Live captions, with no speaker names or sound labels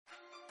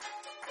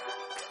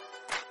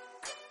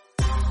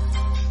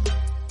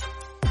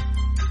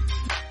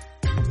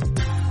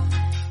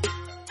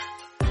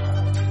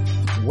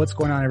What's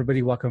going on,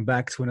 everybody? Welcome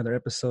back to another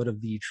episode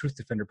of the Truth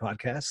Defender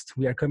podcast.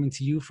 We are coming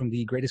to you from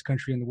the greatest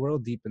country in the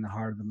world, deep in the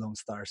heart of the Lone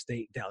Star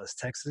State, Dallas,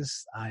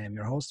 Texas. I am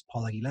your host,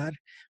 Paul Aguilar.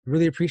 We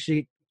really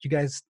appreciate you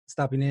guys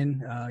stopping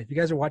in. If you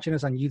guys are watching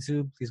us on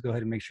YouTube, please go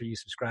ahead and make sure you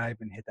subscribe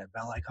and hit that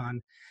bell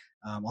icon.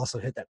 Also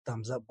hit that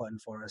thumbs up button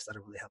for us.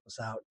 That'll really help us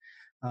out.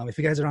 If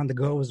you guys are on the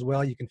go as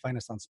well, you can find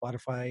us on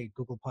Spotify,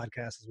 Google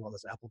Podcasts, as well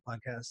as Apple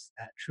Podcasts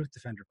at Truth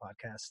Defender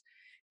Podcast.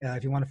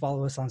 If you want to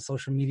follow us on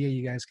social media,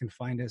 you guys can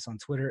find us on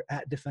Twitter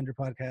at Defender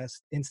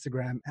Podcast,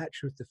 Instagram at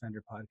Truth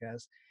Defender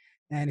Podcast.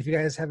 And if you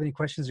guys have any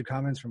questions or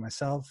comments for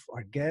myself,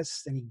 our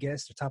guests, any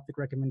guest or topic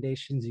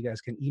recommendations, you guys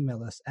can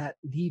email us at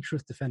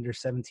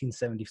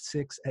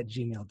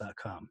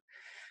thetruthDefender1776@gmail.com.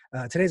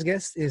 Today's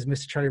guest is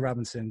Mr. Charlie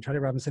Robinson.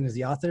 Charlie Robinson is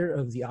the author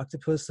of The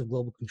Octopus of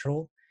Global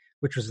Control,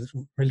 which was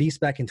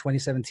released back in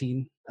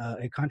 2017,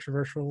 a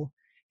controversial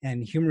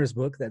and humorous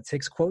book that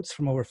takes quotes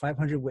from over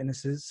 500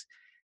 witnesses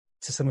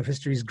to some of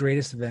history's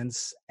greatest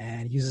events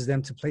and uses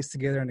them to place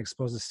together and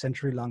expose a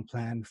century-long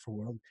plan for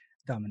world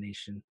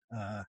domination.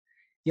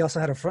 He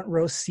also had a front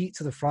row seat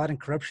to the fraud and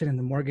corruption in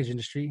the mortgage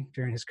industry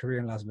during his career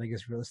in Las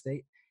Vegas real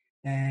estate.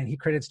 And he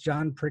credits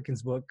John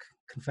Perkins' book,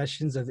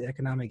 Confessions of the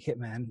Economic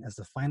Hitman, as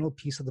the final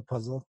piece of the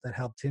puzzle that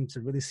helped him to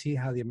really see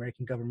how the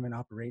American government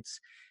operates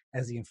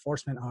as the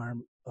enforcement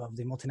arm of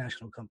the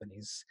multinational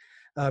companies.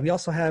 We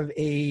also have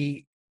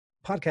a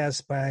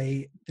podcast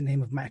by the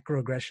name of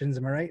Macroaggressions.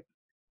 Am I right?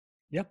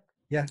 Yep.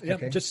 Yeah. Yeah.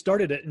 Okay. Just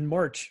started it in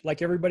March,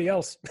 like everybody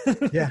else.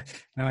 Yeah.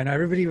 No, I know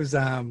everybody was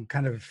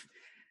kind of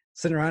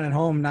sitting around at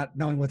home, not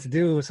knowing what to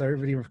do. So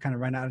everybody kind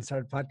of ran out and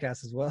started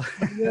podcasts as well.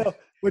 Yeah.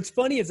 What's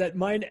funny is that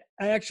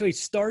I actually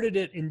started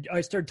it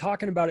I started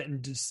talking about it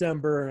in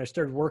December, and I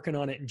started working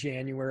on it in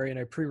January, and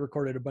I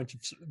pre-recorded a bunch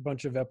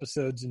of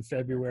episodes in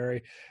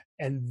February.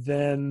 And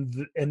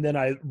then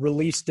I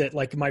released it.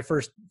 Like my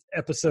first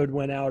episode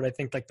went out, I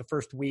think like the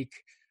first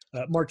week,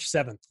 March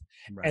 7th.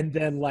 Right. And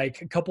then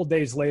like a couple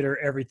days later,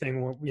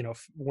 everything,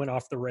 went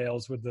off the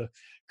rails with the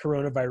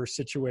coronavirus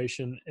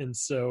situation. And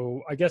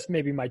so I guess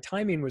maybe my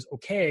timing was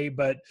okay,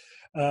 but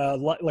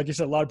like you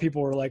said, a lot of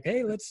people were like,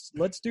 hey,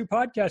 let's do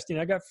podcasting.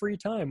 I got free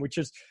time, which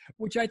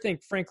I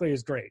think frankly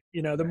is great.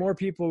 The more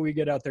people we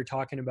get out there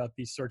talking about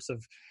these sorts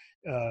of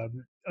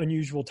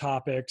unusual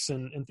topics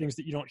and things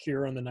that you don't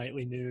hear on the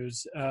nightly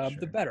news,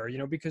 the better,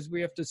 because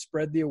we have to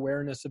spread the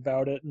awareness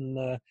about it.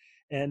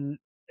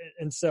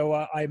 And so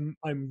I'm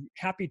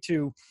happy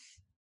to,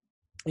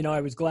 I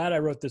was glad I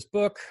wrote this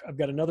book. I've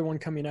got another one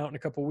coming out in a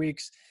couple of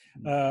weeks.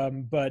 I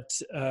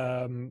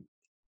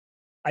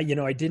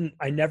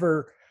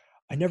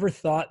never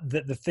thought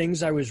that the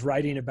things I was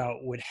writing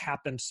about would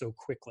happen so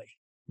quickly.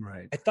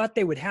 Right. I thought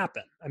they would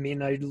happen. I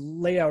mean, I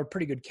lay out a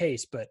pretty good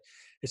case, but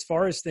as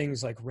far as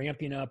things like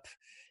ramping up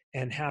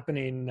and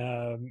happening,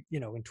 in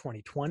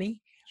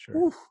 2020,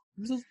 sure.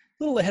 It was a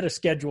little ahead of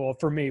schedule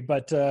for me,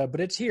 but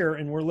it's here,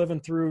 and we're living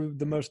through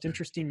the most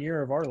interesting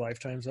year of our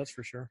lifetimes. That's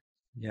for sure.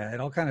 Yeah,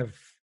 it all kind of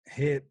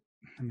hit,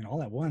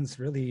 all at once,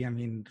 really.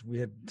 We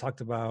had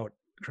talked about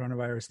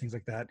coronavirus, things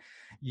like that.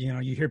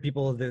 You hear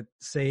people that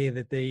say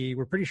that they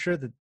were pretty sure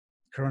that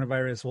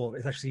coronavirus, well,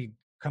 it's actually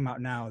come out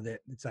now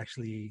that it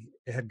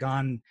had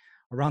gone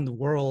around the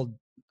world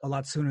a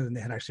lot sooner than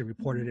they had actually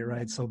reported it,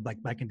 right? So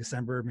like back in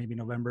December, maybe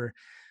November.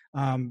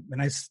 And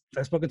I've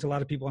spoken to a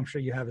lot of people, I'm sure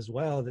you have as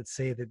well, that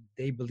say that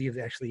they believe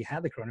they actually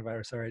had the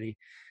coronavirus already.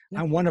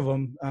 Yeah. I'm one of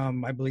them.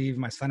 I believe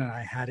my son and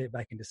I had it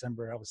back in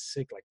December. I was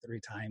sick like 3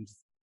 times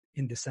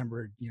in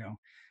December.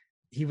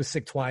 He was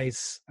sick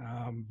twice,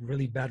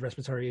 really bad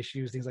respiratory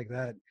issues, things like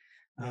that.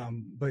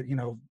 But,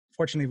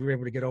 fortunately we were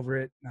able to get over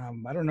it.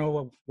 I don't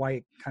know why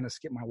it kind of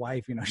skipped my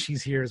wife.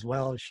 She's here as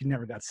well. She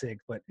never got sick,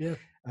 but it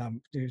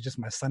was just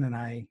my son and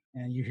I,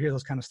 and you hear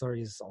those kind of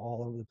stories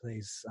all over the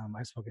place.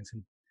 I've spoken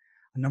to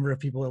a number of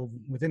people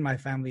within my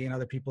family and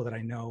other people that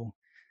I know.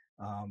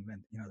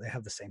 And, they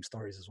have the same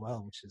stories as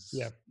well, which is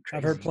crazy.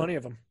 I've heard plenty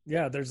of them.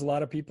 Yeah. There's a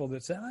lot of people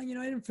that say, I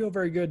didn't feel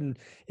very good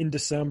in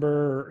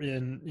December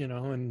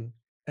and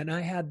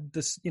I had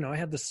this, I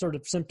had the sort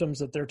of symptoms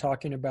that they're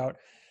talking about.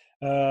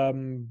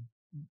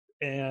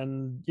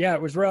 And yeah,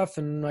 it was rough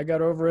and I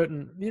got over it.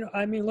 And,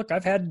 look,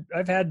 I've had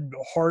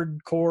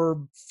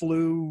hardcore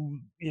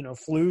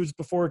flus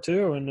before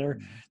too, and they're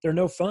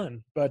no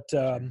fun, but,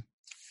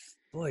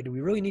 boy, do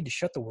we really need to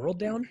shut the world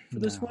down for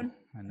this one?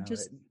 I know.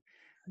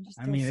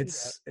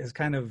 It's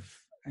kind of,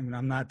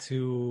 I'm not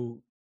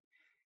too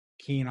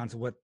keen onto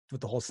what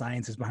the whole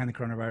science is behind the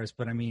coronavirus,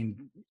 but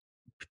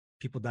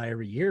people die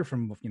every year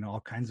from, all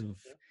kinds of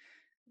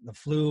the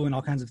flu and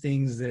all kinds of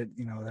things that,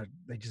 that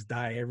they just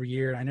die every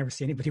year. I never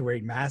see anybody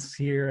wearing masks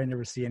here. I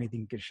never see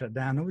anything get shut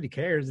down. Nobody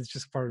cares. It's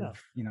just part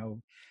of,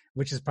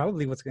 which is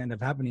probably what's going to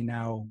end up happening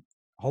now.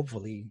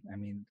 Hopefully,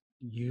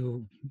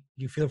 you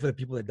feel for the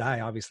people that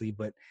die, obviously,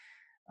 but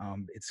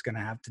it's going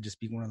to have to just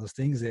be one of those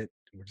things that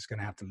we're just going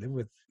to have to live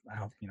with.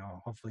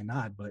 Hopefully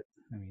not, but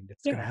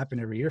it's going to happen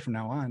every year from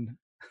now on.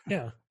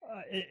 Yeah.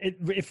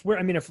 If we're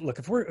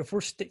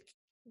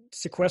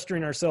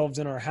sequestering ourselves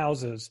in our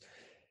houses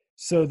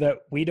so that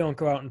we don't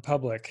go out in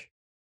public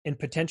and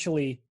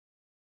potentially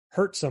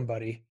hurt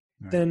somebody,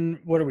 Right. then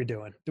what are we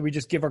doing? Do we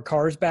just give our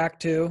cars back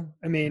too?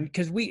 I mean,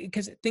 because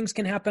things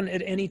can happen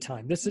at any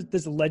time. This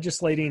is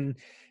legislating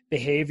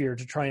behavior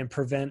to try and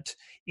prevent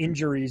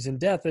injuries and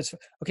death. It's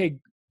okay.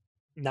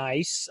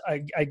 Nice.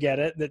 I get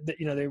it that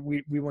you know,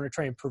 we want to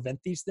try and prevent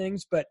these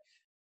things, but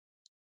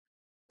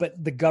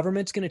the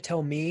government's going to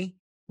tell me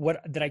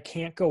that I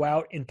can't go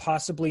out and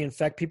possibly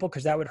infect people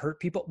because that would hurt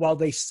people while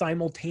they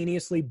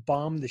simultaneously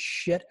bomb the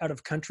shit out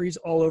of countries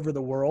all over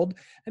the world.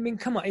 I mean,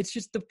 come on. It's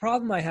just the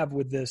problem I have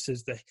with this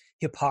is the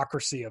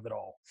hypocrisy of it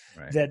all.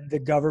 Right. That the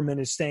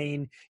government is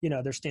saying, you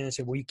know, they're standing and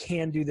saying, well, you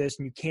can do this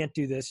and you can't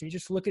do this. And you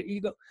just look at,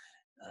 you go,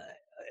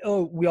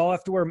 oh, we all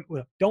have to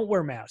don't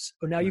wear masks.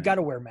 Oh, now you got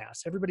to wear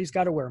masks. Everybody's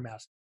got to wear a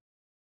mask.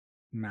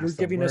 You're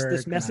giving us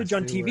this message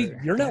on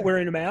TV. You're not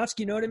wearing a mask.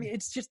 You know what I mean?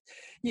 It's just,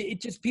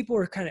 people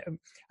are kind of,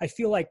 I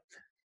feel like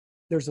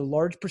there's a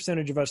large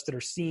percentage of us that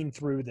are seeing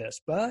through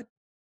this, but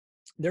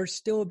there's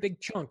still a big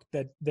chunk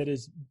that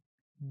is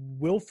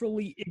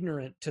willfully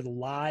ignorant to the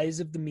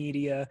lies of the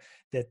media,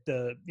 that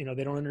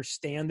they don't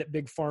understand that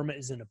big pharma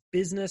is in a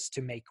business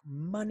to make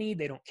money.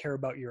 They don't care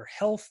about your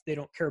health. They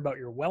don't care about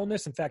your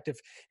wellness. In fact,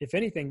 if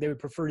anything, they would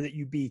prefer that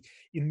you be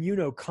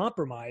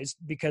immunocompromised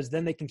because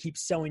then they can keep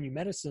selling you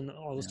medicine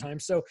all this time.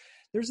 So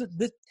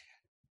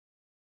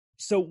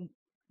so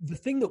the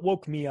thing that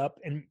woke me up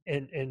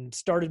and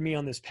started me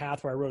on this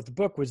path where I wrote the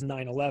book was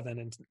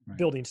 9/11 and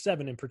Building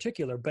 7 in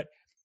particular. But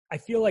I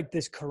feel like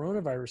this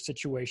coronavirus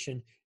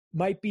situation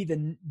might be the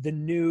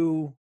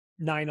new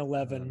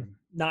 9/11,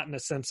 not in a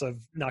sense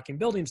of knocking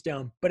buildings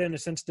down, but in a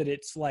sense that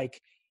it's like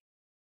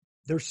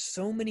there's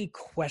so many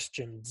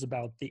questions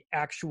about the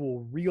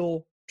actual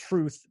real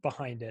truth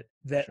behind it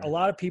that a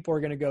lot of people are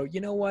going to go, you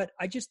know what?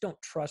 I just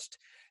don't trust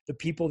the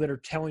people that are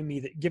telling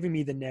me, that giving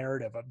me the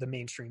narrative of the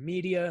mainstream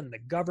media and the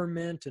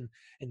government and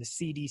the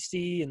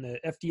CDC and the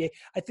FDA.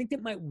 I think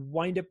that might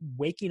wind up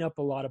waking up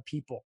a lot of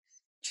people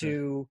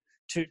to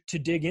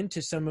dig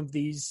into some of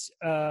these,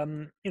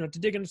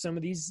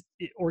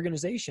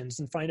 organizations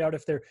and find out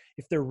if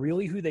they're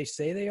really who they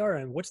say they are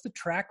and what's the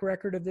track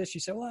record of this. You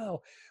say,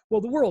 well,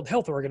 the World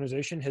Health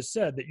Organization has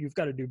said that you've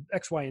got to do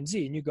X, Y, and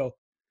Z. And you go,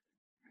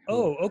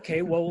 oh,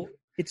 okay, well,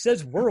 it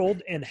says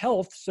world and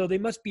health, so they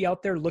must be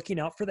out there looking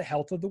out for the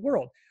health of the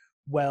world.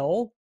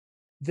 Well,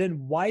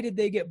 then why did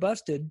they get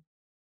busted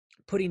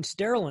putting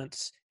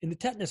sterilants in the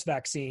tetanus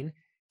vaccine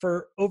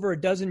for over a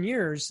dozen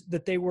years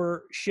that they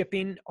were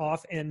shipping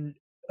off and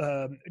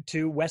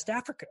to West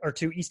Africa or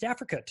to East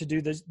Africa to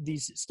do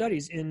these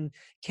studies in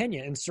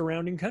Kenya and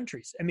surrounding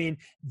countries? I mean,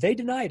 they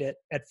denied it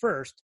at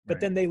first, but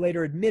then they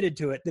later admitted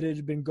to it that it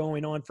had been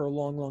going on for a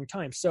long, long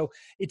time. So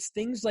it's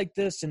things like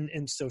this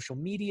and social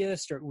media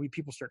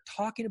people start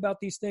talking about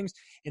these things,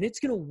 and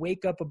it's going to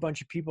wake up a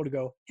bunch of people to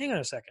go, hang on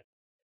a second.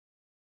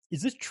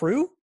 Is this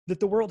true that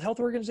the World Health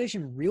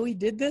Organization really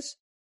did this?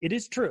 It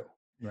is true.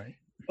 Right.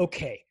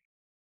 Okay.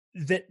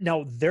 That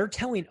now they're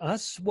telling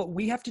us what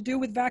we have to do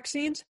with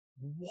vaccines.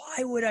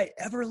 Why would I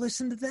ever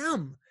listen to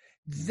them?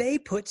 They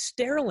put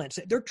sterilants.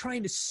 They're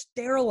trying to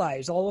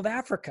sterilize all of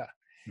Africa.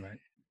 Right.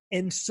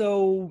 And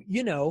so,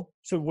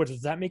 so what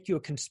does that make you, a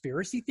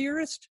conspiracy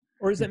theorist?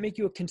 Or does that make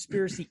you a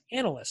conspiracy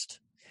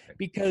analyst?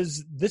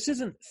 Because this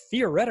isn't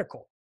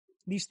theoretical.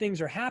 These things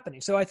are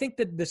happening. So I think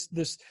that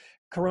this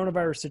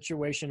coronavirus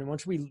situation, and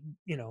once we,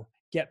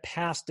 get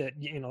past it,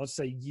 let's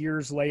say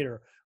years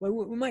later,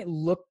 we might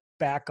look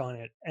back on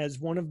it as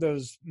one of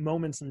those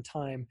moments in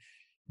time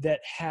that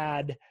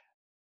had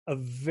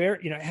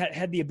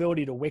had the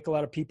ability to wake a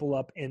lot of people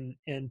up and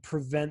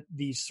prevent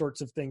these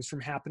sorts of things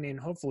from happening,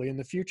 hopefully in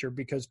the future,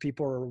 because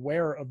people are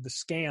aware of the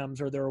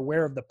scams, or they're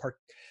aware of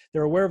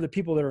the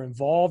people that are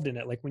involved in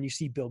it. Like when you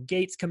see Bill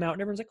Gates come out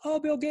and everyone's like, oh,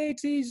 Bill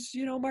Gates, he's,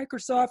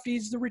 Microsoft,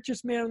 he's the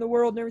richest man in the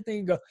world and everything.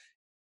 You go,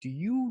 do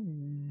you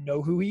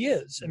know who he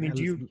is? I mean,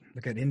 do you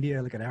look at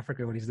India, look at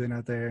Africa, what he's doing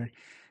out there?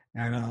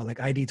 I know, like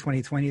ID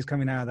 2020 is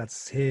coming out.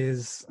 That's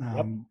his.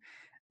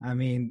 I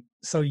mean,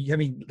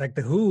 like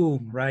the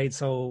WHO, right?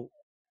 So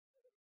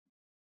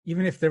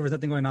even if there was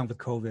nothing going on with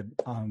COVID,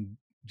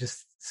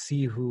 just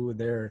see who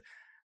they're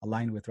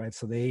aligned with, right?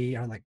 So they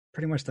are like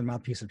pretty much the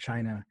mouthpiece of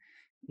China.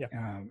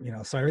 Yeah.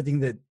 So everything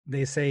that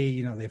they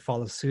say, they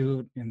follow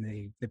suit and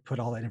they put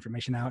all that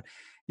information out.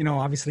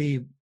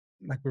 Obviously,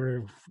 like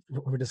we're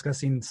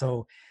discussing.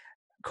 So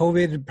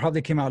COVID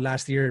probably came out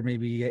last year,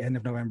 maybe end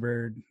of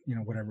November,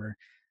 whatever.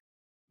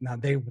 Now,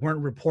 they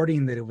weren't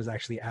reporting that it was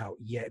actually out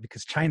yet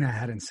because China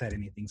hadn't said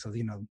anything. So,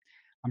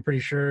 I'm pretty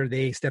sure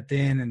they stepped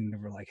in and they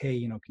were like, hey,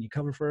 can you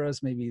cover for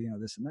us? Maybe,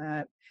 this and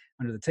that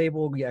under the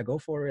table. Yeah, go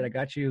for it. I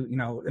got you.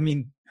 I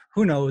mean,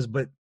 who knows?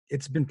 But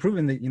it's been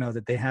proven that,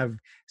 that they have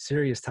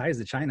serious ties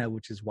to China,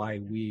 which is why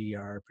we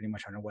are pretty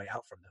much on our way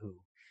out from the WHO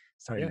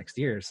starting next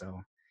year.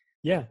 So,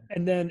 yeah.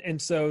 And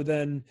so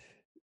then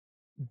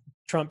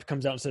Trump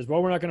comes out and says,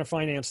 well, we're not going to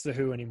finance the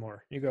WHO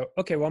anymore. You go,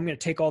 okay, well, I'm going to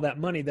take all that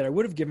money that I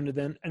would have given to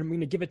them and I'm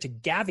going to give it to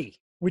Gavi,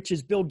 which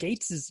is Bill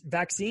Gates's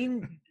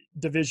vaccine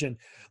division.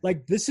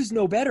 Like, this is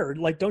no better.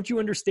 Like, don't you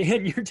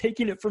understand? You're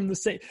taking it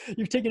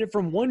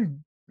from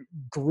one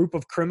group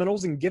of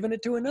criminals and giving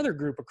it to another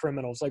group of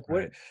criminals. Like,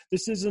 what?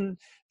 This isn't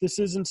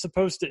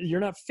supposed to. You're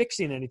not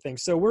fixing anything.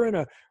 So we're in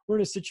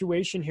a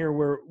situation here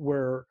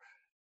where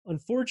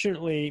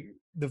unfortunately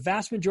the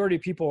vast majority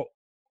of people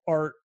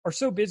are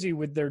so busy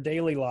with their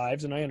daily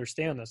lives, and I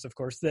understand this, of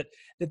course, that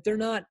they're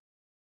not,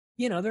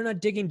 they're not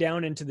digging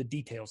down into the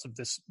details of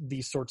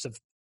these sorts of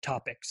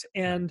topics.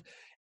 And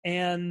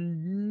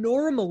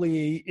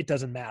normally it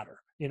doesn't matter,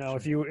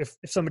 if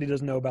somebody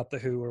doesn't know about the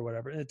WHO or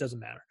whatever, it doesn't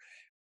matter.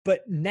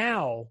 But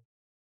now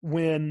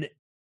when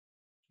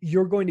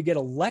you're going to get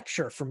a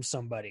lecture from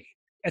somebody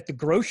at the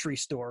grocery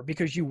store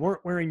because you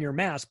weren't wearing your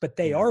mask, but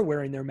they are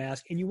wearing their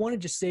mask, and you want to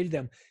just say to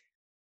them,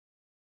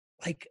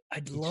 like,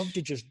 I'd love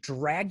to just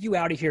drag you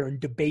out of here and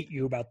debate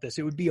you about this.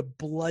 It would be a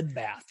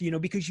bloodbath,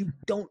 because you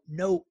don't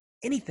know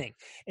anything.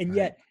 And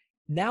yet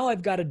now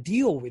I've got to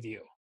deal with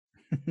you,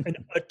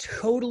 a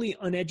totally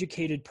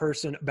uneducated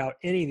person about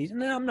any of these.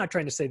 And I'm not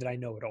trying to say that I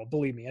know it all.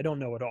 Believe me, I don't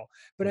know it all.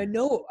 But I've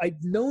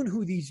known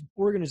who these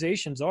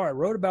organizations are. I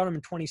wrote about them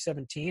in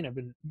 2017. I've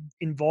been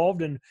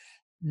involved in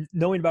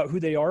knowing about who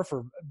they are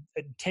for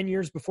 10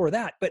 years before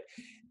that. But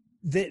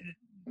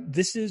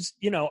this is,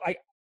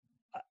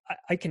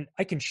 I can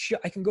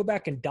go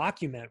back and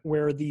document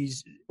where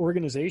these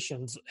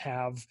organizations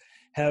have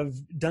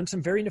done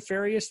some very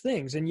nefarious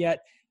things, and yet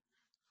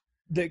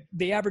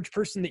the average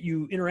person that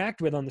you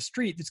interact with on the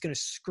street that's going to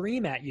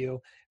scream at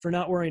you for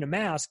not wearing a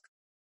mask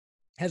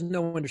has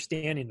no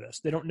understanding of this.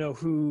 They don't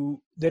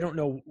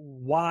know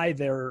why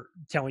they're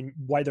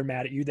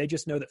mad at you. They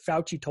just know that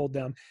Fauci told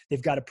them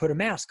they've got to put a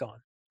mask on.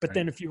 But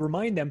then if you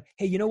remind them,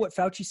 hey, you know what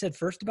Fauci said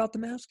first about the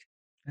mask?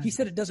 He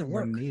said it doesn't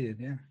work. Needed,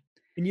 yeah.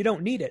 And you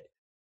don't need it.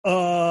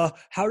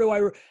 How do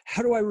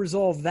I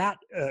resolve that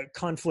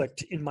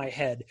conflict in my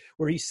head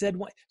where he said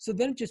what? So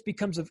then it just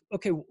becomes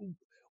okay,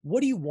 what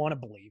do you want to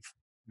believe?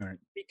 Right.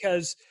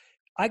 Because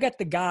I got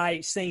the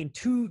guy saying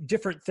two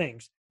different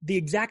things, the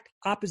exact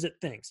opposite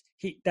things.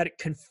 That it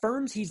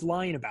confirms he's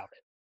lying about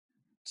it.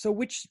 So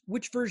which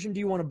version do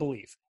you want to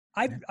believe?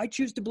 I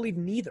choose to believe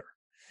neither.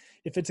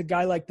 If it's a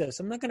guy like this,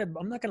 I'm not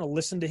gonna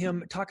listen to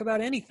him talk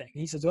about anything.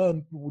 He says,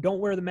 "Oh, don't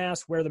wear the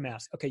mask. Wear the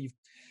mask." Okay,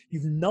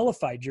 you've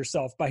nullified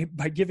yourself by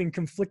giving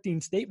conflicting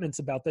statements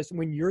about this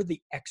when you're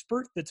the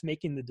expert that's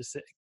making the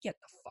decision. Get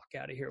the fuck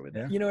out of here with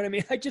it. You know what I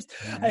mean?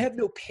 I have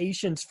no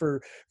patience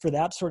for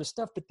that sort of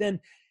stuff. But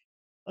then,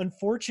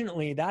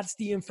 unfortunately, that's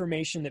the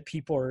information that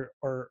people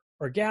are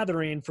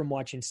gathering from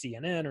watching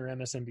CNN or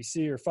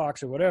MSNBC or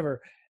Fox or whatever,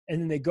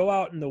 and then they go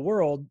out in the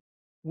world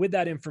with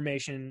that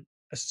information,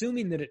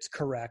 assuming that it's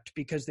correct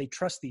because they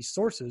trust these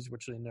sources,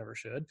 which they never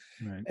should.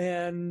 Right.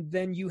 And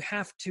then you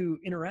have to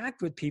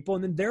interact with people,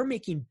 and then they're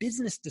making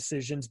business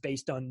decisions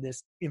based on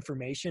this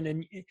information.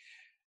 And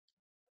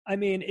I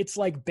mean, it's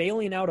like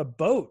bailing out a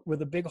boat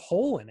with a big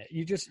hole in it.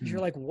 You're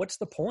like, what's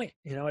the point?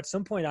 At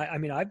some point, I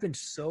mean, I've been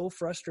so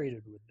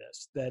frustrated with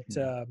this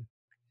that,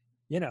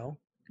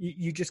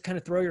 you just kind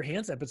of throw your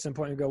hands up at some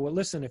point and go, well,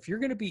 listen, if you're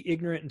going to be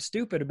ignorant and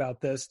stupid about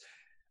this,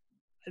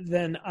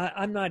 then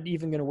I'm not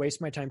even going to waste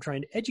my time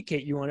trying to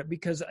educate you on it,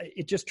 because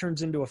it just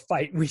turns into a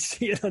fight. We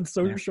see it on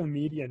social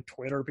media and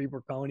Twitter. People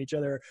are calling each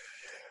other,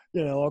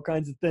 all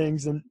kinds of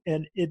things. And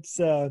it's,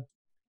 it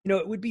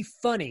would be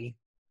funny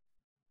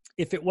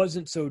if it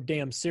wasn't so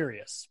damn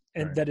serious,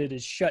 and that it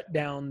has shut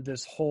down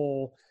this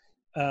whole,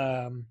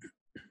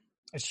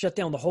 it's shut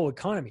down the whole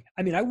economy.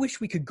 I mean, I wish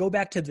we could go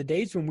back to the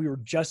days when we were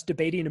just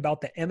debating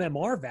about the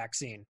MMR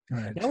vaccine.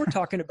 Right. Now we're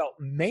talking about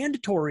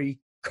mandatory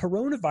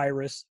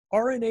coronavirus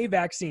RNA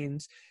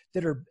vaccines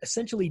that are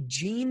essentially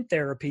gene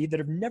therapy that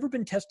have never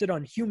been tested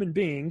on human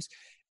beings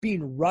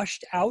being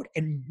rushed out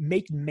and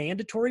made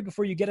mandatory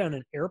before you get on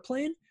an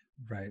airplane.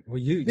 Right. Well,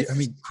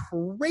 is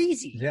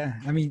crazy. Yeah.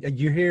 I mean,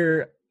 you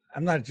hear,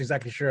 I'm not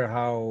exactly sure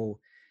how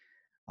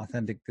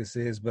authentic this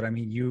is, but I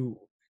mean,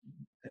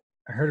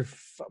 I heard of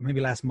maybe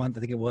last month, I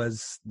think it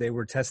was, they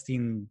were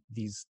testing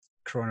these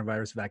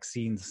coronavirus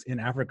vaccines in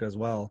Africa as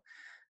well.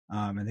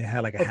 And they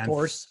had like a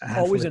handful,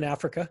 always in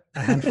Africa.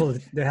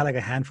 They had like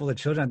a handful of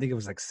children. I think it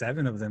was like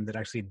 7 of them that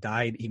actually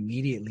died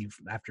immediately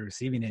after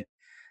receiving it.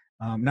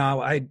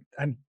 Now I'd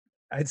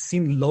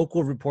seen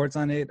local reports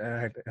on it.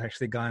 I had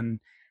actually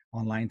gone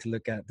online to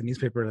look at the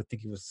newspaper. I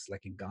think it was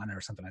like in Ghana or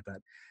something like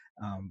that.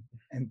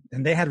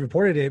 And they had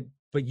reported it,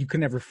 but you could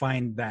never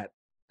find that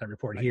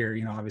report here,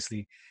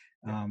 obviously.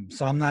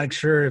 So I'm not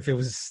sure if it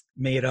was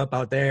made up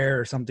out there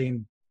or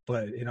something,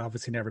 but it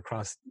obviously never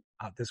crossed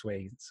out this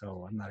way.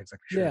 So I'm not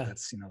exactly sure if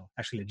that's,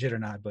 actually legit or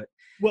not, but.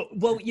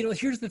 Well,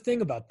 here's the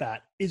thing about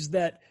that is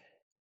that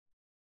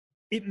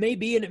it may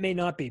be, and it may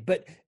not be,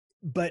 but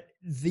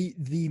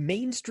the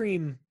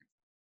mainstream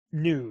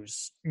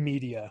news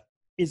media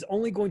is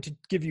only going to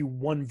give you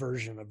one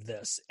version of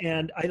this.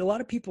 And a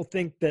lot of people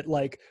think that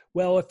like,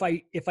 well, if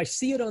I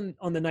see it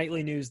on the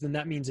nightly news, then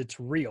that means it's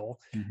real.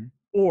 Mm-hmm.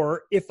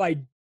 Or if I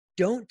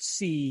don't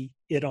see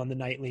it on the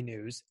nightly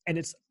news and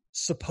it's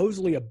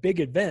supposedly a big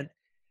event,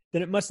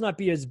 then it must not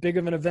be as big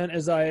of an event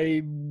as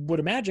I would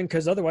imagine,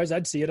 because otherwise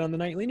I'd see it on the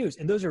nightly news.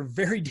 And those are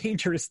very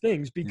dangerous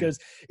things, because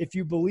if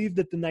you believe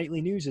that the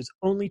nightly news is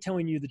only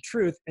telling you the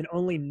truth and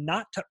only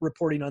not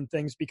reporting on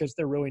things because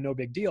they're really no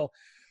big deal,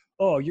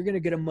 you're going to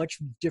get a much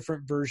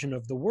different version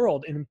of the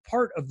world. And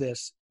part of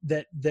this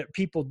that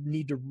people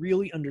need to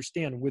really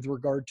understand with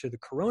regard to the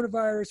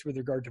coronavirus, with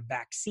regard to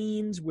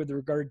vaccines, with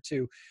regard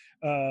to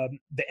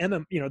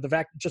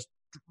just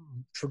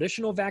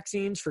traditional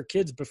vaccines for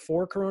kids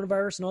before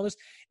coronavirus and all this,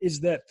 is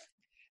that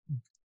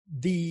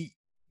the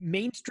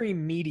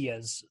mainstream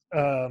media's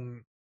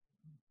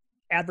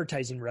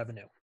advertising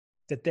revenue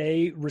that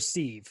they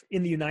receive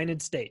in the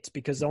United States,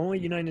 because only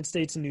United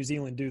States and New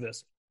Zealand do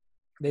this,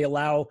 they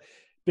allow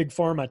Big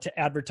Pharma to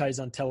advertise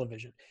on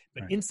television.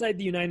 But inside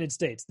the United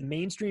States, the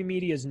mainstream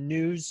media's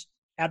news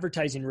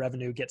advertising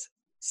revenue gets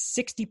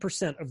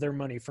 60% of their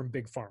money from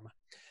Big Pharma.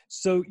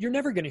 So you're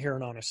never going to hear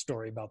an honest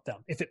story about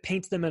them. If it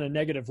paints them in a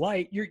negative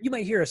light, you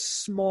might hear a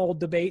small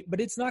debate, but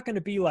it's not going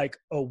to be like,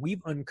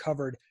 we've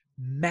uncovered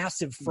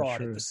massive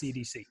fraud at the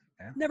CDC.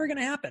 Yeah. Never going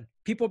to happen.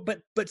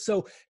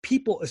 So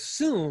people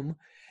assume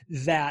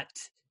that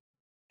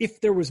if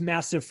there was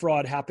massive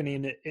fraud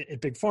happening at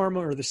Big Pharma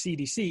or the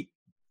CDC,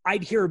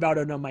 I'd hear about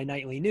it on my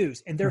nightly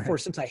news. And therefore,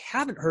 since I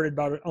haven't heard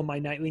about it on my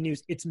nightly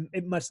news,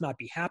 it must not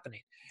be happening.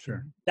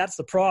 Sure. That's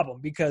the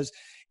problem, because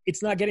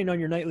it's not getting on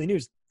your nightly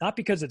news, not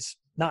because it's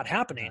not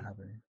happening,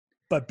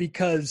 but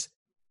because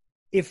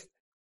if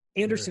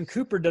Anderson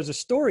Cooper does a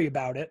story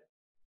about it,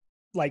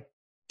 like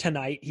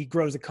tonight, he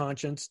grows a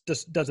conscience,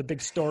 does a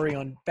big story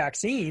on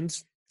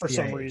vaccines for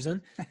some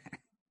reason.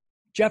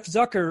 Jeff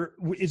Zucker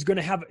is going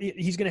to have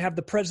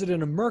the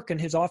president of Merck in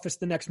his office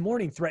the next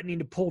morning threatening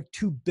to pull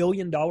 $2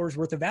 billion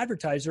worth of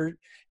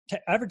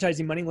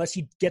advertising money unless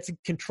he gets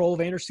control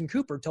of Anderson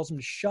Cooper, tells him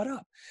to shut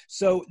up.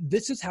 So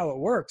this is how it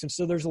works. And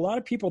so there's a lot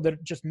of people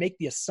that just make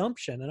the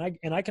assumption,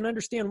 and I can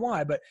understand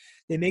why, but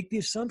they make the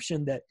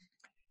assumption that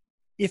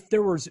if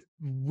there was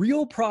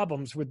real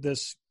problems with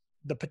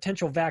the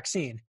potential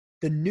vaccine,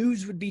 the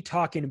news would be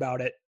talking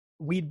about it.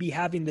 We'd be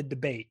having the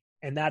debate.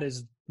 And that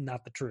is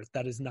not the truth.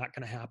 That is not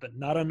going to happen.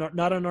 Not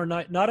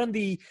on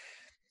the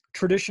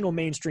traditional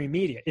mainstream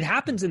media. It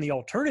happens in the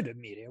alternative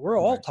media. We're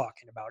all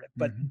talking about it,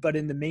 but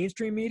in the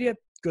mainstream media,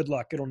 good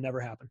luck. It'll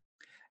never happen.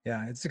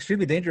 Yeah, it's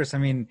extremely dangerous. I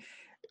mean,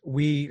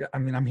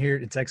 I'm here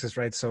in Texas,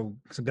 right? So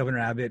Governor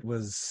Abbott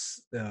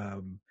was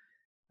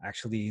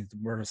actually,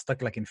 we're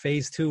stuck like in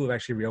phase 2 of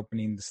actually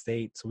reopening the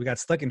state. So we got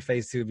stuck in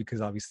phase 2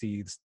 because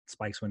obviously the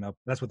spikes went up.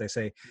 That's what they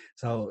say.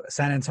 So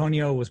San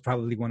Antonio was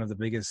probably one of the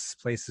biggest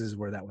places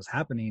where that was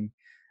happening.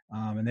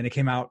 And then it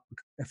came out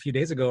a few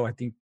days ago, I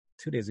think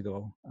 2 days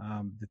ago,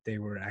 that they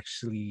were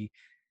actually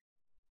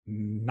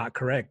not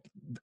correct.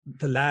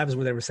 The labs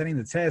where they were sending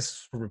the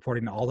tests were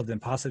reporting all of them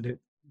positive,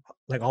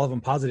 like all of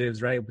them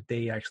positives, right? But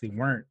they actually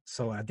weren't.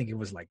 So I think it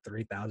was like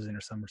 3,000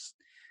 or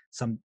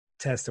some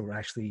tests that were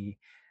actually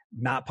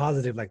not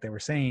positive like they were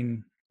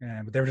saying,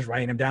 but they were just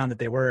writing them down that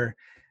they were.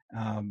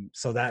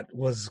 So that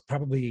was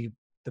probably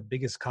the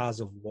biggest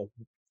cause of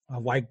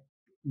why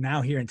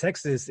now here in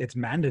Texas, it's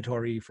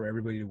mandatory for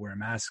everybody to wear a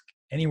mask.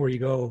 Anywhere you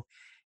go,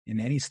 in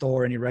any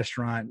store, any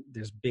restaurant,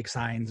 there's big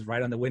signs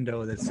right on the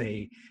window that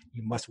say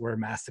you must wear a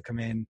mask to come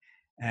in.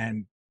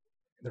 And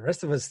the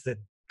rest of us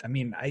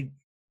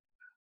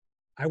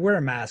I wear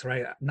a mask,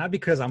 right? Not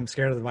because I'm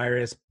scared of the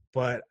virus,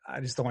 but I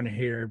just don't want to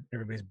hear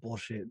everybody's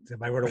bullshit.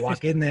 If I were to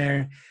walk in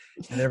there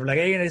and they were like,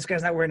 "Hey, this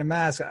guy's not wearing a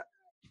mask,"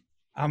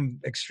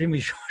 I'm extremely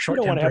short-tempered. You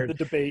don't want to have the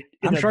debate.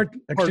 I'm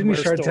extremely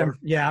short-tempered.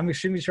 Yeah, I'm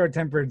extremely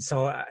short-tempered.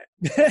 So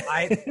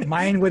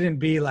mine wouldn't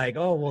be like,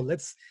 "Oh, well,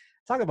 let's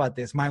talk about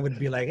this." Mine would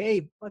be like,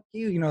 "Hey, fuck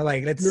you,"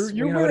 like let's.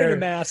 You're wearing a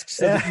mask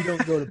so that you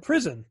don't go to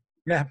prison.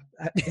 Yeah,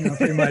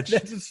 pretty much.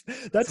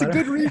 that's a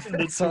good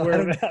reason to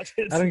wear a mask.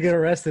 I don't get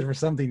arrested for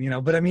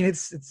something, But I mean,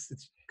 it's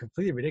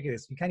completely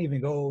ridiculous. You can't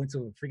even go into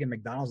a freaking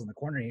McDonald's in the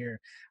corner here.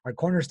 Our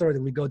corner store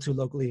that we go to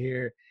locally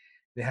here,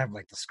 they have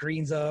like the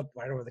screens up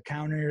right over the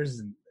counters,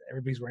 and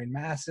everybody's wearing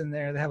masks in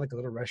there. They have like a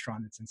little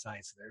restaurant that's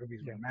inside, so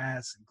everybody's wearing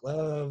masks and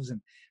gloves,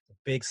 and a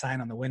big sign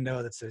on the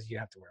window that says you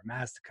have to wear a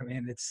mask to come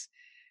in.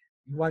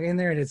 You walk in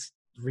there and it's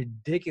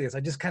ridiculous. I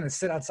just kind of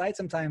sit outside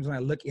sometimes when I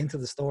look into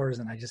the stores,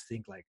 and I just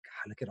think like,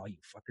 God, look at all you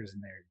fuckers in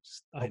there,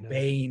 just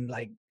obeying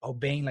like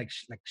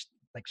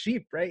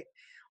sheep, right?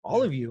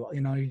 All of you,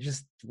 you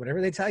just, whatever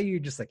they tell you, you're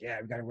just like,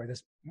 yeah, we got to wear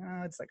this.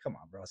 It's like, come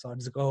on, bro. So I'll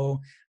just go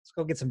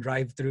get some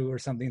drive-through or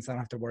something so I don't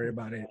have to worry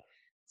about it.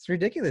 It's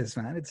ridiculous,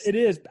 man. It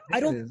is. I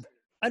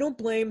don't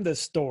blame the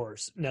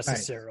stores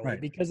necessarily,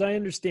 right. Because I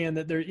understand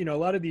that there, a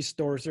lot of these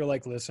stores, they're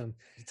like, listen,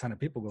 there's a ton of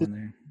people going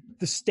there.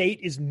 The state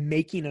is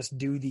making us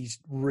do these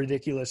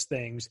ridiculous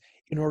things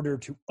in order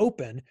to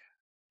open.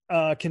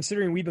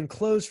 Considering we've been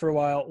closed for a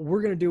while,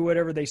 we're going to do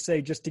whatever they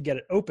say just to get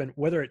it open,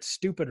 whether it's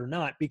stupid or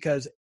not,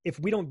 because if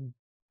we don't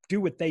do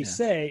what they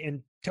say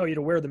and tell you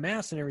to wear the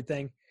mask and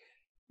everything,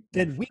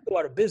 then we go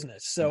out of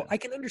business. So I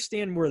can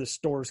understand where the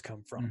stores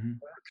come from,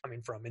 where they're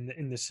coming from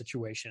in this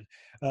situation.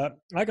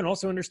 I can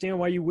also understand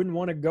why you wouldn't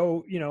want to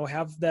go,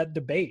 have that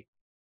debate.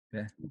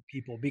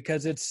 people,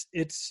 because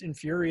it's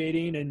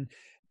infuriating.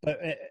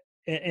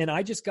 And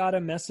I just got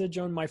a message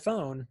on my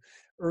phone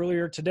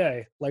earlier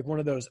today, like one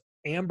of those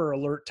Amber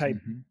Alert type,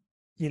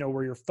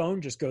 where your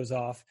phone just goes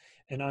off.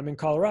 And I'm in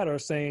Colorado,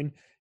 saying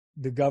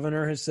the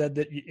governor has said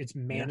that it's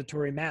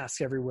mandatory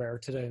masks everywhere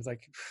today. It's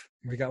like,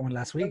 we got one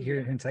last week here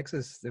in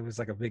Texas. It was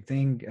like a big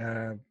thing.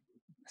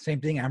 Same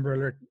thing, Amber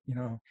Alert,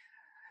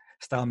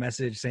 style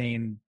message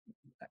saying,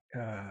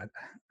 I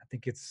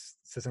think it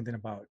says something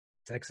about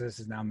Texas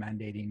is now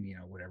mandating,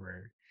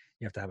 whatever,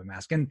 you have to have a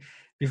mask. And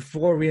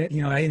before we,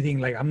 anything,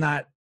 like, I'm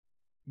not,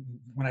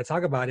 when I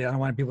talk about it, I don't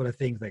want people to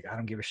think like I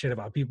don't give a shit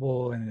about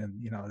people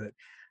and that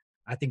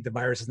I think the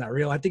virus is not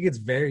real. I think it's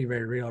very,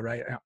 very real,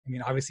 right? I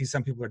mean, obviously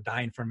some people are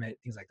dying from it,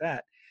 things like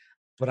that,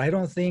 but I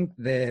don't think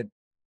that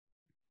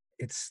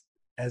it's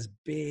as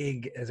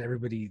big as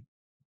everybody,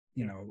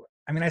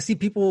 I mean, I see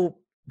people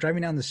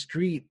driving down the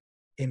street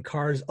in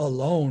cars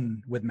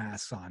alone with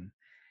masks on.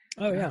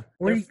 Oh yeah.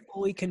 They're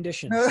fully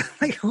conditioned.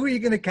 Like, who are you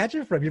going to catch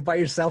it from? You're by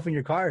yourself in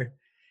your car.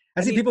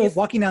 I see people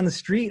walking down the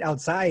street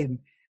outside,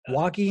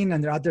 walking,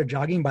 and they're out there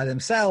jogging by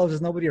themselves.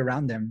 There's nobody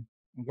around them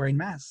wearing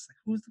masks. Like,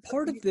 who's the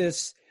part of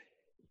this?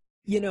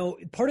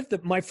 Part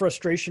of my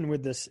frustration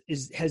with this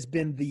has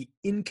been the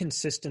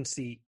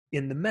inconsistency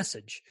in the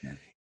message. Yeah.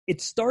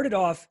 It started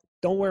off,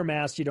 don't wear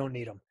masks, you don't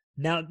need them.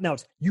 Now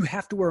it's, you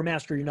have to wear a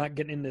mask or you're not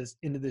getting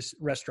into this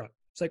restaurant.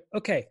 It's like,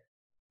 okay,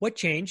 what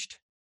changed?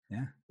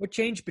 Yeah. What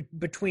changed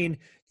between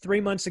 3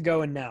 months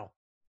ago and now?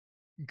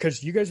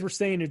 Because you guys were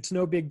saying it's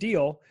no big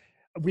deal.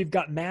 We've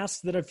got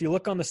masks that if you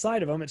look on the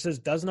side of them, it says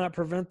does not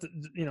prevent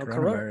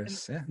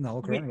coronavirus. Yeah,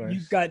 no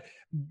coronavirus.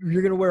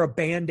 You're going to wear a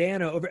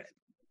bandana over.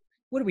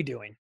 What are we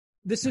doing?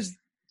 This is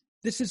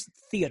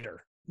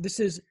theater. This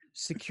is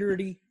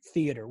security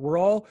theater. We're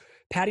all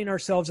patting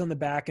ourselves on the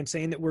back and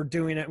saying that we're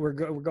doing it. We're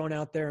going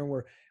out there and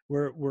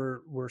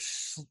we're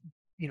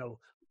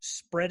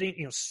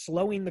spreading,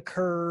 slowing the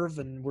curve,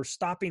 and we're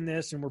stopping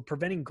this, and we're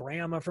preventing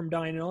grandma from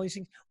dying and all these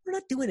things. We're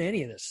not doing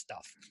any of this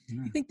stuff.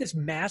 You think this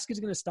mask is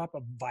going to stop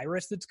a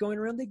virus that's going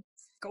around? They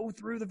go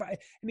through the virus.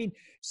 I mean,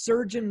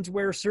 surgeons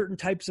wear certain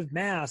types of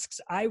masks.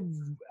 I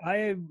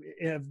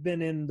have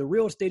been in the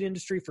real estate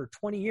industry for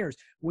 20 years.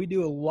 We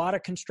do a lot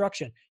of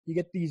construction. You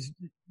get these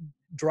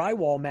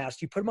drywall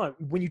masks, you put them on.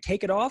 When you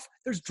take it off,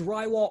 there's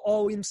drywall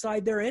all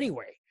inside there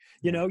anyway.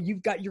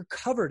 You're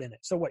covered in it.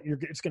 So what?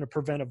 It's going to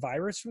prevent a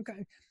virus from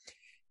coming.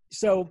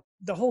 So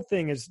the whole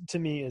thing is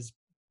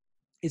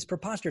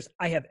preposterous.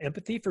 I have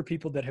empathy for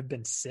people that have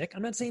been sick.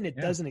 I'm not saying it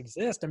doesn't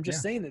exist. I'm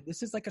just saying that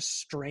this is like a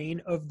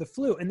strain of the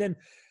flu. And then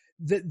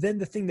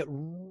the thing that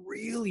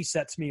really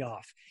sets me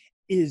off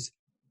is,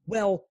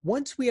 well,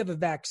 once we have a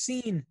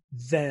vaccine,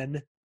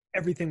 then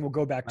everything will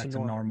go back to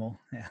normal.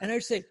 Yeah. And I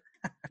say,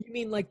 you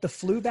mean like the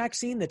flu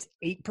vaccine that's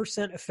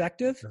 8%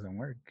 effective? Doesn't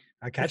work.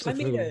 I catch the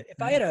flu. If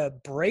I had a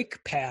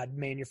brake pad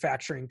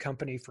manufacturing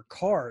company for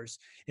cars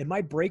and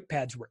my brake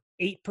pads were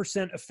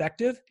 8%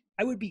 effective,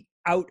 I would be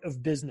out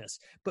of business.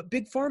 But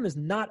Big Pharma is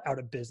not out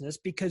of business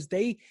because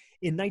in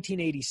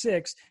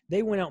 1986,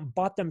 they went out and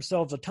bought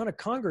themselves a ton of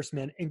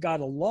congressmen and got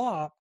a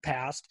law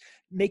passed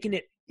making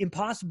it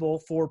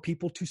impossible for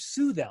people to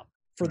sue them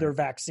for their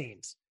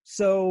vaccines.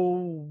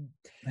 So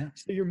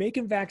you're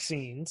making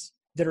vaccines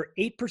that are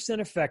 8%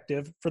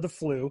 effective for the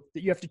flu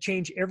that you have to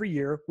change every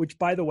year, which,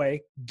 by the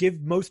way, give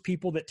most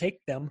people that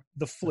take them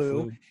the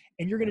flu.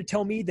 And you're going to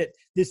tell me that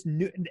this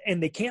new,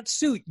 and they can't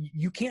sue,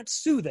 you can't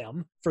sue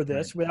them for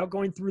this without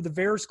going through the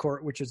VAERS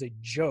court, which is a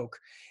joke.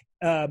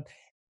 And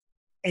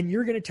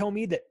you're going to tell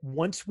me that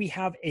once we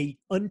have a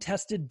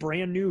untested,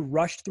 brand new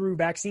rushed through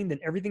vaccine, then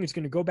everything is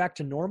going to go back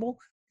to normal?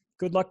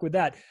 Good luck with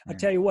that. I'll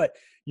tell you what,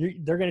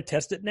 they're going to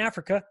test it in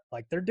Africa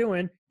like they're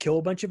doing, kill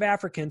a bunch of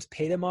Africans,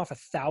 pay them off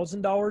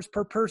 $1,000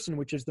 per person,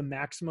 which is the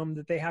maximum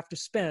that they have to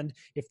spend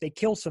if they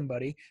kill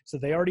somebody. So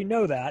they already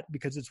know that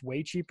because it's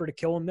way cheaper to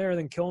kill them there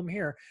than kill them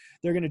here.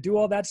 They're going to do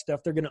all that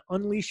stuff. They're going to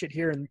unleash it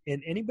here. And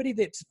anybody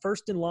that's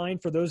first in line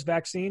for those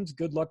vaccines,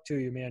 good luck to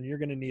you, man. You're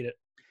going to need it.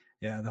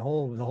 Yeah, the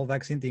whole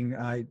vaccine thing,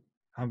 I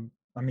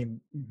mean,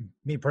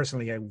 me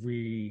personally,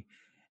 we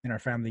in our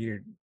family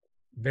are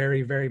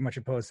very, very much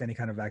opposed to any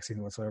kind of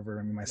vaccine whatsoever.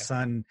 I mean, my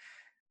son,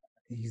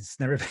 he's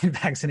never been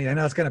vaccinated. I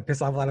know it's going to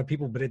piss off a lot of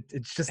people, but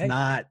it's just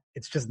not,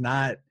 it's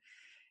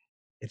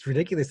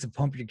ridiculous to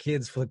pump your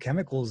kids full of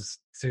chemicals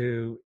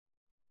in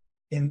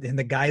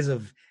the guise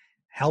of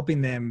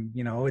helping them.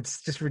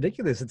 It's just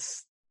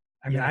ridiculous.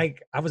 I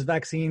was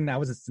vaccinated. I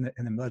was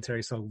in the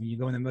military. So when you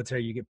go in the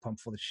military, you get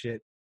pumped full of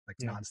shit, like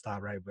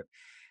nonstop. Right. But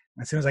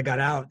as soon as I got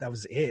out, that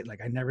was it.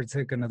 Like I never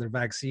took another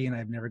vaccine.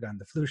 I've never gotten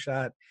the flu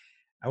shot.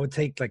 I would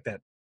take like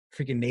that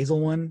freaking nasal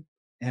one,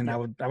 and I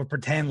would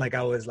pretend like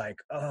I was like,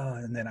 oh,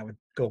 and then I would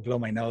go blow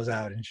my nose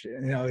out and shit.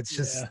 It's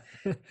just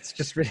it's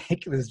just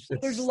ridiculous.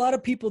 There's a lot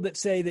of people that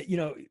say that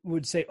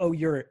would say, oh,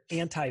 you're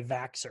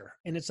anti-vaxxer,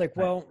 and it's like,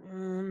 well,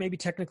 maybe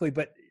technically,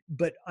 but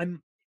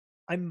I'm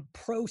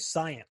pro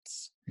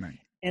science, right?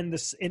 and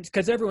this,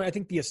 because everyone, I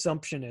think the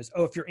assumption is,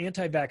 oh, if you're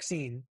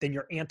anti-vaccine, then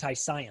you're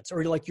anti-science,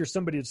 or like you're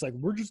somebody that's like,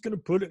 we're just going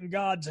to put it in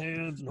God's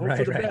hands and hope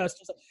for the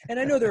best. And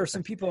I know there are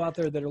some people out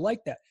there that are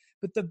like that,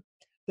 but the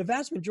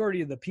vast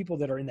majority of the people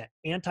that are in that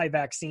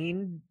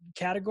anti-vaccine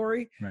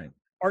category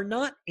are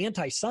not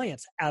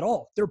anti-science at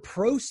all. They're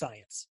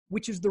pro-science,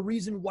 which is the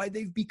reason why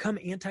they've become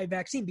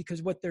anti-vaccine,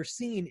 because what they're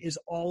seeing is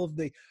all of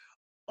the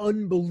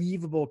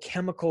unbelievable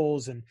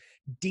chemicals and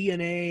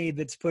DNA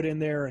that's put in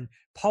there, and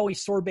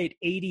polysorbate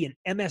 80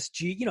 and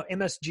MSG,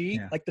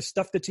 MSG, like the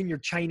stuff that's in your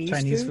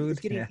Chinese food is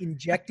getting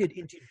injected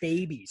into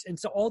babies. And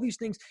so all these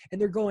things,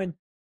 and they're going,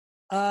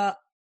 I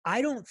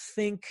don't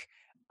think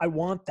I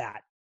want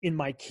that in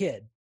my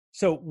kid.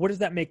 So what does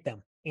that make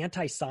them?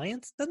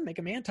 Anti-science? Doesn't make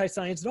them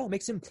anti-science at all. It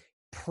makes them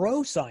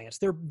pro-science.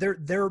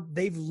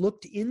 They've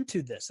looked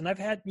into this, and I've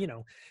had,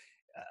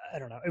 I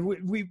don't know.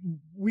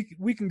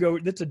 We can go.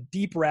 That's a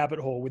deep rabbit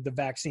hole with the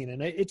vaccine,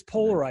 and it's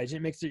polarizing.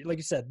 It makes it, like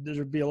you said,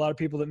 there'll be a lot of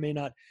people that may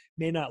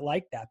not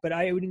like that. But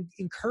I would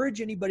encourage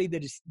anybody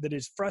that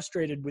is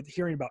frustrated with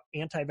hearing about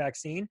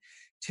anti-vaccine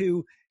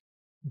to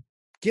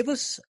give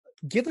us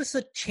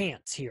a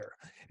chance here,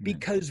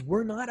 because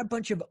we're not a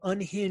bunch of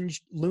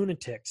unhinged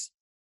lunatics.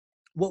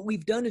 What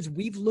we've done is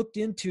we've looked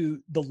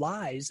into the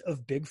lies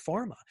of big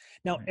pharma.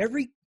 Now,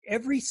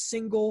 every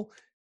single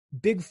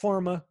big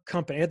pharma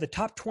company, the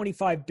top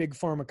 25 big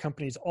pharma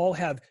companies, all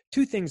have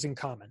two things in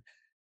common.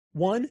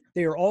 One,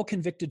 they are all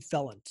convicted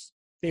felons.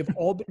 They've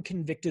all been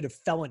convicted of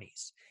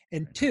felonies.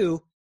 And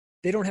two,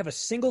 they don't have a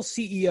single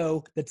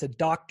CEO that's a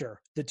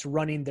doctor that's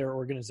running their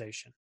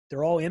organization.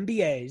 They're all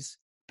MBAs,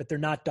 but they're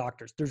not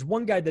doctors. There's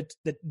one guy that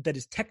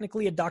is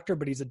technically a doctor,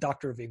 but he's a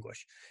doctor of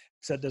English,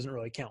 so that doesn't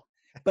really count.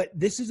 But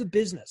this is a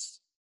business,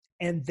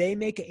 and they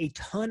make a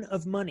ton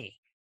of money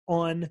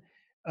on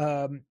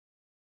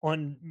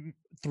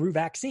through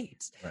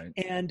vaccines. Right.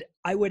 And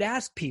I would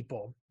ask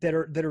people that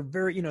are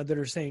very, that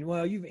are saying,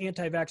 well, you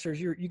anti-vaxxers,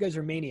 you guys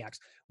are maniacs.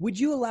 Would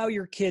you allow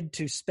your kid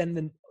to spend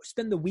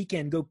the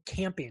weekend, go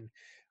camping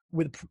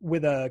with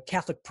a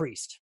Catholic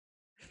priest?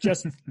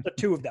 Just the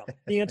two of them.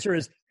 The answer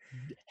is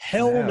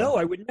hell no.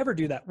 I would never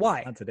do that.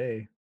 Why? Not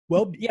today.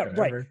 Well, yeah,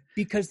 right.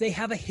 Because they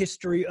have a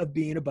history of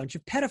being a bunch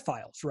of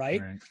pedophiles,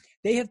 right?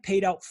 They have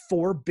paid out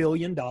 $4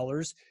 billion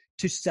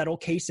to settle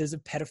cases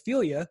of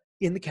pedophilia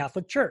in the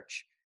Catholic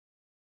Church.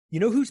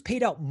 You know who's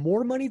paid out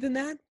more money than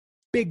that?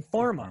 Big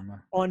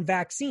Pharma on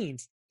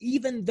vaccines,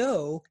 even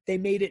though they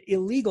made it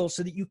illegal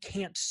so that you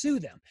can't sue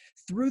them.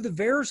 Through the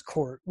VAERS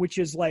court, which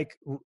is like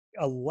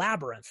a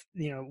labyrinth,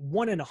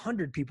 1 in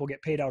 100 people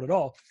get paid out at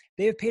all.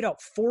 They have paid out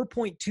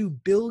 $4.2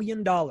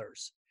 billion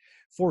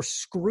for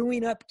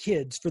screwing up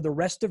kids for the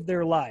rest of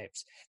their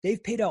lives.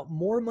 They've paid out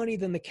more money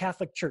than the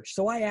Catholic Church.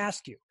 So I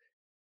ask you,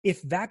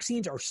 if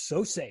vaccines are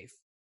so safe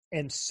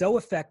and so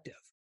effective,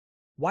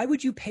 why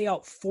would you pay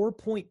out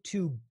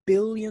 $4.2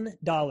 billion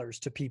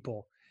to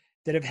people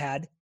that have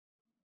had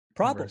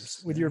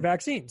problems with your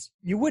vaccines?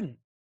 You wouldn't,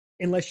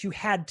 unless you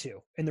had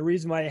to. And the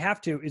reason why you have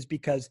to is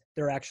because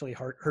they're actually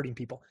hurting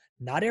people.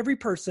 Not every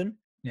person,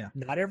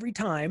 not every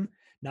time,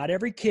 not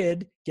every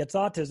kid gets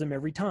autism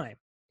every time.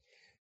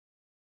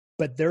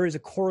 But there is a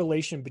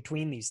correlation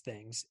between these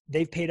things.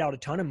 They've paid out a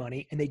ton of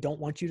money, and they don't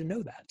want you to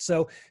know that.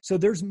 So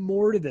there's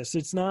more to this.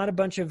 It's not a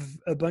bunch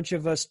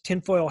of us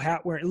tinfoil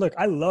hat wearing. Look,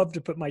 I love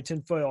to put my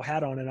tinfoil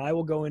hat on, and I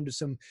will go into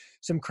some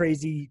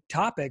crazy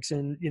topics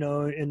and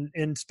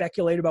and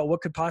speculate about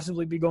what could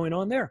possibly be going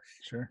on there.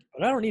 Sure.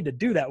 But I don't need to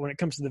do that when it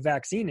comes to the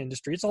vaccine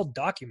industry. It's all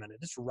documented.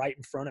 It's right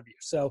in front of you.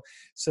 So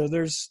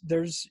there's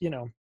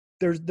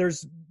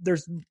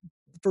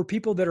for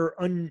people that are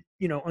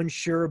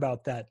unsure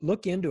about that,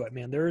 look into it,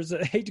 man.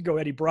 I hate to go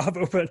Eddie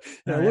Bravo, but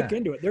look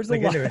into it. There's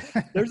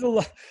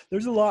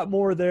there's a lot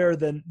more there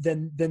than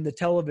the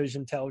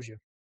television tells you.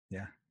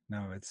 Yeah,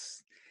 no,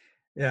 that's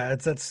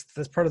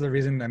part of the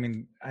reason. I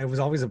mean, I was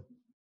always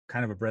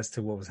kind of abreast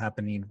to what was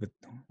happening with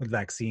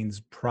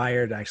vaccines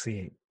prior to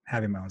actually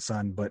having my own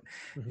son. But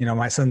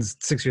my son's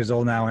 6 years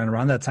old now, and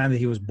around that time that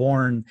he was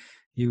born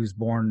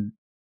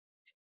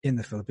in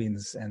the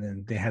Philippines, and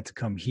then they had to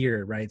come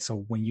here, right?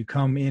 So when you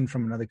come in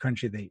from another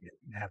country, they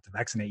have to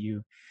vaccinate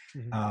you.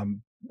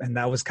 And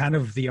that was kind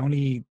of there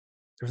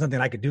was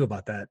nothing I could do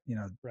about that.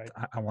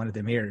 I wanted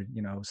them here,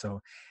 so,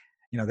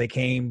 they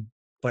came,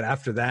 but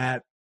after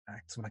that,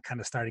 that's when I kind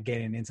of started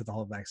getting into the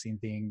whole vaccine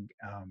thing.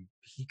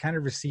 He kind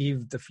of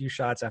received a few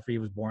shots after he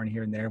was born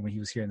here and there when he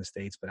was here in the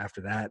States. But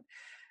after that,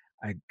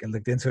 I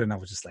looked into it and I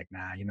was just like,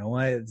 nah, you know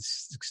what?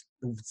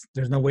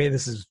 There's no way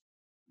this is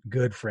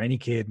good for any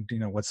kid,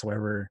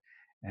 whatsoever.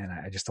 And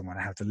I just don't want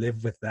to have to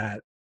live with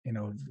that,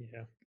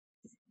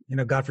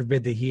 God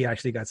forbid that he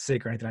actually got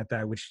sick or anything like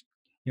that, which,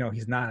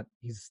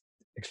 he's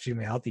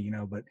extremely healthy,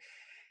 but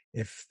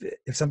if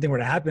something were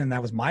to happen,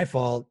 that was my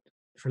fault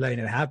for letting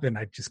it happen.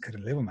 I just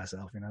couldn't live with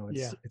myself,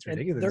 it's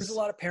ridiculous. And there's a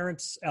lot of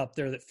parents out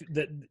there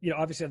that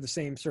obviously have the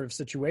same sort of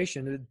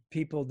situation.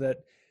 People that,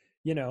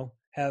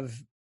 have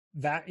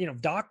that,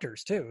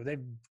 doctors too, they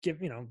give,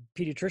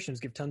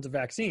 pediatricians give tons of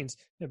vaccines,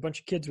 a bunch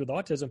of kids with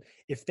autism.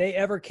 If they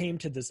ever came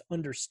to this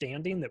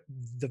understanding that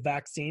the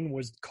vaccine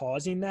was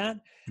causing that,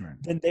 Right.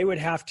 then they would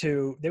have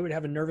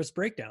a nervous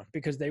breakdown,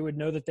 because they would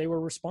know that they were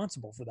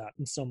responsible for that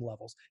in some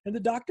levels. And the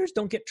doctors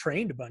don't get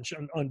trained a bunch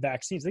on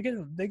vaccines. They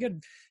get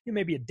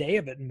maybe a day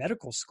of it in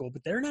medical school,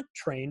 but they're not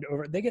trained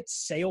they get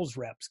sales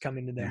reps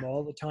coming to them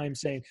all the time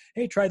saying,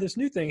 hey, try this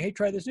new thing. Hey,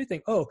 try this new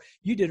thing. Oh,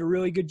 you did a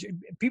really good job.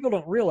 People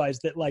don't realize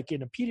that, like,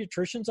 in a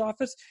pediatrician's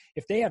office,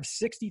 if they have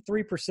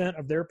 63%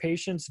 of their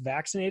patients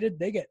vaccinated,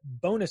 they get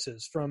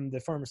bonuses from the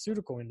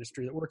pharmaceutical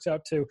industry that works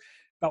out to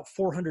about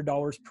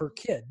 $400 per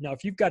kid. Now,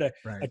 if you've got a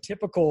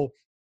typical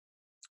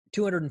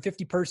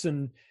 250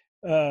 person,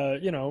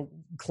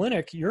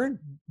 clinic, you're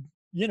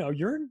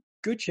in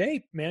good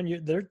shape,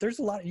 man. There's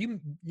a lot. You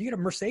get a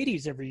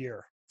Mercedes every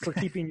year for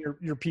keeping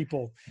your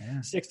people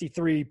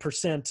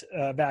 63%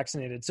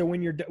 vaccinated. So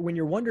when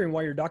you're wondering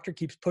why your doctor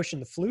keeps pushing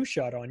the flu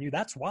shot on you,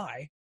 that's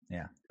why.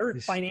 Yeah, they're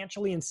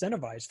financially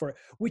incentivized for it,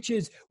 which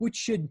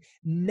should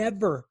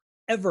never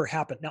ever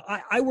happen. Now,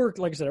 I worked,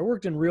 like I said, I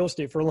worked in real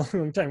estate for a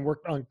long time,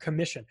 worked on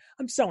commission.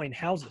 I'm selling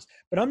houses,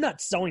 but I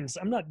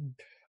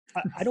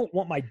don't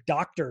want my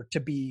doctor to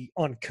be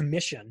on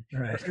commission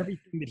for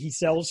everything that he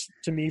sells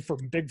to me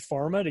from big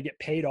pharma to get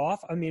paid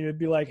off. I mean, it'd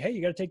be like, hey,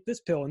 you got to take this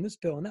pill and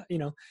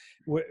that,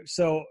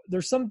 So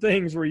there's some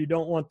things where you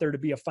don't want there to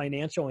be a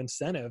financial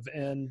incentive,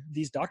 and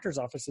these doctors'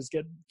 offices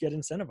get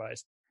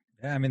incentivized.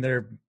 Yeah, I mean,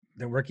 they're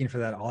working for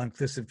that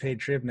all-inclusive paid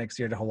trip next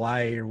year to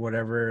Hawaii or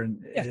whatever.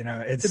 And,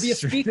 it's to be a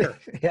speaker,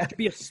 to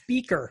be a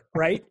speaker,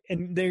 right?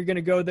 And they're going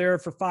to go there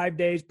for 5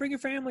 days, bring your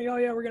family. Oh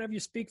yeah, we're going to have you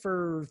speak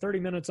for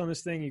 30 minutes on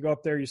this thing. You go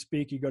up there, you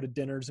speak, you go to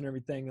dinners and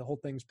everything. The whole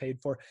thing's paid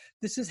for.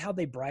 This is how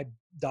they bribe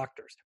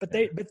doctors, but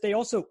they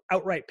also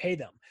outright pay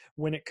them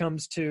when it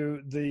comes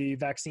to the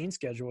vaccine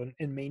schedule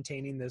and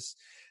maintaining this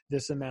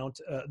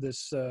amount,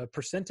 this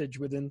percentage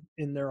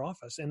in their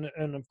office. And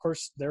of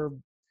course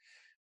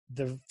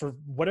for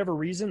whatever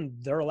reason,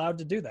 they're allowed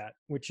to do that,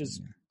 which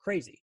is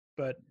crazy,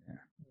 but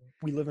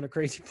we live in a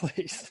crazy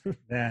place.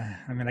 Yeah.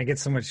 I mean, I get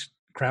so much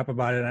crap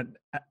about it.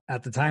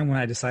 At the time when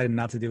I decided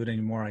not to do it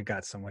anymore, I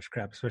got so much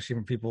crap, especially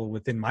from people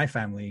within my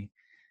family.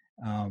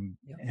 And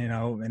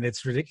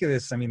it's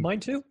ridiculous. I mean,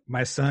 mine too.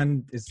 My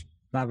son is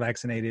not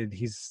vaccinated.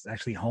 He's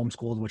actually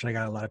homeschooled, which I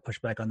got a lot of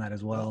pushback on that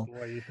as well. Oh,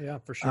 boy. Yeah,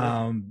 for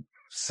sure.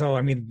 So,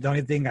 I mean, the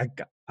only thing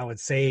I would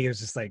say is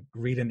just like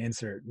read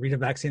a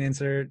vaccine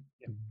insert,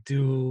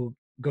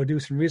 go do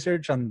some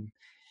research on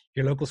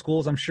your local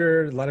schools. I'm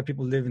sure a lot of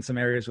people live in some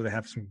areas where they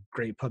have some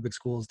great public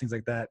schools, things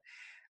like that.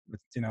 But,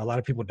 a lot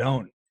of people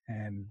don't.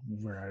 And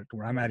where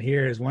I'm at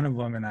here is one of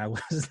them. And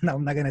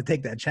I'm not going to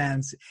take that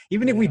chance.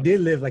 Even if we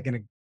did live like in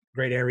a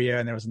great area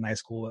and there was a nice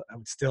school, I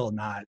would still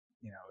not,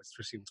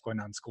 especially what's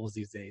going on in schools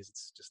these days.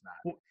 It's just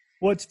not.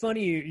 Well, it's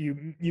funny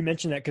you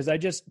mentioned that, because I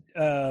just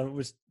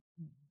was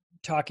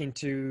talking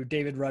to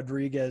David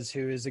Rodriguez,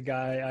 who is a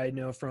guy I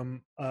know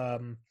from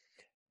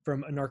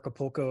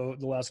Anarchapulco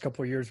the last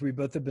couple of years. We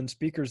both have been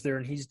speakers there,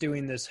 and he's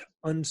doing this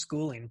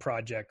unschooling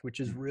project, which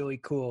is really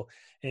cool.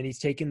 And he's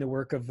taking the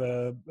work of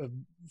a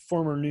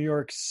former New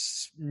York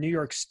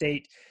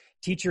State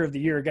Teacher of the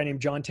Year, a guy named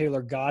John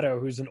Taylor Gatto,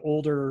 who's an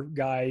older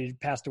guy,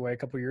 passed away a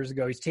couple of years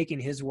ago. He's taking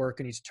his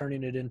work and he's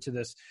turning it into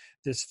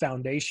this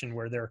foundation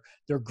where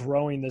they're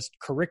growing this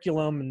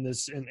curriculum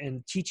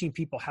and teaching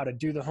people how to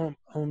do the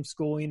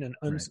homeschooling and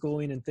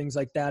unschooling and things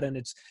like that. And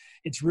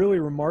it's really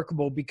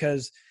remarkable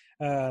because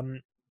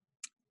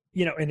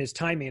and his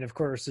timing, of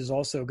course, is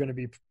also going to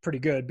be pretty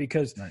good,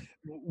 because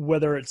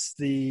whether it's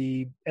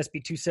the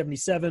SB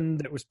 277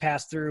 that was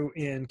passed through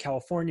in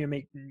California,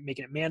 making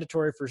it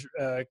mandatory for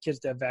kids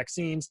to have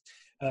vaccines,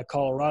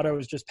 Colorado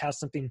has just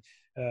passed something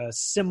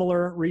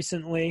similar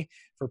recently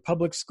for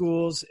public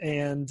schools,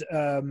 and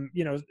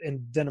and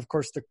then of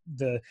course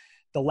the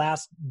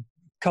last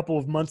couple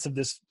of months of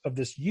this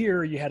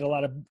year, you had a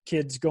lot of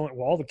kids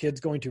all the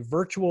kids going to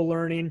virtual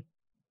learning,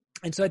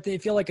 and so I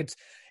feel like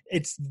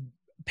it's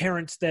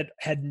parents that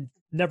had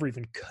never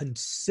even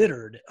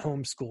considered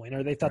homeschooling,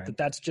 or they thought that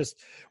that's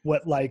just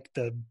what like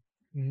the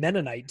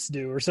Mennonites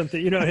do or something,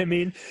 you know what I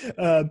mean?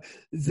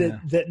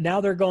 That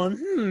now they're going,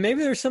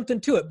 maybe there's something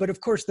to it. But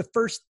of course, the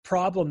first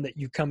problem that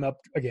you come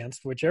up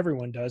against, which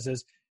everyone does,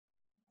 is,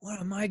 what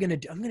am I going to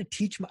do? I'm going to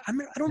teach I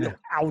don't know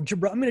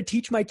algebra. I'm going to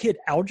teach my kid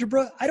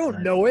algebra. I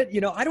don't know it.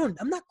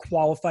 I'm not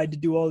qualified to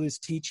do all this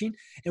teaching.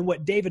 And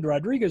what David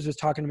Rodriguez was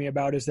talking to me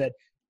about is that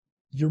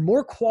you're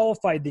more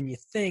qualified than you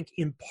think,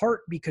 in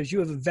part because you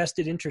have a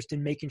vested interest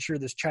in making sure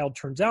this child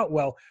turns out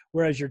well,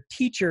 whereas the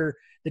teacher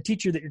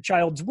that your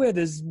child's with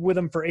is with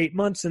them for 8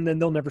 months, and then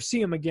they'll never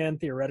see them again,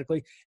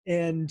 theoretically.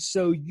 And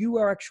so you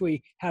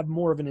actually have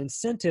more of an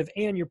incentive,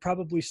 and you're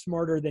probably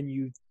smarter than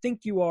you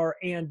think you are.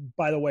 And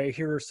by the way,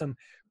 here are some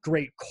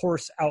great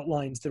course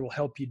outlines that will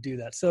help you do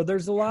that. So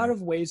there's a lot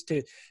of ways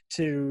to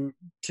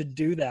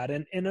do that.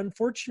 And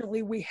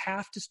unfortunately, we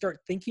have to start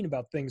thinking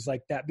about things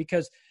like that,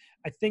 because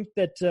I think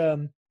that,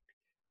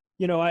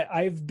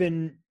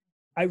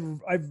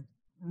 I've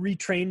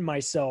retrained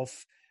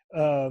myself,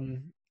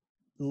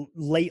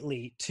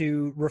 lately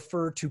to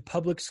refer to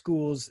public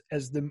schools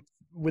as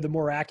with a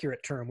more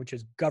accurate term, which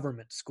is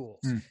government schools.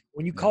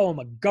 When you call them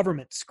a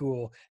government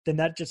school, then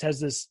that just has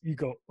this, you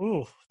go,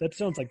 oh, that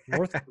sounds like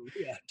North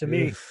Korea to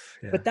me.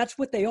 Yeah. But that's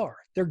what they are.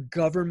 They're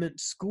government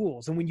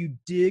schools. And when you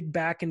dig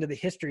back into the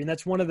history, and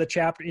that's one of the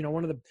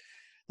one of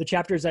the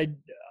chapters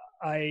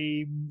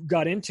I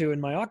got into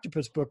in my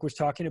octopus book was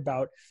talking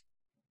about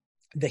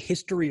the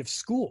history of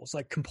schools,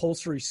 like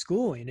compulsory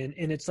schooling.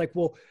 And it's like,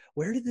 well,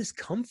 where did this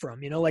come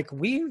from?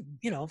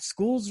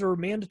 Schools are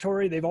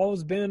mandatory. They've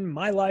always been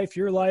my life,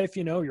 your life,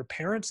 your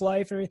parents'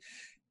 life.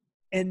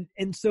 And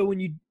so when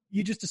you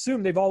just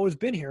assume they've always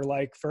been here,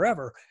 like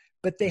forever,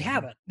 but they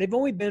haven't. They've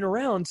only been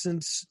around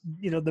since,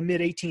 the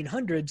mid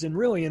 1800s, and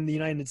really in the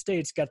United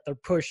States got their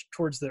push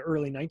towards the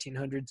early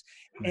 1900s.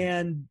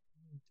 And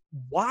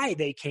why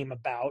they came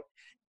about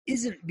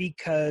isn't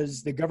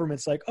because the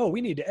government's like, oh,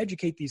 we need to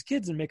educate these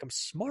kids and make them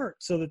smart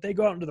so that they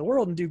go out into the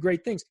world and do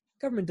great things.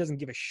 Government doesn't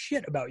give a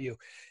shit about you.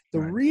 The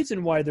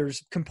reason why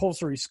there's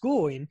compulsory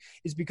schooling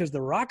is because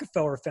the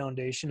Rockefeller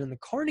Foundation and the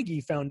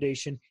Carnegie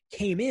Foundation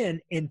came in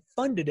and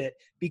funded it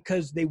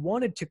because they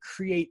wanted to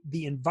create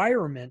the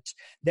environment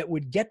that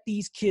would get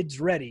these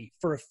kids ready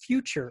for a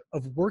future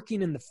of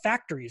working in the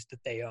factories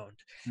that they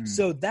owned.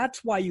 So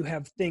that's why you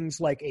have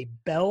things like a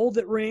bell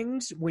that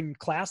rings when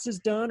class is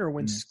done or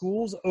when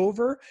school's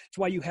over. It's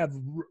why you have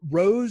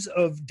rows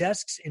of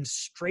desks in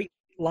straight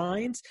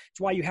lines. It's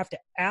why you have to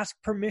ask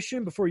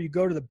permission before you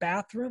go to the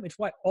bathroom. It's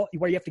why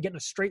you have to get in a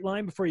straight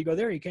line before you go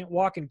there. You can't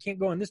walk and can't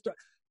go in this door.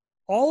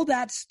 All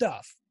that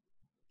stuff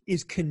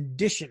is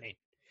conditioning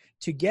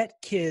to get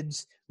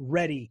kids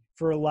ready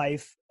for a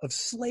life of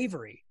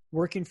slavery,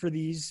 working for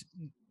these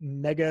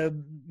mega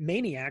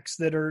maniacs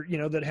that are,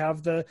 that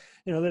have that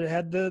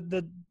had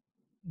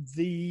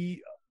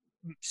the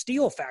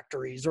steel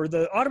factories or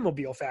the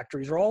automobile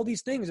factories or all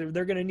these things.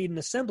 They're going to need an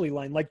assembly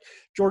line. Like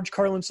George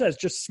Carlin says,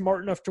 just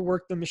smart enough to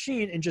work the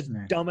machine and just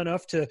dumb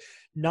enough to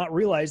not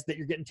realize that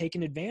you're getting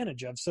taken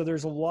advantage of. So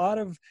there's a lot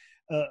of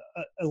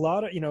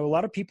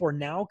people are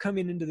now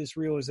coming into this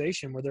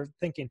realization where they're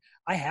thinking,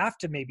 I have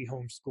to maybe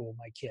homeschool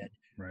my kid,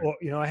 or,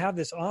 I have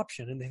this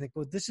option. And they think,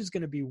 well, this is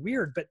going to be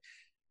weird, but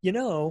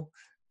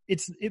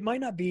it might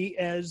not be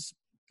as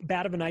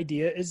bad of an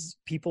idea as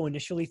people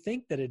initially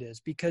think that it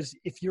is, because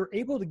if you're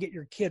able to get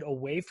your kid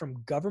away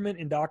from government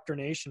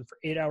indoctrination for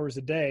 8 hours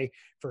a day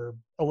for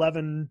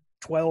 11,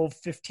 12,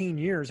 15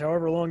 years,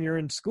 however long you're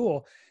in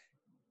school,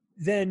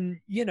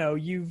 then, your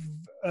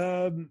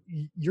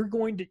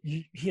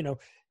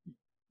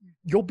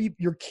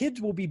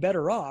kids will be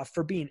better off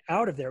for being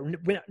out of there.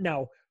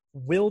 Now,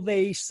 will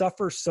they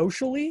suffer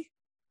socially?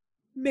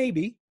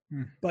 Maybe.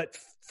 But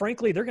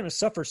frankly, they're going to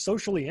suffer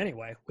socially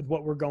anyway with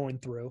what we're going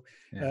through.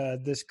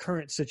 This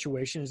current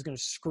situation is going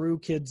to screw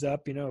kids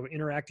up,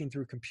 interacting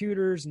through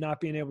computers,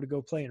 not being able to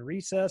go play in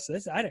recess.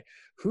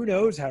 Who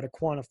knows how to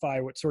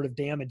quantify what sort of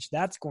damage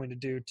that's going to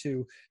do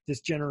to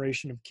this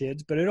generation of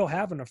kids, but it'll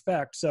have an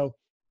effect. So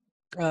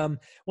one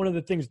of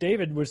the things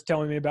David was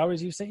telling me about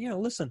was he was saying,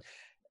 listen,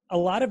 a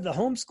lot of the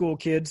homeschool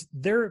kids,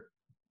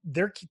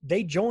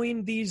 they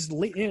join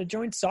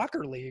join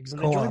soccer leagues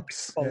and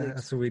co-ops.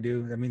 That's what we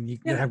do. I mean, you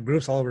have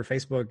groups all over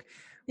Facebook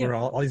where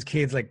all these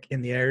kids like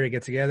in the area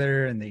get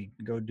together and they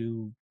go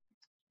do,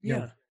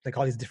 like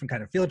all these different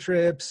kind of field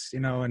trips,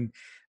 and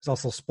there's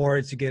also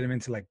sports. You get them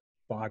into like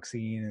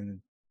boxing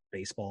and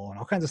baseball and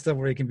all kinds of stuff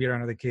where you can be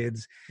around other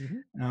kids.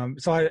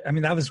 So I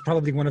mean, that was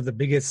probably one of the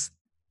biggest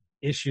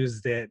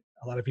issues that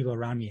a lot of people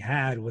around me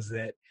had, was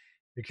that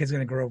your kid's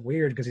going to grow up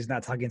weird because he's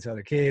not talking to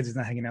other kids. He's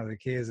not hanging out with other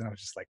kids. And I was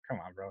just like, come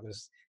on, bro,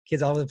 there's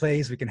kids all over the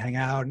place. We can hang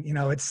out.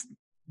 My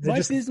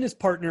business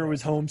partner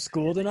was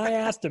homeschooled, and I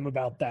asked him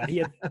about that.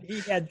 He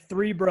had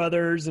 3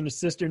 brothers and a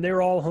sister, and they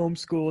were all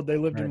homeschooled. They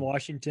lived in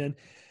Washington.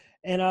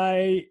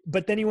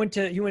 But then he went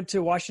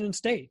to Washington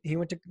State. He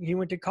went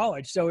to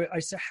college. So I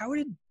said, how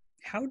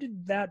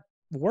did that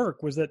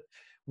work? Was that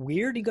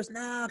weird? He goes,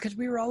 nah, because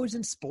we were always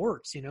in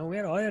sports. I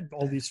had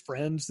all these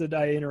friends that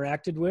I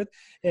interacted with,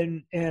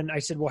 and I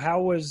said, well,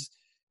 how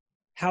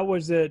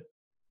was it?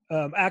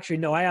 Actually,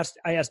 no, I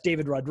asked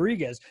David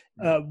Rodriguez,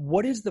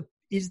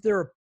 is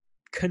there a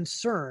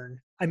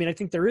concern? I mean, I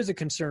think there is a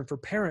concern for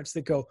parents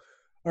that go,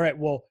 all right,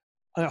 well,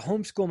 I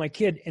homeschool my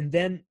kid, and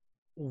then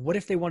what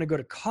if they want to go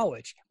to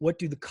college? What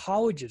do the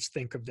colleges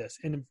think of this?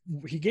 And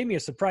he gave me a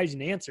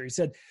surprising answer. He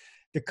said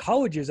the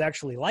colleges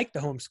actually like the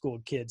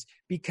homeschooled kids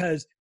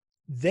because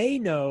they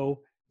know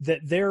that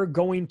they're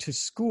going to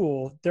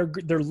school, they're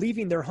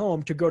leaving their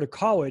home to go to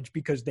college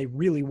because they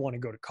really want to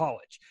go to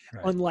college.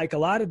 Unlike a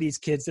lot of these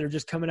kids that are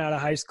just coming out of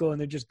high school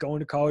and they're just going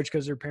to college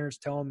because their parents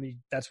tell them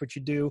that's what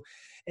you do,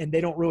 and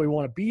they don't really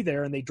want to be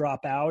there and they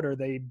drop out or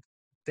they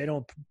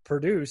don't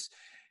produce.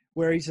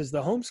 Where he says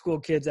the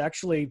homeschool kids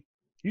actually,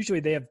 usually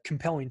they have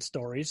compelling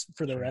stories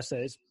for their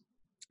essays,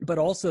 but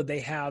also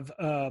they have,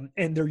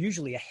 and they're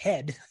usually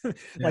ahead.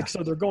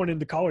 So they're going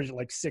into college at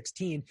like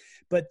 16,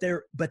 but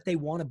they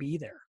want to be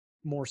there.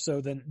 more so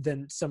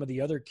than some of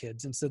the other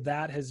kids. And so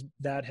that has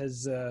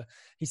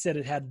he said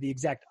it had the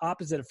exact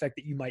opposite effect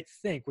that you might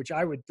think, which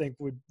I would think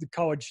would the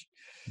college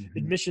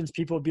admissions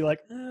people would be like,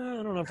 I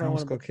don't know if I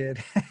want to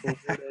kid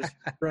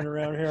run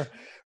around here,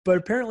 but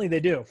apparently they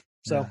do.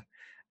 So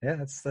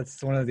yeah,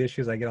 that's one of the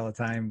issues I get all the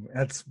time.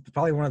 That's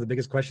probably one of the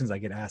biggest questions I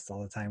get asked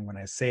all the time when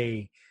I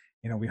say,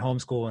 we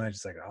homeschool, and I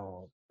just like,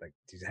 oh, like,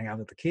 do you hang out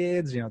with the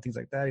kids? Things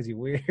like that. Is he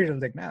weird? I'm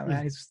like, no,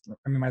 man.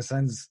 My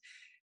son's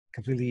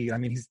completely.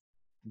 He's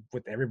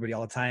with everybody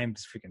all the time,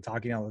 just freaking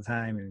talking all the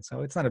time, and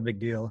so it's not a big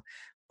deal.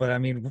 But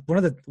one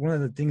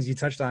of the things you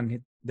touched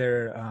on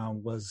there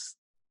was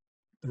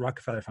the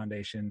Rockefeller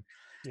Foundation.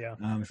 Yeah.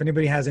 If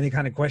anybody has any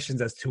kind of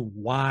questions as to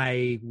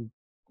why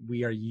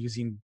we are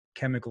using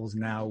chemicals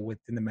now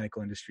within the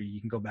medical industry, you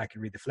can go back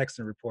and read the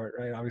Flexner report,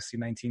 right? Obviously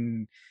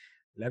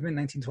 1911,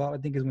 1912, I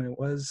think is when it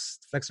was.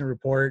 The Flexner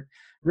report,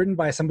 written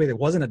by somebody that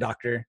wasn't a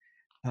doctor,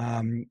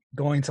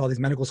 going to all these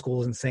medical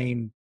schools and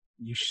saying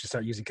you should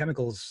start using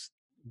chemicals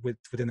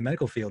within the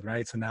medical field,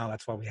 right? So now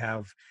that's why we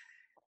have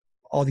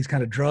all these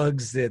kind of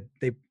drugs that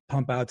they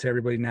pump out to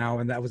everybody now.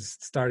 And that was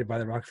started by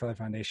the Rockefeller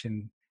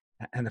Foundation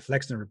and the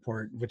Flexner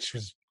report, which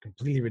was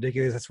completely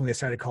ridiculous. That's when they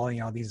started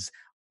calling all these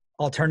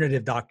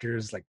alternative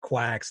doctors like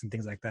quacks and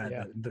things like that.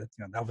 Yeah.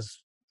 That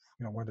was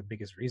one of the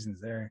biggest reasons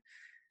there,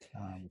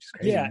 which is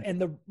crazy. Yeah, and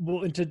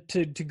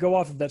to go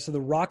off of that, so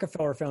the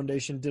Rockefeller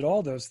Foundation did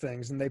all those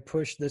things, and they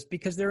pushed this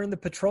because they're in the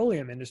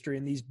petroleum industry,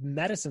 and these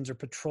medicines are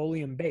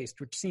petroleum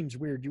based, which seems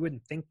weird. You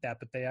wouldn't think that,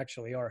 but they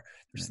actually are.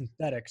 They're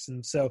synthetics,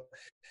 and so.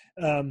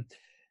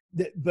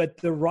 But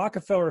the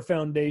Rockefeller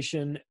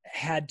Foundation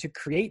had to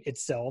create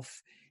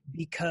itself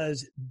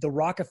because the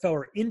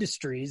Rockefeller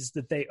Industries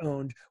that they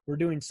owned were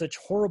doing such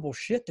horrible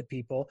shit to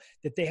people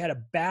that they had a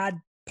bad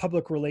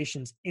public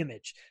relations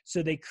image.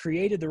 So they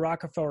created the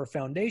Rockefeller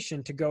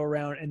Foundation to go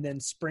around and then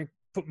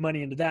put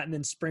money into that and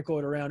then sprinkle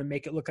it around and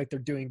make it look like they're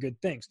doing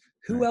good things.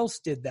 Who else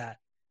did that?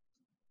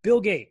 Bill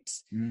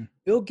Gates.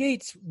 Bill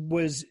Gates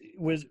was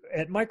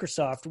at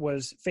Microsoft,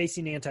 was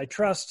facing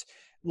antitrust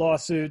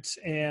lawsuits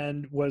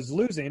and was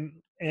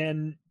losing,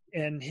 and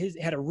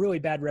had a really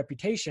bad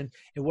reputation.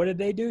 And what did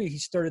they do? He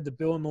started the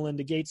Bill and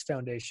Melinda Gates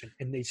Foundation,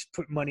 and they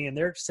put money in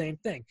there. Same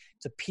thing.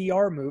 It's a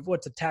PR move. Well,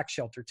 it's a tax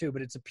shelter too,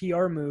 but it's a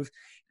PR move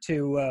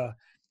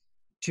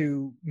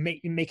to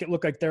make it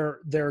look like they're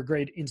a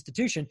great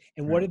institution.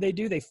 And what did they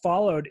do? They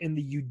followed in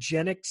the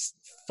eugenics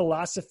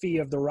philosophy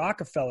of the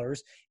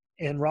Rockefellers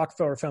and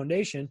Rockefeller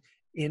Foundation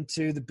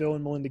into the Bill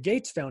and Melinda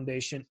Gates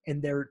Foundation,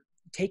 and they're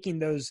taking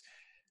those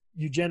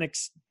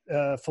eugenics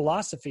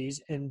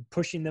philosophies and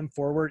pushing them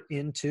forward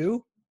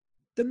into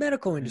the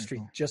medical industry,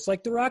 just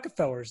like the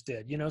Rockefellers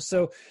did,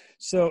 so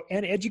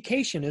and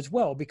education as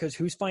well, because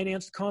who's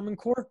financed Common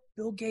Core?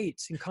 Bill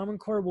Gates. And Common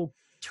Core will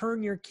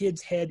turn your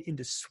kid's head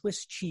into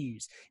Swiss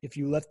cheese if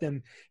you let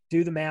them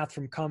do the math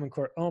from Common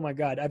Core. Oh my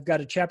God. I've got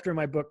a chapter in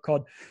my book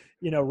called,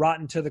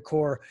 Rotten to the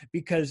Core,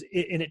 because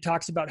it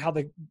talks about how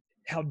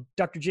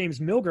Dr. James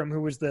Milgram,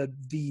 who was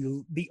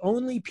the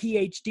only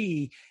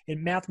PhD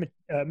in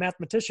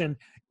mathematician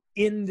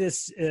in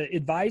this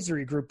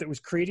advisory group that was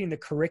creating the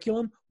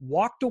curriculum,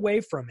 walked away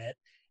from it,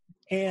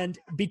 and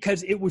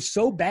because it was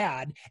so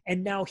bad,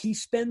 and now he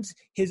spends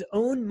his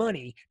own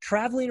money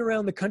traveling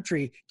around the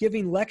country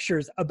giving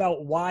lectures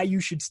about why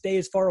you should stay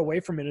as far away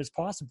from it as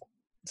possible.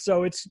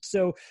 So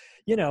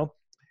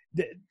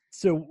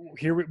so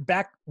here we're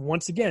back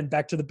once again,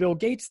 back to the Bill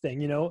Gates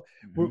thing.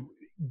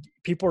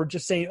 People are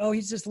just saying, oh,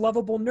 he's this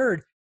lovable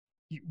nerd.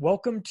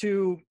 Welcome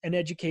to an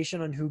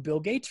education on who Bill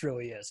Gates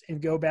really is, and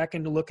go back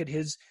and look at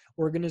his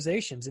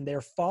organizations, and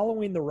they're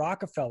following the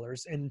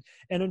Rockefellers. And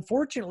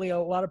unfortunately, a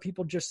lot of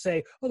people just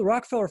say, oh, the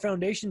Rockefeller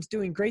Foundation's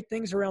doing great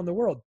things around the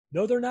world.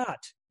 No, they're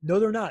not.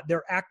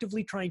 They're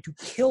actively trying to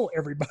kill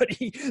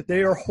everybody.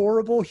 They are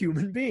horrible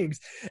human beings,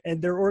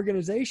 and their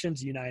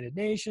organizations, United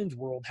Nations,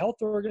 World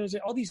Health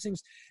Organization, all these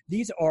things,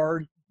 these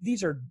are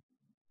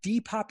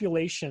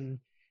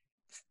depopulation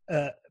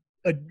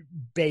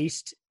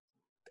based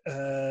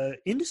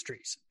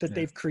industries that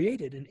they've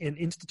created and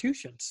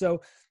institutions.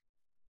 So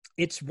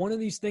it's one of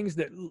these things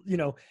that,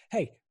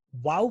 hey,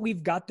 while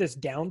we've got this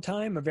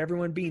downtime of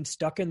everyone being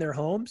stuck in their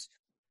homes,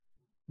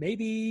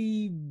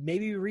 maybe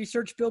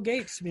research Bill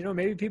Gates.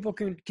 Maybe people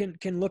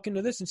can look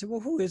into this and say, well,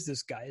 who is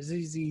this guy?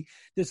 Is he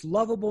this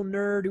lovable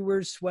nerd who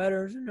wears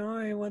sweaters?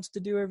 No, he wants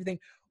to do everything.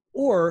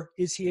 Or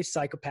is he a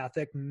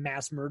psychopathic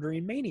mass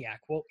murdering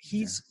maniac? Well,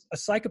 he's a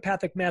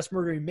psychopathic mass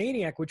murdering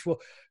maniac, which will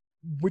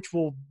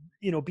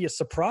be a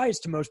surprise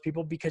to most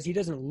people because he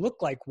doesn't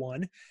look like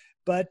one,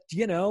 but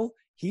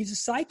he's a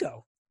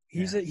psycho.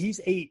 He's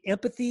a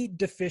empathy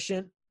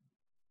deficient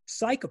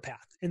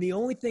psychopath. And the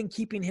only thing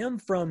keeping him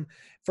from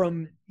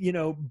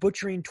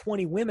butchering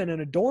 20 women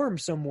in a dorm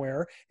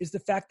somewhere is the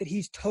fact that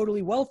he's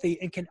totally wealthy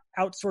and can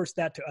outsource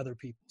that to other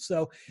people.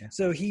 So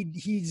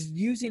he's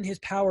using his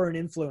power and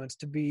influence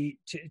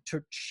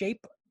to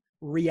shape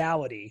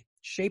reality,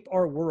 shape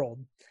our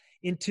world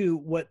into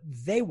what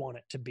they want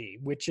it to be,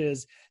 which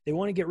is they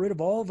want to get rid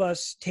of all of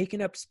us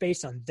taking up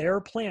space on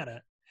their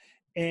planet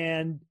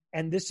and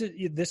And this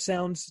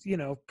sounds,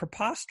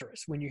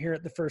 preposterous when you hear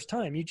it the first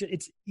time.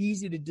 It's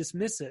easy to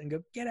dismiss it and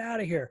go, get out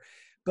of here.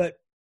 But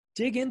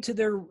dig into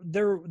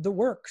the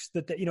works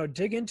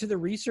dig into the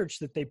research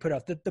that they put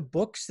out, that the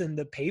books and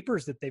the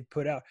papers that they've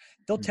put out.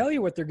 They'll tell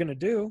you what they're going to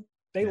do.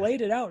 They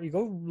laid it out. You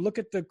go look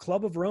at the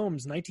Club of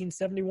Rome's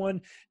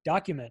 1971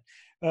 document.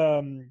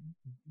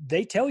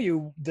 They tell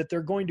you that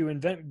they're going to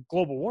invent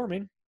global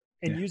warming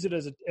and use it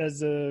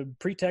as a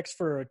pretext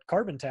for a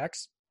carbon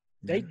tax.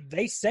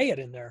 They say it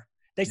in there.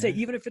 They say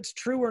even if it's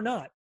true or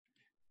not.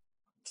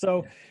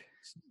 So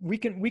we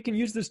can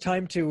use this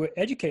time to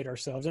educate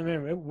ourselves. I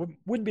mean, it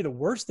wouldn't be the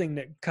worst thing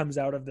that comes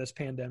out of this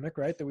pandemic,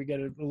 right? That we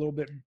get a little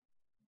bit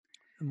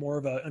more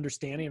of a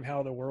understanding of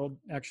how the world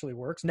actually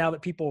works now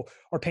that people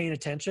are paying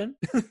attention.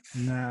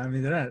 No, I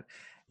mean, they're not.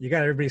 You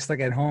got everybody stuck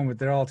at home, but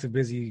they're all too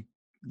busy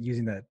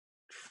using that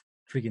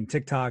freaking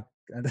TikTok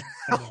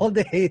all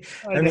day.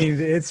 I mean,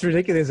 it's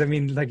ridiculous. I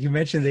mean, like you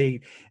mentioned,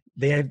 they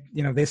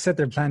set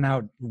their plan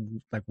out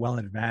like well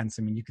in advance.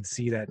 I mean, you could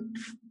see that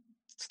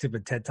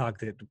stupid TED talk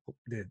that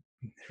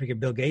freaking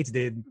Bill Gates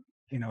did.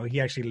 He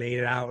actually laid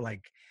it out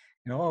like,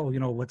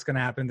 what's going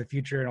to happen in the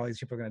future, and all these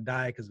people are going to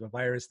die because of a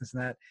virus, this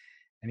and that.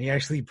 And he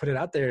actually put it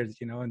out there,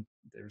 and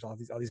there's all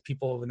these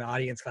people in the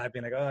audience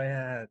clapping like, oh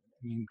yeah. I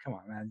mean, come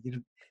on, man.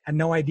 You had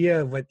no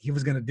idea what he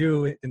was going to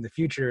do in the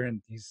future,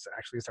 and he's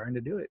actually starting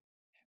to do it.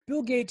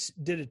 Bill Gates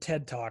did a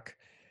TED talk.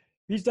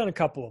 He's done a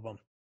couple of them,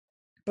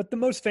 but the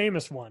most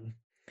famous one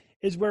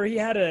is where he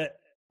had an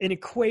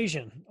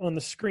equation on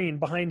the screen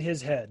behind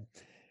his head.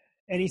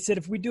 And he said,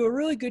 if we do a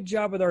really good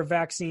job with our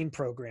vaccine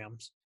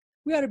programs,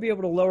 we ought to be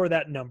able to lower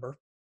that number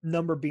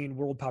being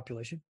world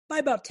population, by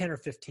about 10 or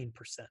 15%.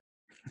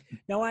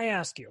 Now, I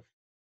ask you,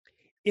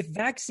 if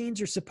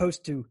vaccines are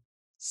supposed to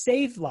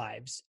save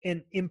lives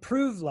and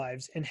improve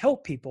lives and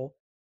help people,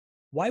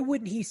 why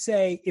wouldn't he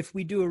say, if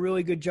we do a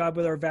really good job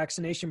with our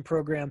vaccination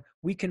program,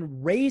 we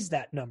can raise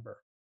that number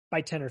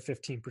by 10 or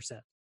 15%?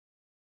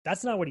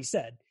 That's not what he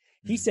said.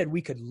 He said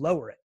we could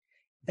lower it.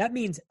 That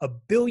means 1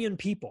 billion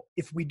people.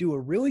 If we do a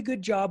really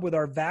good job with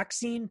our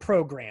vaccine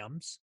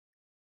programs,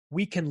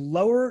 we can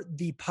lower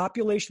the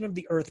population of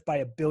the earth by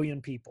 1 billion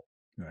people.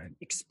 Right.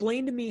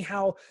 Explain to me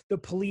how the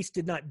police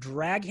did not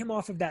drag him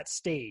off of that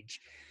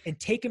stage and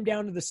take him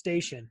down to the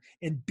station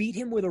and beat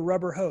him with a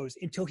rubber hose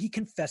until he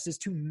confesses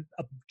to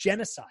a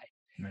genocide,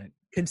 right?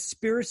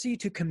 Conspiracy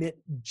to commit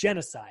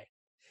genocide.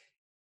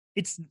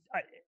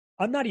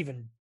 I'm not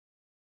even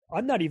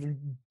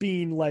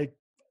being like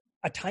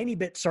a tiny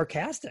bit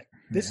sarcastic.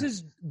 This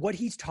is what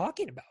he's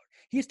talking about.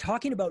 He's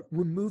talking about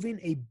removing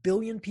 1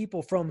 billion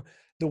people from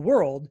the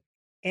world.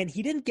 And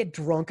he didn't get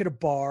drunk at a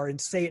bar and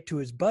say it to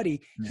his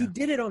buddy. Yeah. He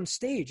did it on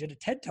stage at a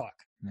TED Talk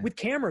with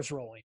cameras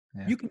rolling.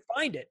 Yeah. You can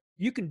find it.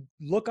 You can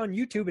look on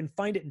YouTube and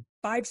find it in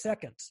 5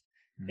 seconds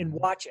and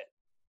watch it.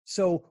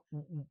 So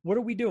what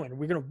are we doing? Are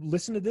we going to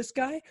listen to this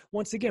guy?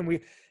 Once again,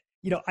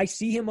 I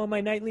see him on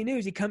my nightly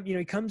news. He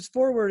comes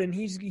forward and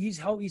he's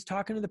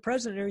talking to the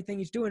president and everything.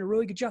 He's doing a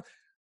really good job.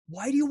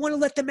 Why do you want to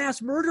let the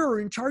mass murderer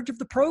in charge of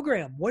the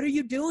program? What are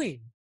you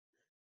doing?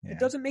 Yeah. It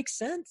doesn't make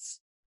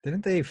sense.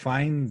 Didn't they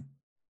find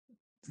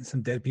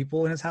some dead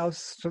people in his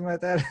house, something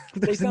like that?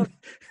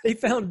 they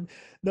found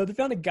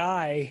a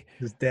guy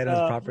who's dead on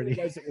his property.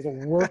 It was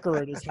a worker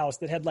at his house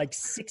that had like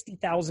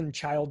 60,000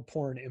 child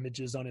porn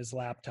images on his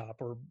laptop,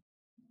 or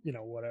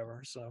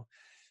whatever. So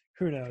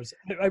who knows?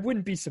 I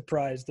wouldn't be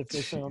surprised if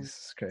they found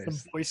some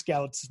Boy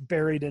Scouts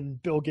buried in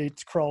Bill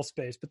Gates' crawl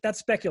space, but that's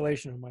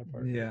speculation on my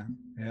part. Yeah.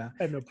 I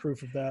have no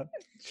proof of that.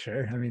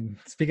 Sure. I mean,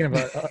 speaking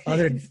about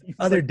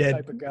other dead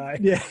type of guy.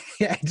 Yeah,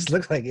 it just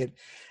looks like it.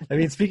 I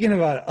mean, speaking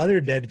about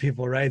other dead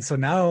people, right? So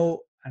now,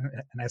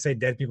 and I say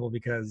dead people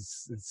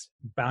because it's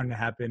bound to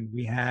happen.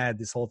 We had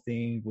this whole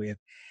thing with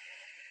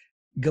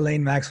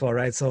Ghislaine Maxwell,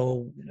 right?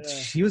 So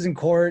she was in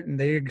court and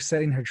they're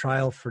setting her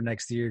trial for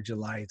next year,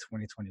 July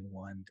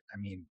 2021. I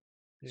mean,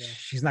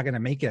 she's not going to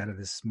make it out of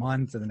this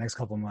month or the next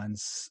couple of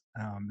months.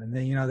 And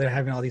then, they're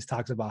having all these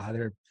talks about how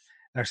they're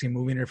actually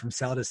moving her from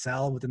cell to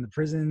cell within the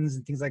prisons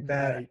and things like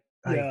that.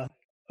 Right. Yeah.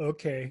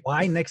 Okay.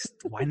 Why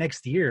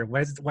next year?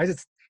 Why is it going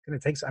to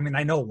take so, I mean,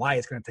 I know why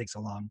it's going to take so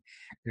long.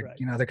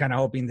 They're kind of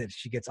hoping that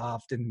she gets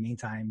off in the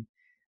meantime.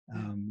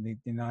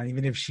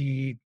 Even if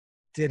she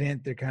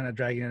didn't, they're kind of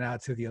dragging it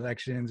out to the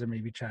elections, or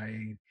maybe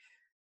trying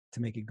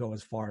to make it go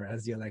as far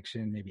as the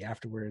election, maybe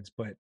afterwards.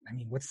 But I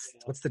mean,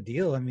 what's the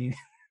deal? I mean,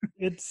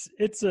 it's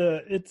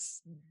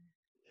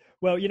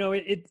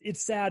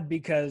sad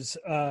because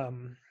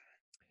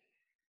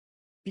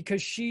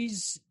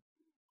she's,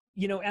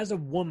 as a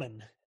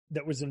woman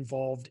that was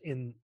involved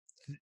in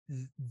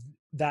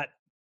that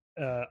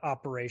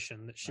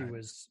operation that she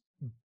was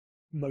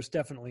most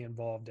definitely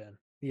involved in.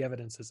 The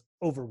evidence is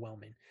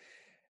overwhelming.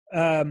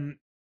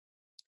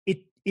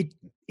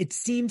 It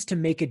seems to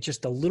make it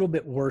just a little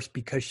bit worse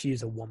because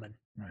she's a woman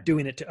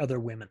doing it to other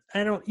women.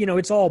 I don't,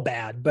 it's all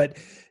bad, but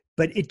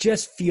it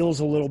just feels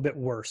a little bit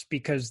worse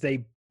because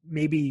they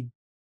maybe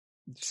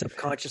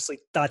subconsciously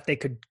thought they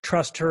could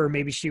trust her.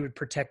 Maybe she would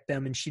protect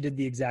them, and she did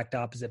the exact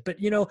opposite. But,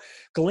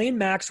 Ghislaine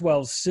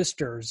Maxwell's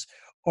sisters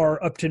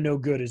are up to no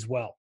good as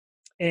well.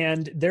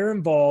 And they're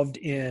involved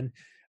in,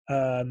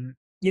 you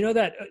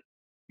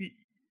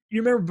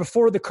remember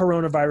before the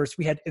coronavirus,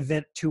 we had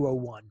Event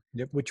 201,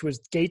 Yep. which was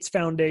Gates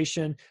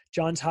Foundation,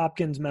 Johns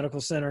Hopkins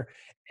Medical Center,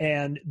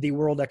 and the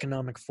World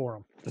Economic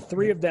Forum. The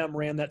three of them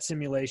ran that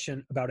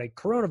simulation about a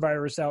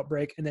coronavirus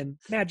outbreak, and then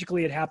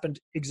magically it happened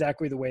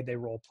exactly the way they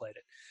role played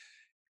it.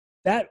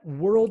 That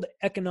World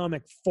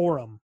Economic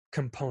Forum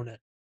component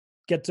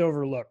gets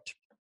overlooked,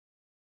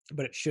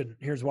 but it shouldn't.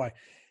 Here's why.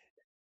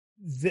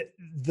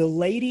 The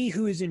lady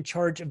who is in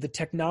charge of the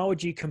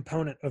technology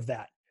component of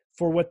that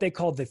for what they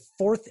call the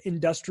fourth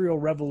industrial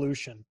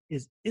revolution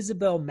is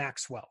Isabel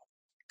Maxwell,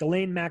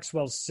 Ghislaine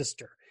Maxwell's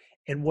sister.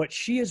 And what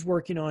she is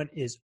working on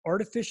is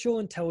artificial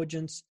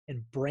intelligence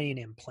and brain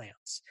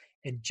implants.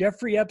 And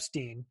Jeffrey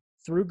Epstein,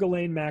 through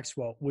Ghislaine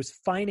Maxwell, was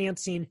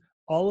financing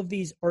all of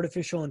these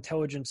artificial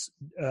intelligence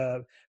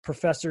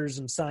professors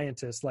and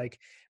scientists like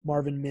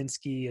Marvin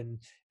Minsky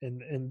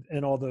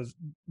and all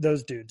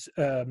those dudes.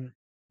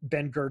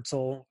 Ben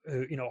Goertzel,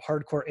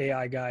 hardcore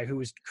AI guy who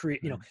was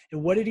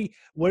and what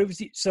was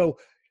he? So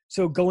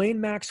Ghislaine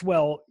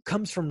Maxwell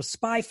comes from a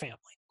spy family,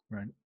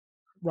 right?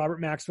 Robert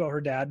Maxwell, her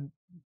dad,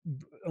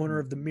 owner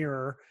of the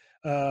Mirror.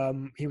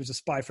 He was a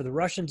spy for the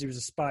Russians. He was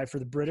a spy for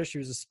the British. He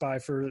was a spy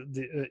for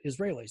the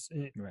Israelis.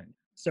 Right.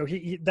 So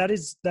that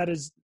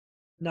is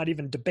not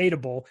even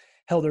debatable.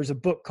 Hell, there's a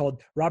book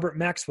called Robert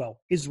Maxwell,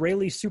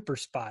 Israeli Super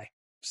Spy.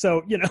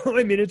 So,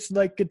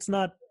 it's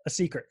not a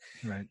secret.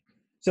 Right.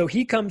 So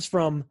he comes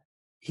from,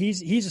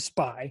 he's a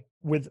spy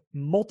with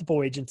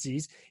multiple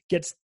agencies,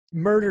 gets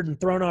murdered and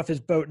thrown off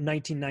his boat in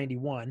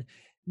 1991.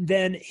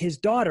 Then his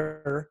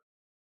daughter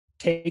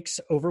takes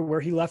over where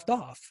he left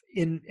off,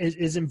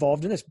 is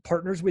involved in this,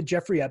 partners with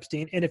Jeffrey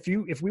Epstein. And if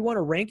we want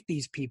to rank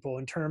these people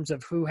in terms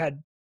of who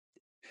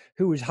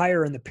was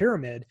higher in the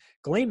pyramid,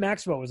 Ghislaine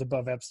Maxwell was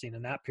above Epstein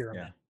in that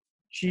pyramid.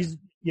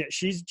 Yeah.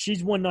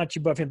 She's one notch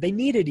above him. They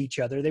needed each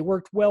other. They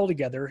worked well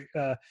together.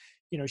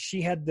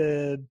 She had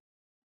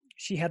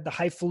the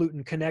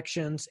highfalutin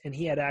connections, and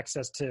he had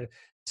access to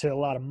a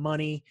lot of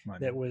money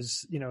that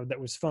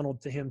was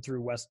funneled to him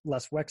through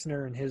Les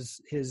Wexner and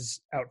his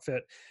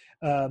outfit,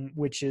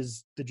 which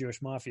is the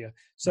Jewish mafia.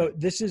 So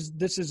this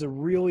is a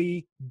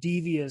really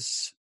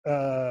devious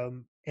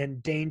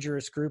and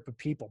dangerous group of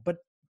people. But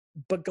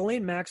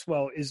Ghislaine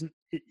Maxwell isn't.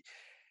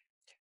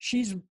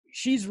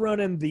 She's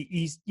running the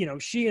East.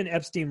 She and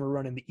Epstein were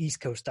running the East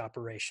Coast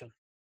operation.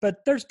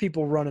 But there's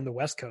people running the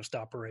West Coast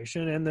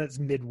operation, and that's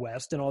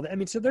Midwest and all that. I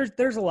mean, so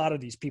there's a lot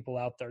of these people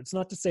out there. It's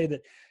not to say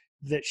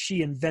that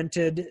she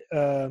invented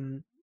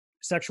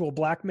sexual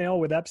blackmail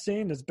with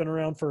Epstein. It's been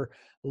around for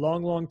a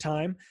long, long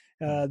time.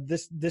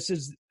 This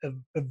is a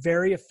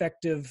very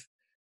effective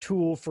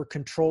tool for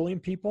controlling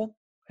people.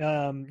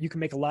 You can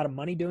make a lot of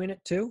money doing it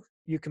too.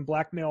 You can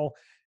blackmail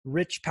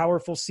rich,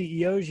 powerful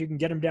CEOs. You can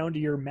get them down to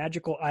your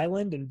magical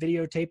island and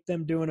videotape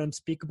them doing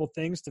unspeakable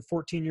things to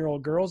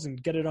 14-year-old girls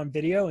and get it on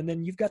video. And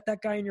then you've got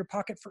that guy in your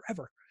pocket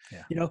forever.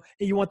 Yeah.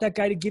 You want that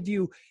guy to give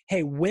you,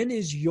 hey, when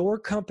is your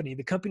company,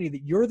 the company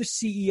that you're the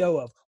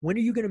CEO of, when are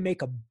you going to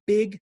make a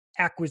big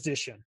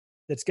acquisition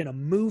that's going to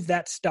move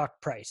that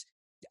stock price?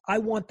 I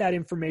want that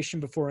information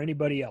before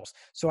anybody else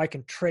so I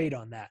can trade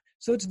on that.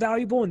 So it's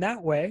valuable in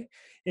that way.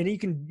 And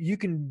you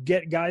can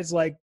get guys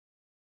like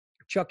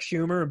Chuck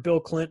Schumer and Bill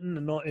Clinton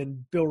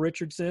and Bill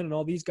Richardson and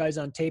all these guys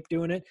on tape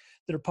doing it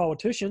that are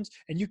politicians,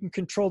 and you can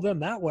control them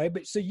that way.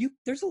 But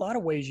there's a lot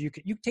of ways you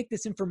take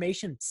this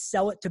information,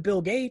 sell it to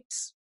Bill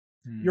Gates,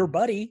 your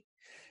buddy,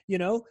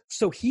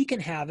 so he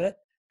can have it.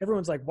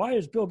 Everyone's like, why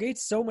is Bill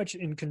Gates so much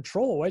in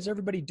control? Why is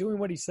everybody doing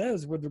what he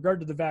says with regard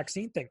to the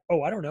vaccine thing?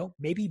 Oh, I don't know.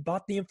 Maybe he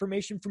bought the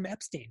information from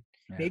Epstein.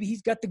 Yeah. Maybe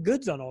he's got the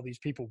goods on all these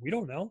people. We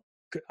don't know.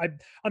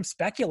 I'm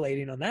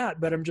speculating on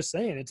that, but I'm just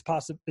saying it's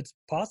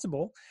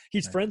possible.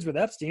 He's friends with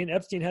Epstein.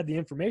 Epstein had the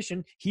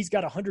information. He's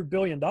got $100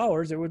 billion.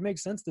 It would make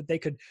sense that they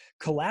could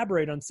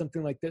collaborate on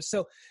something like this.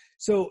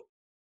 So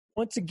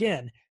once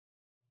again,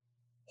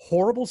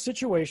 horrible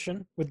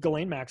situation with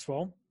Ghislaine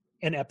Maxwell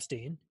and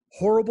Epstein.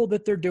 Horrible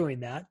that they're doing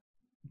that.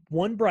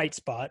 One bright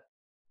spot,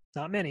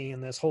 not many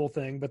in this whole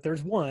thing, but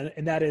there's one,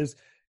 and that is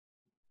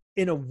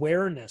an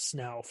awareness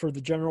now for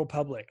the general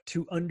public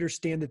to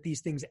understand that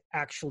these things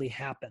actually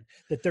happen,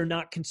 that they're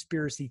not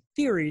conspiracy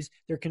theories,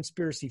 they're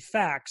conspiracy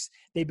facts.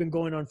 They've been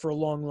going on for a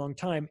long, long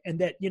time. And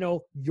that,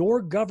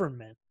 your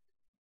government,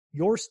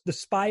 the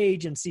spy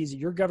agencies of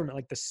your government,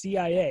 like the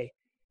CIA,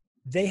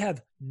 they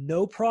have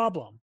no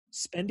problem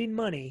spending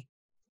money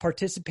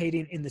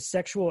participating in the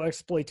sexual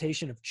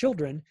exploitation of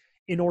children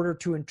in order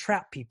to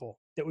entrap people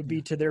that would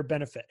be to their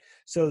benefit.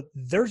 So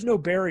there's no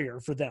barrier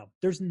for them.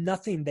 There's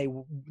nothing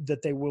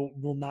that they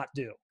will not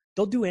do.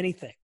 They'll do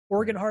anything.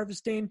 Organ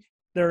harvesting,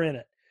 they're in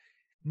it.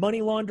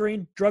 Money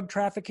laundering, drug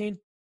trafficking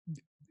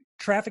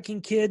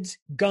kids,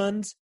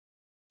 guns.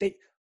 The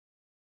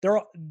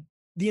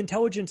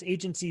intelligence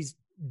agencies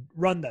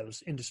run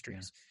those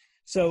industries. Yeah.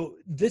 So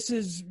this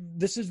is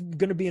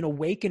going to be an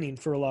awakening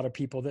for a lot of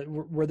people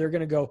where they're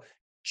going to go,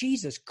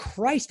 Jesus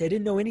Christ, I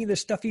didn't know any of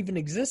this stuff even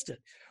existed.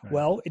 Right.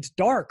 Well, it's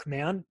dark,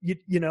 man.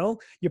 You know,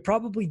 you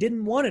probably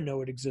didn't want to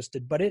know it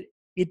existed, but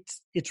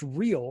it's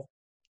real,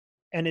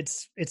 and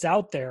it's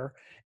out there.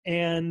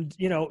 And,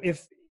 you know,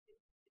 if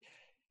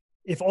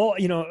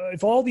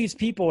all these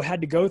people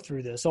had to go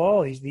through this,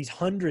 all these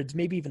hundreds,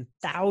 maybe even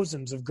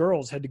thousands of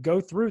girls had to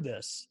go through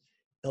this,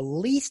 the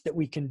least that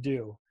we can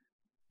do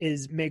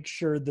is make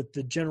sure that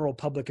the general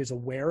public is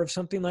aware of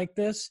something like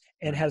this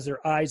and has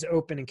their eyes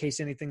open in case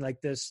anything like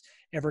this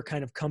ever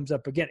kind of comes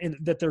up again, and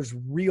that there's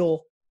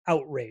real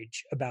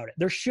outrage about it.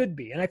 There should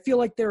be. And I feel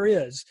like there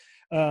is.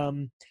 I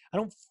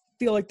don't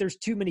feel like there's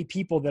too many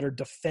people that are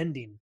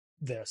defending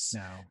this.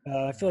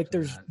 No, I feel like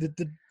there's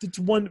it's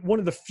one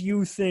of the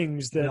few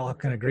things that we all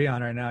can agree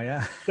on right now.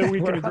 Yeah. that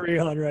we can agree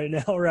on right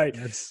now. Right.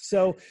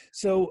 So,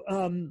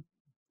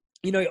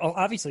 you know,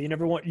 obviously you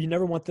never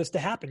want this to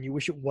happen. You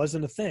wish it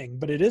wasn't a thing,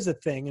 but it is a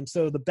thing. And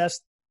so the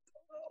best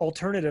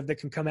alternative that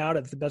can come out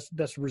of the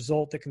best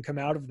result that can come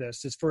out of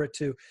this is for it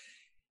to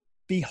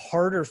be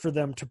harder for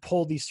them to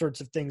pull these sorts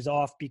of things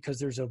off, because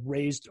there's a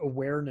raised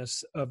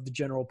awareness of the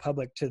general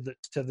public to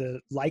the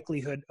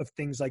likelihood of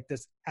things like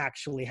this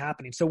actually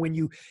happening. So when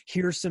you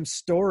hear some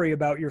story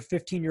about your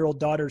 15-year-old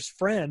daughter's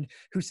friend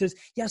who says,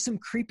 yeah, some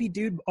creepy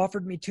dude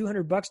offered me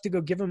 $200 to go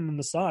give him a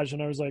massage.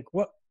 And I was like,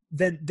 what?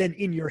 Then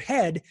in your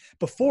head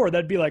before,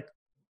 that'd be like,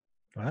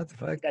 what the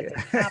fuck? That didn't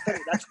happen.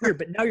 That's weird.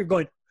 But now you're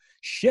going,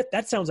 shit,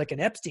 that sounds like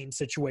an Epstein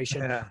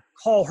situation. Yeah.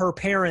 Call her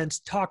parents,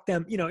 talk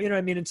them, you know what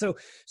I mean? And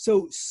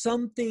so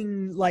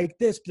something like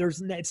this,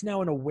 it's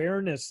now an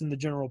awareness in the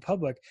general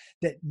public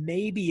that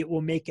maybe it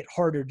will make it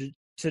harder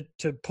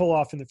to pull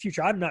off in the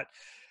future. I'm not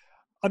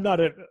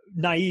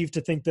naive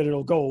to think that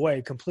it'll go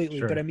away completely,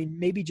 Sure. but I mean,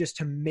 maybe just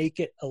to make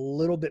it a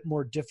little bit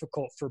more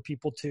difficult for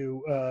people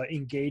to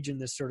engage in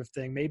this sort of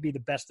thing, may be the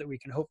best that we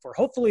can hope for.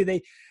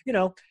 Hopefully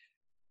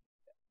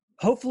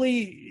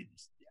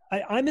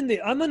I'm in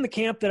the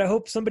camp that I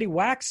hope somebody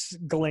whacks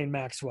Ghislaine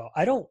Maxwell.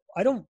 I don't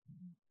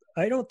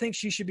think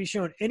she should be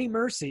shown any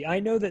mercy. I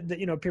know that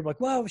you know, people are like,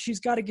 well,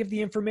 she's got to give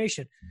the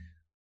information.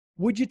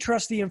 Would you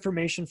trust the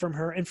information from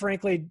her? And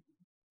frankly,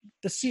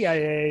 the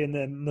CIA and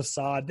the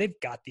Mossad, they've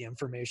got the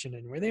information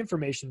anyway. The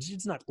information,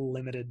 it's not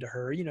limited to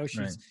her. You know,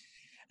 she's,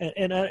 right.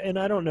 and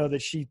I don't know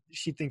that she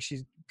thinks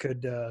she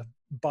could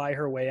buy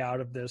her way out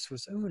of this.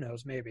 Who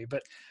knows, maybe,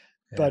 but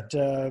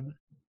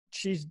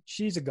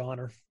she's a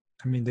goner.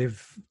 I mean,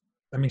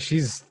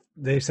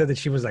 they said that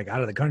she was like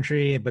out of the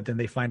country, but then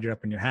they find her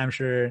up in New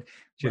Hampshire.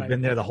 She's been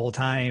there the whole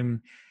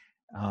time.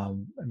 I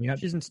mean,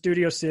 she's in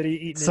Studio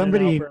City eating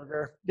somebody,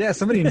 burger. Yeah,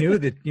 somebody knew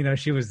that, you know,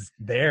 she was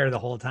there the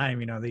whole time.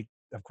 You know,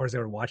 of course they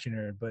were watching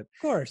her, but of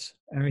course.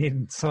 I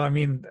mean,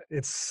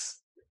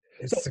 it's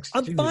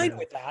I'm fine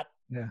with that.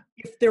 Yeah.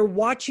 If they're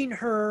watching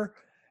her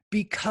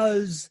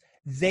because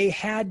they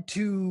had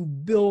to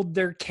build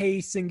their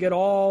case and get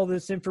all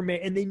this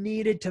information and they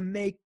needed to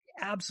make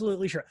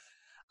absolutely sure,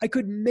 I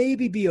could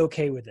maybe be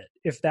okay with it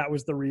if that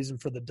was the reason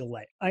for the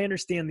delay. I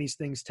understand these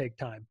things take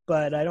time,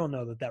 but I don't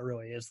know that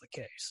really is the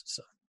case.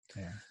 So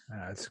yeah,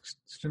 it's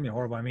extremely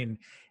horrible. I mean,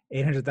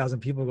 800,000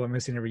 people go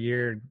missing every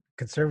year.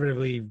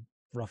 Conservatively,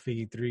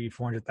 roughly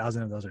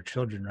 400,000 of those are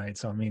children, right?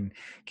 So I mean,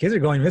 kids are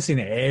going missing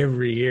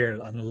every year,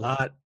 a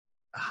lot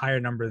higher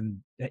number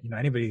than, you know,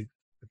 anybody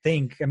would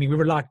think. I mean, we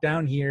were locked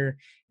down here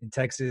in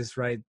Texas,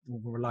 right?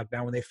 We were locked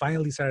down when they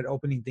finally started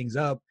opening things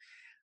up.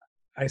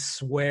 I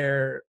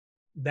swear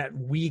that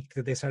week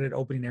that they started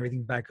opening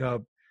everything back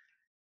up,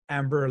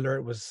 Amber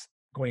Alert was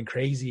going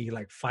crazy,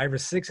 like 5 or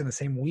 6 in the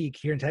same week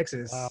here in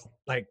Texas. Wow.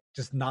 Like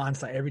just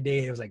nonstop. Every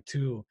day it was like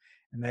 2,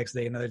 and the next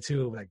day another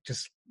 2. Like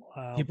just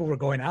people were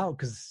going out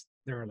because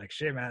they were like,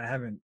 shit, man, I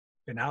haven't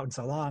been out in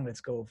so long.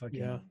 Let's go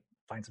fucking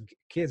find some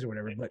kids or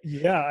whatever. But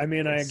yeah, I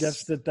mean, I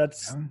guess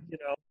that's you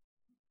know,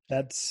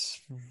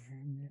 that's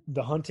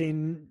the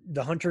hunting.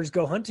 The hunters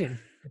go hunting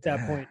at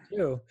that point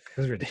too. It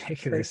was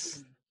ridiculous.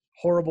 It's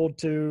horrible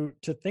to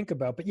think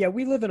about. But yeah,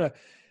 we live in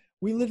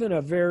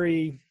a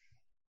very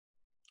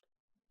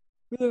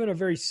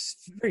very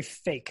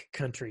fake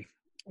country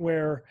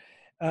where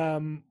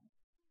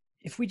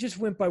if we just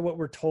went by what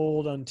we're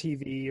told on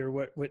TV or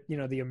what you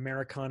know, the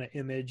Americana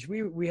image,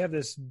 we have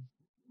this,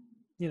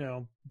 you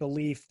know,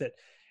 belief that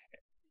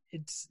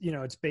it's, you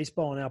know, it's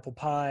baseball and apple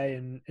pie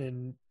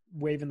and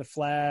waving the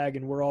flag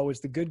and we're always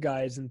the good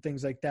guys and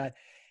things like that.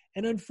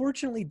 And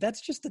unfortunately,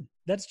 that's just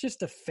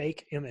a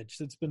fake image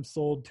that's been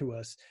sold to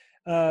us.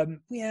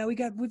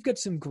 We've got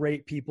some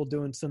great people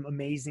doing some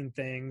amazing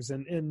things,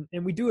 and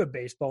we do have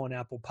baseball and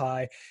apple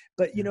pie.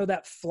 But you know,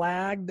 that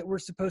flag that we're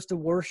supposed to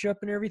worship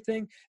and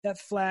everything, that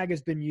flag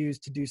has been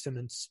used to do some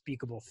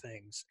unspeakable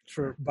things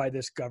by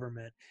this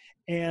government,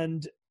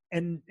 and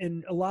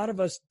a lot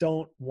of us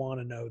don't want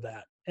to know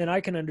that. And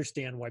I can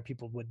understand why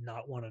people would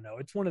not want to know.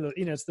 It's one of the,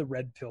 you know, it's the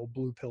red pill,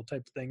 blue pill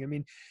type of thing. I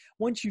mean,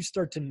 once you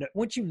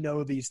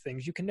know these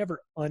things, you can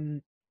never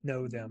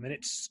unknow them, and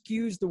it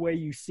skews the way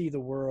you see the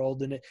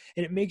world, and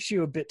it makes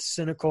you a bit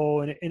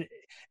cynical,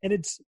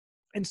 and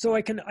so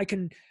I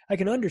can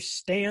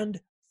understand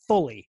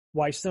fully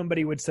why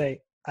somebody would say,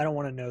 I don't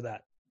want to know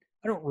that.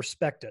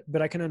 respect it,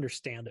 but I can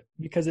understand it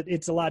because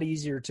it's a lot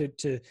easier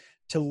to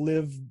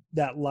live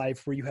that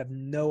life where you have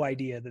no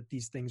idea that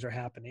these things are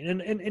happening.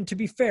 And to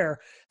be fair,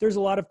 there's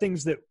a lot of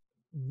things that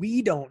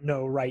we don't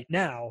know right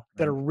now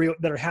that are real,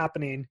 that are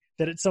happening,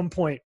 that at some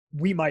point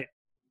we might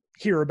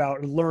hear about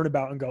or learn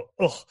about and go,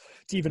 oh,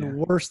 it's even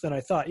worse than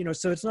I thought.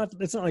 So it's not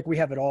like we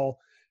have it all.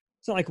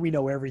 It's not like we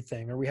know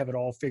everything or we have it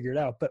all figured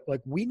out, but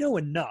like we know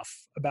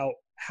enough about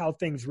how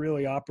things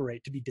really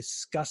operate to be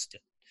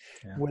disgusted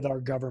with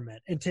our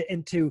government, and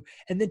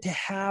then to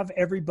have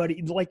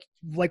everybody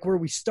like where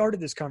we started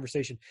this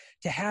conversation,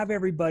 to have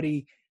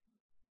everybody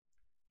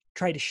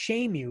try to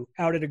shame you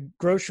out at a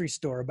grocery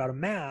store about a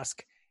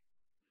mask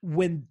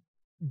when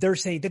they're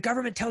saying the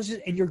government tells you,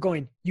 and you're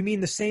going, you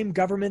mean the same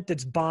government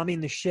that's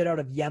bombing the shit out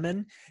of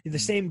Yemen, the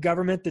same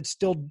government that's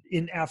still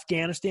in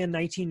Afghanistan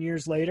 19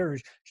 years later,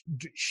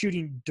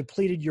 shooting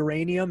depleted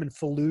uranium in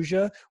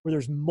Fallujah, where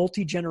there's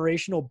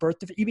multi-generational birth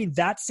defects. You mean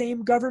that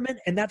same government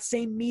and that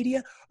same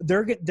media?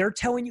 They're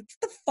telling you,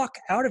 get the fuck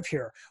out of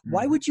here.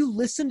 Why would you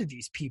listen to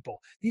these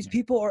people? These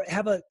people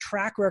have a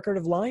track record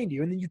of lying to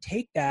you. And then you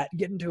take that and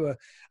get into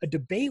a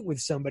debate with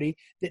somebody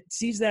that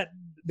sees that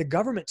the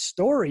government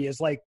story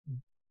is like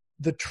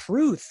the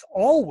truth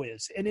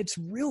always. And it's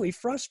really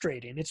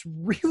frustrating. It's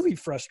really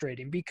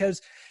frustrating because,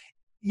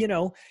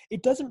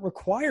 it doesn't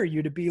require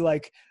you to be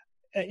like,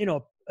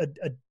 a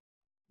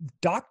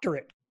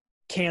doctorate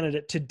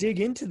candidate to dig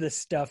into this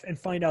stuff and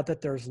find out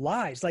that there's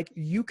lies. Like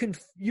you can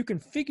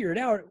figure it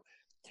out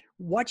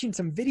watching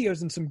some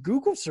videos and some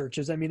Google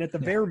searches. I mean, at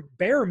the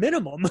bare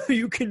minimum,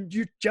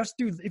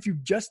 if you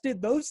just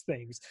did those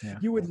things,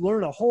 you would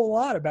learn a whole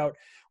lot about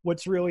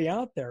what's really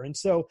out there. And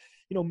so,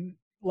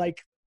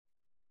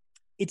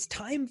 it's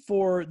time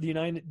for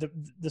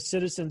the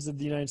citizens of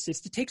the United States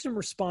to take some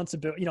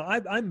responsibility.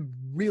 I'm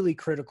really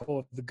critical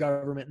of the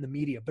government and the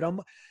media,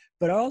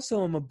 but I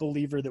also am a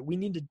believer that we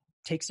need to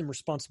take some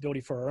responsibility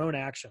for our own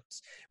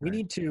actions. We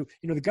need to,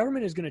 the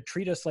government is going to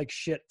treat us like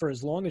shit for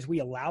as long as we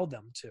allow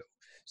them to.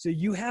 So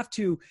you have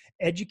to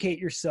educate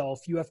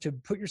yourself. You have to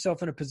put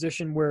yourself in a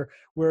position where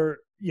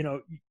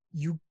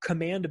you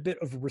command a bit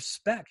of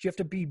respect. You have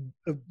to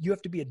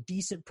be a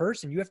decent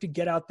person. You have to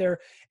get out there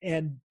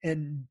and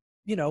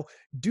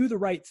do the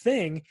right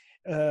thing.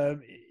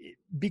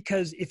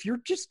 Because if you're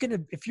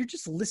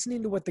just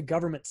listening to what the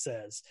government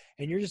says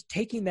and you're just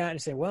taking that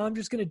and say, well, I'm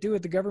just going to do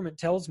what the government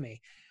tells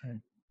me,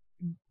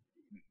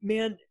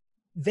 man,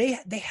 they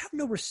have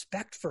no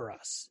respect for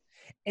us.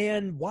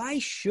 And why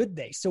should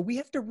they? So we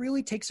have to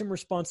really take some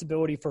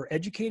responsibility for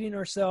educating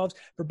ourselves,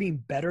 for being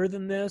better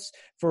than this,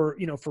 for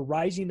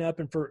rising up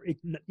and for,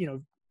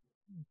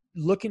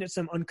 looking at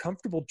some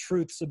uncomfortable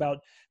truths about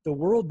the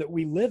world that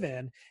we live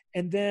in,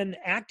 and then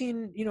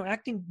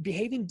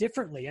behaving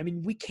differently. I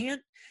mean, we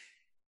can't,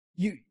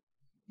 you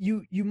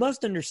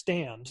must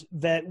understand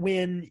that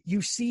when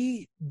you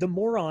see the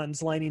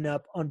morons lining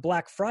up on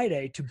Black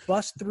Friday to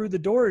bust through the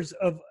doors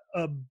of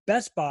a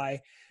Best Buy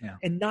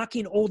and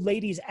knocking old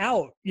ladies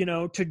out,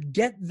 to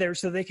get there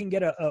so they can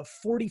get a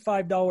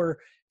 $45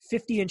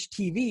 50-inch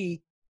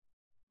TV,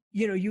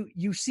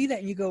 you see that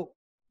and you go,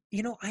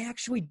 I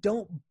actually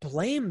don't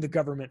blame the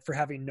government for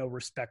having no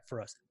respect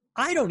for us.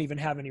 I don't even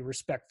have any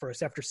respect for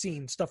us after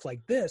seeing stuff like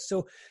this.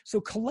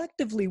 So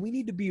collectively, we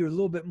need to be a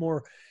little bit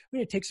more. We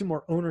need to take some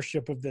more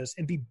ownership of this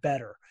and be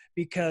better,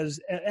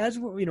 because as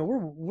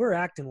we're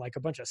acting like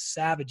a bunch of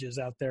savages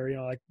out there,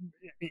 like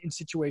in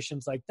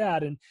situations like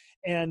that,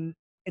 and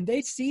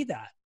they see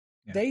that.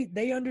 Yeah.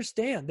 They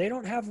understand. They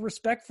don't have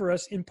respect for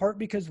us, in part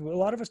because a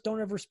lot of us don't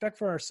have respect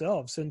for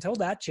ourselves. So until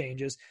that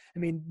changes, I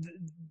mean,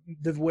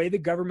 the way the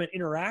government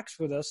interacts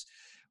with us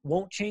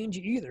won't change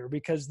either,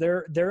 because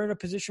they're in a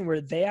position where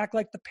they act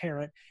like the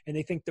parent and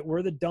they think that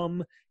we're the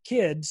dumb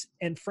kids.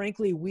 And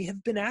frankly, we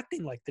have been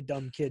acting like the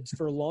dumb kids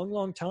for a long,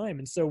 long time.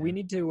 And so we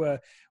need to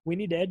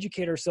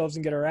educate ourselves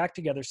and get our act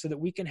together so that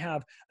we can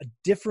have a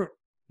different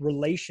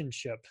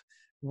relationship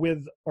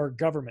with our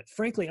government.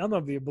 Frankly, I'm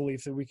of the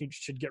belief that we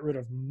should get rid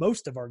of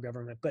most of our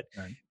government, but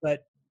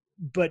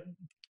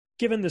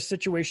given the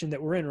situation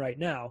that we're in right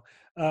now,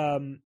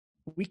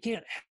 we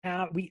can't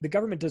the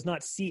government does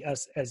not see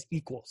us as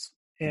equals,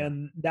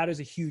 and that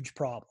is a huge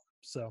problem.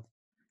 So,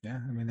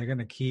 I mean, they're going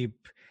to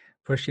keep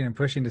pushing and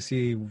pushing to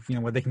see,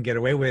 what they can get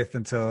away with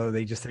until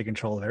they just take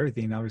control of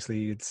everything.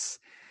 Obviously it's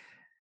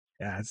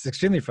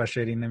extremely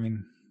frustrating. I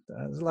mean,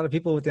 there's a lot of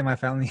people within my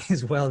family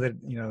as well that,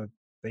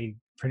 they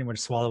pretty much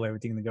swallow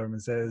everything the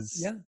government says.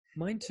 Yeah,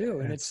 mine too.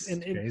 And it's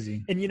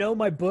crazy. And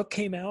my book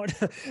came out.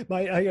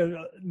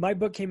 my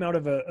book came out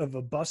of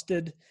a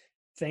busted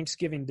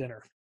Thanksgiving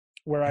dinner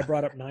where I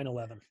brought up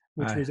 9/11,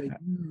 which was a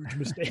huge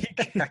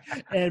mistake.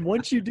 And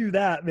once you do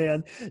that,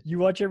 man, you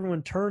watch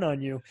everyone turn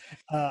on you.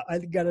 I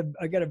got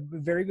a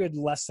very good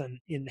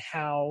lesson in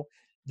how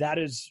that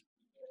is,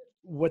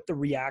 what the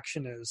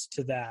reaction is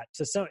to that.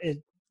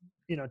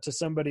 To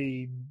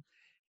somebody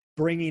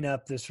bringing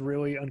up this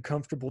really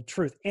uncomfortable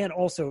truth. And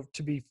also,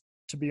 to be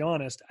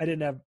honest, I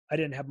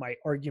didn't have my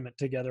argument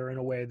together in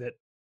a way that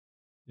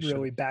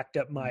really backed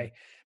up my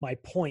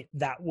point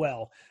that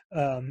well.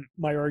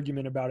 My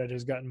argument about it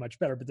has gotten much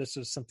better, but this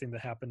is something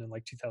that happened in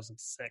like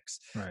 2006.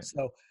 Right.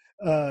 So,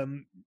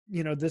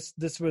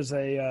 this was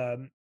I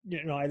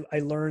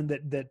learned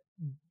that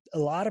a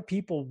lot of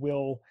people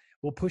will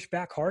push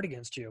back hard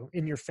against you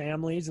in your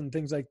families and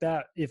things like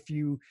that if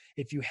you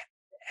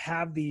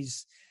have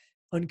these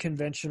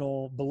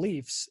unconventional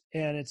beliefs.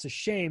 And it's a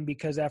shame,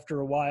 because after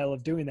a while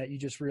of doing that, you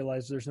just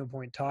realize there's no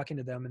point talking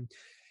to them, and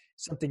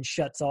something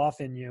shuts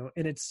off in you.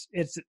 And it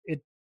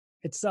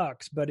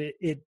sucks, but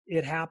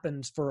it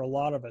happens for a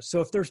lot of us.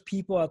 So if there's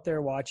people out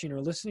there watching or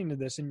listening to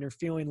this and you're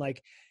feeling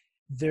like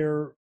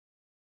they're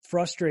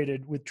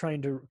frustrated with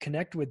trying to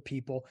connect with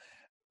people,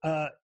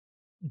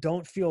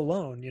 don't feel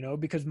alone,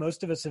 because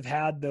most of us have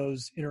had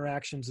those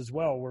interactions as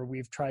well, where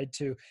we've tried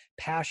to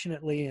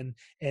passionately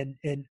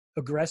and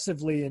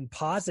aggressively and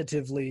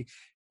positively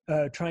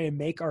try and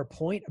make our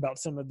point about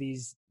some of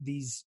these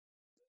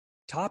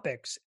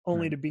topics,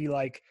 only to be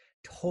like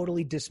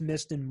totally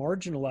dismissed and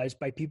marginalized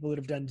by people that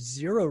have done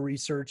zero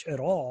research at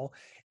all.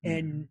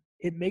 And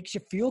it makes you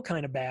feel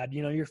kind of bad.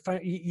 You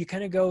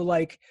kind of go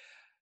like,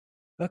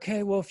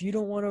 okay, well, if you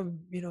don't want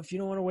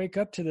to wake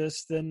up to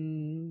this,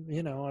 then,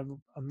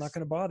 I'm not going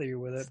to bother you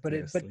with it. But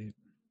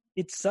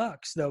it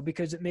sucks though,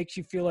 because it makes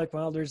you feel like,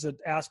 well, there's an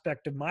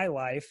aspect of my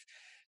life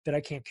that I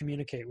can't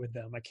communicate with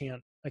them. I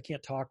can't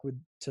talk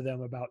to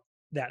them about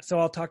that. So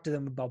I'll talk to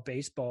them about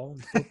baseball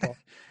and football,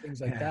 things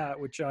like that,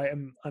 which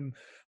I'm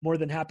more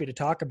than happy to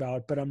talk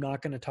about, but I'm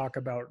not going to talk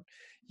about,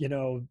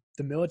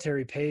 the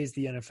military pays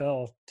the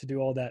NFL to do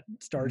all that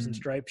stars and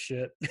stripes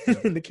shit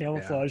and the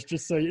camouflage,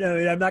 just so,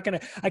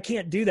 I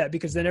can't do that,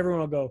 because then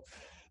everyone will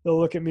they'll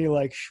look at me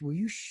like, will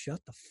you shut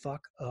the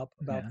fuck up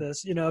about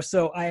this?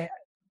 So I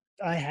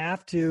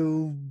have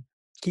to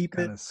keep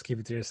it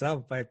to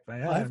yourself. I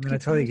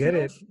totally get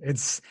it.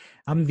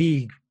 I'm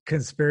the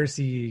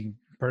conspiracy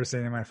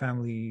person in my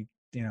family,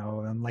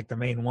 I'm like the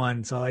main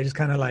one. So I just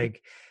kind of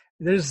like,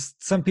 there's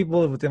some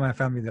people within my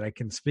family that I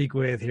can speak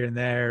with here and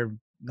there,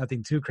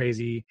 nothing too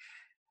crazy.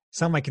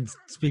 Some I can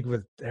speak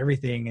with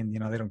everything, and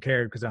they don't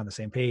care because they're on the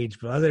same page.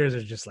 But others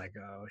are just like,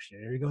 oh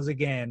shit, here he goes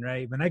again,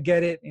 right? But I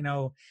get it.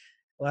 A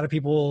lot of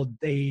people,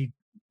 they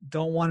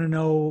don't want to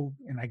know,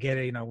 and I get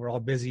it. We're all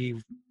busy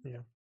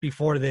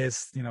before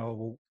this.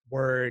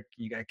 Work,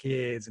 you got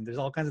kids, and there's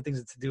all kinds of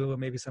things to do.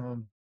 Maybe some of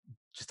them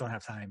just don't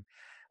have time.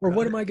 Or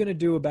what am I going to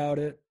do about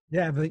it?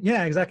 Yeah, but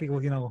exactly.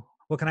 Well,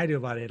 what can I do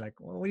about it? Like,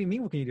 well, what do you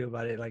mean? What can you do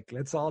about it? Like,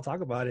 let's all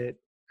talk about it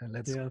and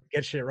let's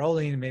get shit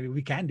rolling. And maybe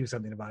we can do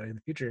something about it in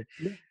the future.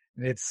 Yeah.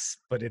 It's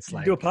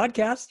like, do a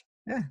podcast.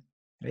 Yeah.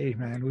 Hey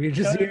man, we're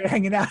just here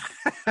hanging out.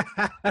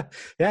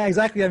 Yeah,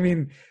 exactly. I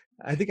mean,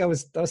 I think I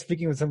was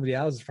speaking with somebody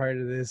else prior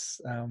to this.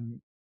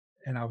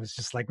 And I was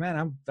just like,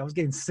 man, I was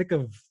getting sick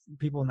of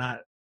people not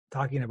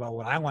talking about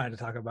what I wanted to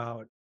talk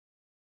about.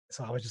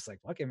 So I was just like,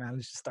 okay, man,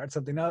 let's just start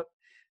something up.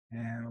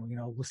 And,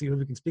 we'll see who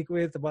we can speak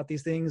with about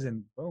these things.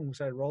 And boom, we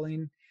started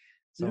rolling.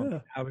 So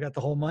now we got the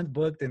whole month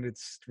booked, and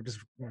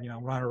we're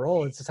on a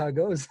roll. It's just how it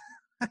goes.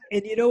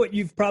 And you know what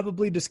you've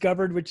probably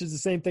discovered, which is the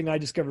same thing I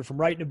discovered from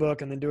writing a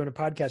book and then doing a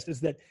podcast,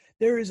 is that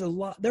there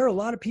are a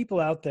lot of people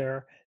out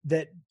there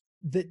that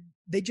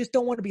they just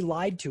don't want to be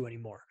lied to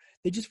anymore.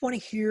 They just want to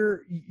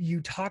hear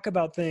you talk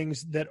about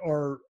things that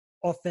are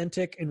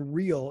authentic and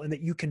real, and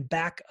that you can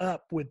back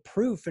up with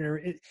proof.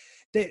 And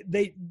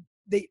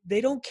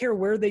they don't care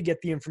where they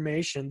get the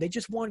information. They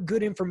just want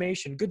good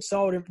information, good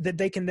solid that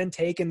they can then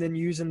take and then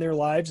use in their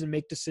lives and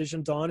make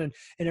decisions on and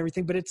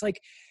everything. But it's like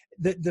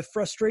the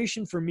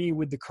frustration for me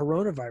with the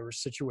coronavirus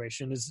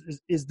situation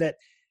is that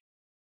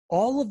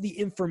all of the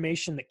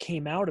information that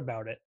came out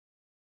about it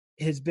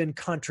has been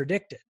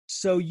contradicted.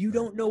 So you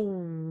don't know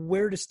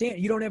where to stand.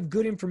 You don't have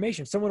good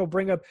information. Someone will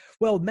bring up,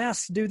 well,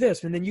 masks do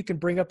this. And then you can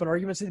bring up an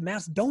argument and say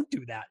masks don't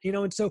do that.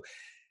 And so,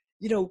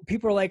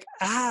 people are like,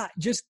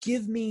 just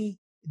give me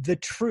the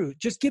truth.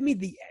 Just give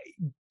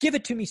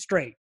it to me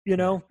straight.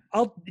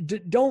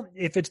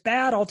 If it's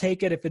bad, I'll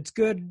take it. If it's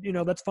good,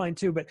 that's fine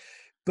too.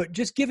 But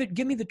just give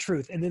me the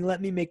truth, and then let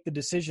me make the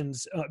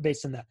decisions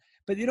based on that.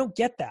 But you don't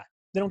get that.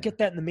 They don't get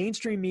that in the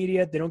mainstream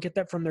media. They don't get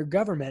that from their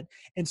government.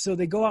 And so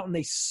they go out and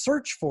they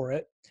search for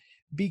it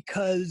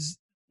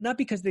not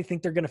because they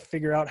think they're going to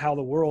figure out how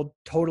the world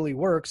totally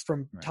works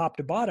from top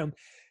to bottom,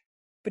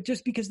 but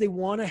just because they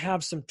want to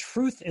have some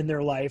truth in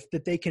their life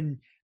that they can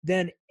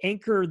then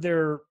anchor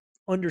their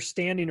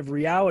understanding of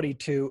reality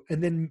to,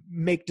 and then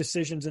make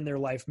decisions in their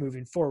life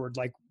moving forward.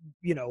 Like,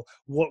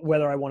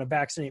 whether I want to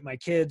vaccinate my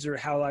kids, or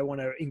how I want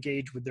to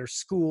engage with their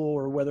school,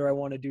 or whether I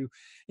want to do,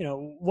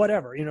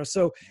 whatever,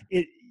 so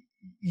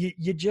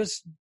you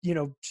just,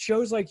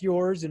 shows like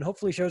yours, and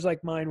hopefully shows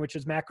like mine, which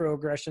is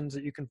Macroaggressions,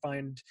 that you can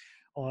find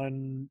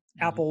on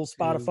Apple,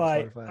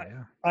 Spotify,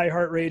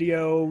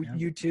 iHeartRadio,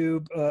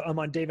 YouTube. I'm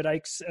on David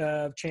Icke's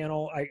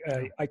channel,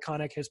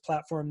 Iconic, his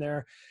platform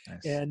there.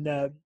 Nice.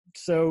 And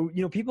so,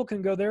 people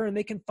can go there and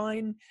they can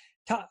find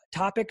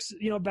topics,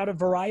 about a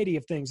variety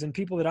of things, and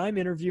people that I'm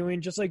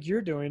interviewing, just like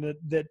you're doing,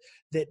 that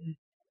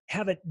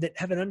have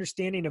an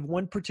understanding of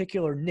one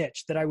particular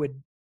niche that I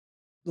would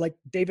like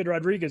David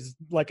Rodriguez,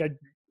 like I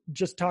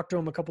just talked to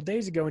him a couple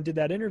days ago and did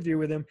that interview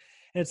with him.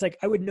 And it's like,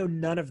 I would know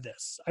none of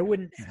this. I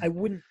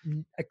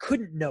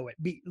couldn't know it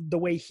the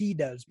way he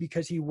does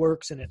because he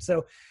works in it.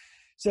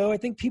 So I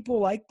think people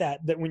like that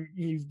when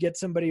you get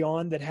somebody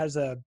on that has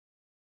a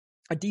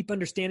deep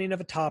understanding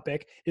of a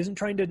topic, isn't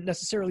trying to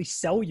necessarily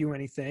sell you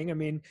anything. I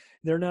mean,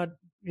 they're not,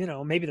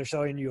 maybe they're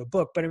selling you a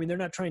book, but I mean, they're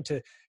not trying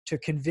to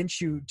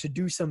convince you to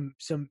do some,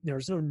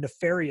 there's no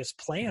nefarious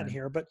plan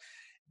here, but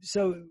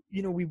so,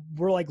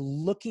 we're like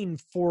looking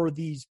for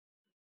these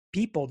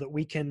people that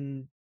we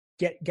can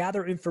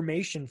gather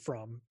information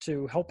from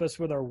to help us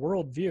with our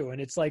worldview.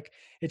 And it's like,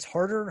 it's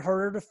harder and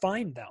harder to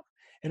find them.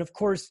 And of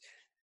course,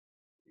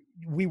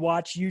 we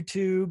watch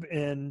YouTube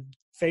and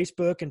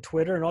Facebook and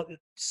Twitter and all,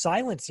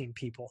 silencing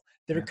people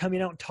that are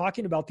coming out and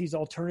talking about these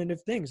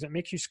alternative things. That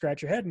makes you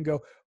scratch your head and go,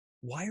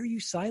 why are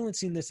you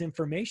silencing this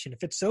information?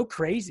 If it's so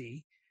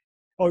crazy,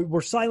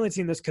 we're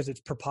silencing this because it's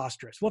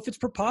preposterous. Well, if it's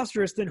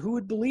preposterous, then who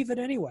would believe it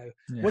anyway?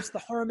 Yeah. What's the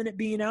harm in it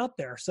being out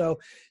there? So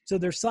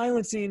they're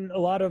silencing a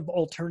lot of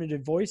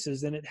alternative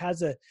voices, and it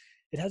has a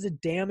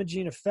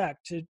damaging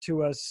effect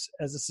to us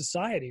as a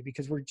society,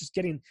 because we're just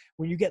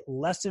when you get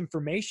less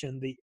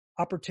information, the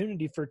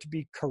opportunity for it to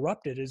be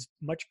corrupted is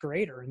much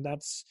greater. And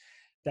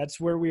that's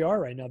where we are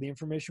right now. The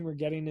information we're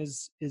getting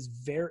is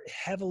very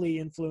heavily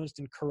influenced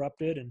and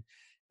corrupted,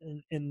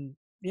 and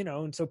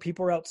so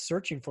people are out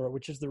searching for it,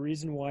 which is the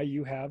reason why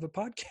you have a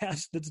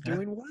podcast that's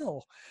doing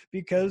well,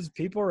 because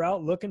people are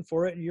out looking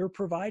for it and you're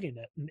providing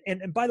it.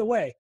 And by the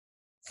way,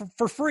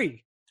 for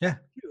free. Yeah.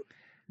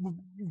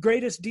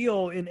 Greatest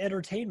deal in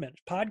entertainment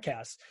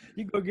podcasts.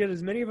 You can go get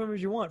as many of them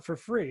as you want for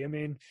free. I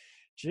mean,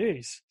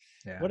 geez,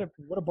 what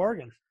a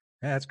bargain.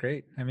 Yeah, that's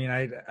great. I mean,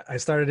 I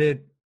started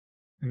it,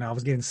 I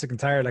was getting sick and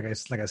tired. Like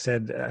I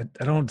said,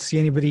 I don't see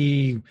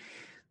anybody.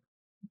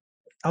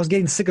 I was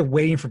getting sick of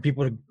waiting for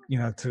people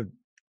to, to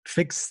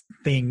fix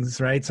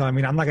things. Right. So, I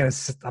mean, I'm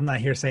not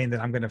here saying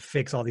that I'm going to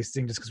fix all these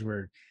things just because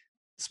we're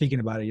speaking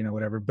about it,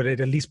 whatever, but it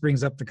at least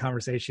brings up the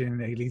conversation.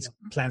 It at least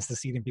plants the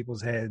seed in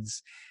people's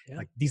heads. Yeah.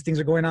 Like, these things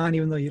are going on,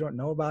 even though you don't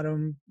know about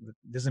them.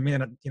 Doesn't mean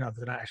that,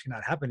 they're not actually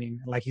not happening.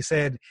 Like you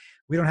said,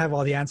 we don't have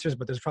all the answers,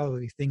 but there's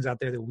probably things out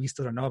there that we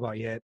still don't know about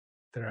yet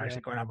that are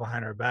actually going on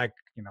behind our back,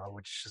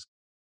 which is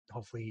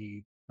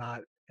hopefully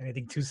not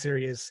anything too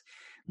serious.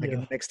 Like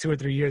in the next 2 or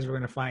 3 years, we're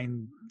going to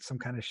find some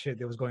kind of shit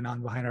that was going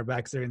on behind our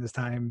backs during this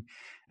time.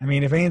 I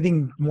mean, if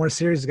anything more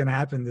serious is going to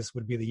happen, this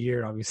would be the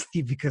year,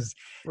 obviously, because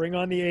bring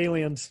on the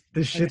aliens.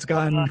 This shit's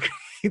gone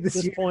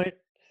this point.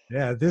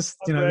 Yeah, this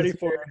I'm ready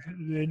for it.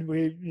 And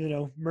we,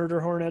 murder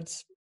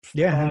hornets.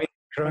 Yeah, I mean,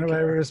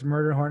 coronavirus,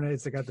 murder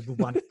hornets. They got the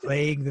bubonic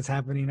plague that's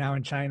happening now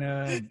in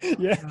China. And,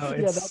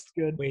 that's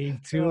good. Wave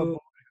 2.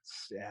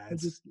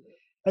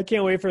 I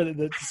can't wait for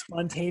the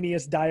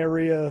spontaneous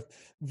diarrhea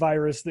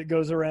virus that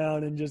goes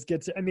around and just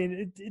gets. I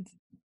mean,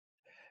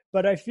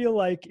 but I feel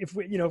like if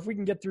we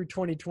can get through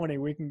 2020,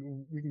 we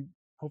can.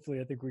 Hopefully,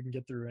 I think we can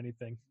get through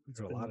anything.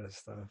 Through a lot of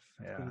stuff.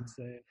 Yeah,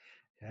 insane.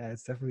 Yeah,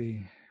 it's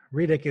definitely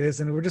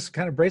ridiculous, and we're just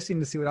kind of bracing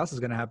to see what else is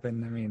going to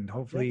happen. I mean,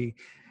 hopefully,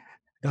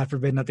 God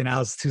forbid, nothing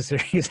else too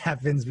serious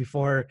happens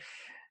before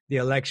the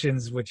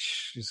elections,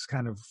 which is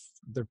kind of,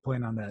 they're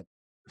playing on that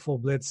full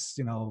blitz,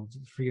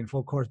 freaking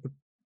full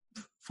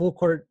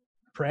court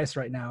press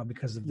right now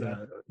because of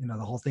the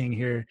the whole thing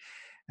here.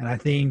 And I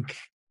think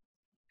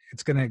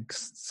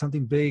it's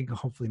something big,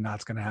 hopefully not,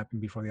 it's gonna happen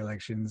before the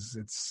elections.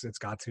 It's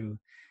got to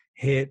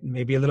hit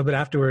maybe a little bit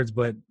afterwards,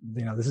 but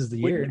this is the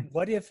year.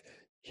 What if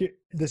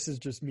this is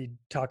just me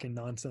talking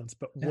nonsense,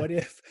 but what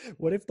if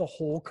the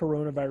whole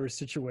coronavirus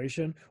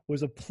situation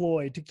was a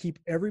ploy to keep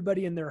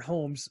everybody in their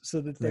homes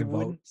so that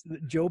so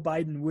that Joe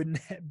Biden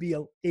wouldn't be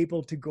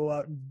able to go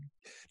out and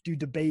do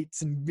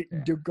debates and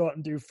go out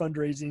and do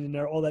fundraising and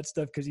all that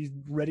stuff because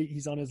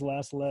he's on his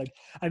last leg.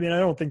 I mean, I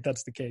don't think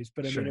that's the case,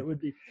 but I mean, it would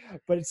be.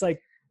 But it's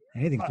like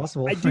anything's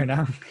possible right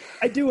now.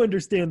 I do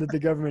understand that the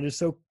government is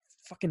so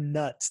fucking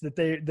nuts that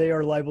they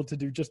are liable to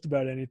do just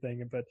about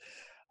anything, but.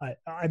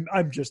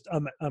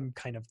 I'm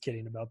kind of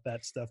kidding about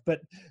that stuff,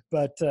 but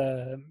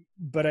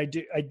I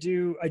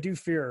do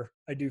fear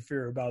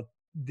about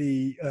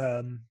the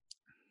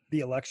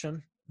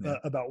election,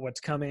 about what's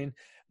coming,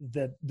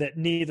 that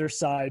neither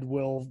side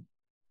will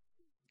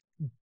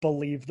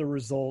believe the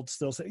results.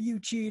 They'll say you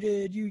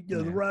cheated,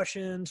 the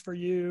Russians for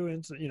you,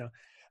 and so,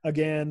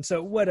 again.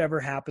 So whatever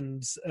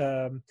happens,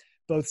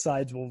 both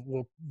sides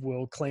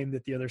will claim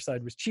that the other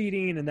side was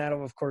cheating, and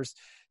that'll of course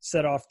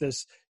set off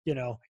this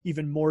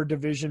even more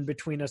division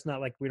between us.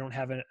 Not like we don't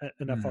have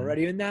enough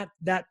already, and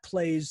that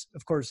plays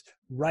of course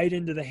right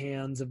into the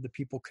hands of the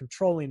people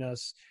controlling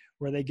us,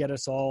 where they get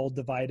us all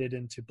divided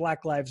into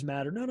Black Lives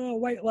Matter, no,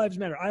 White Lives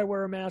Matter, I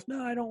wear a mask,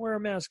 no, I don't wear a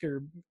mask,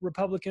 or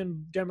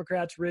Republican,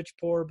 Democrats, rich,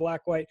 poor,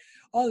 black, white,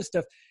 all this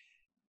stuff,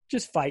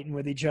 just fighting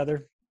with each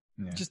other,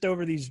 just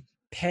over these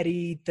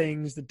petty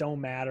things that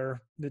don't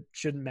matter, that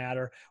shouldn't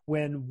matter,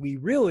 when we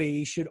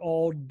really should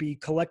all be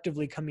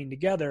collectively coming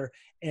together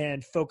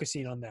and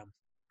focusing on them,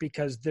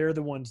 because they're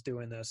the ones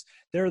doing this.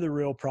 They're the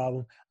real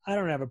problem. I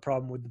don't have a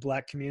problem with the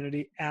Black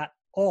community at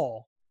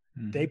all.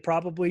 They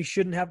probably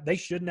shouldn't have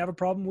a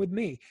problem with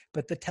me,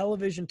 but the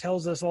television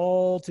tells us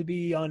all to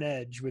be on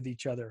edge with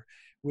each other,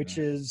 which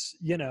is,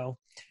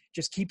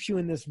 just keeps you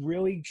in this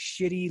really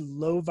shitty,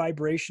 low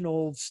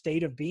vibrational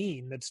state of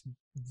being that's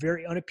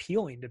very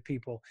unappealing to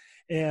people.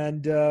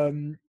 And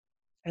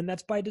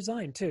that's by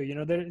design too.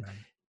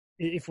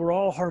 If we're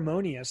all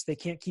harmonious, they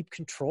can't keep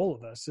control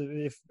of us.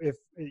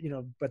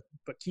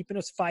 But keeping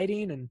us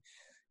fighting and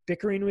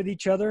bickering with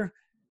each other,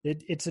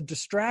 it's a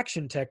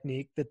distraction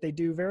technique that they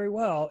do very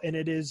well. And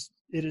it is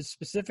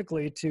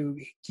specifically to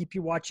keep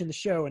you watching the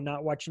show and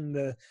not watching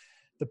the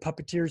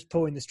puppeteers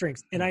pulling the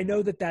strings. And I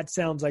know that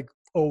sounds like,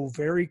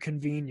 very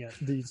convenient.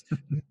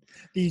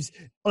 These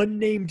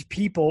unnamed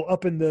people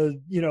up in the,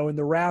 in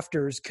the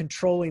rafters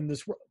controlling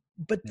this world.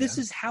 But this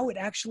is how it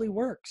actually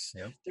works.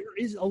 Yep. There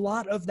is a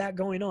lot of that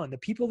going on. The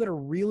people that are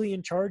really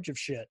in charge of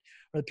shit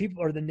are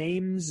the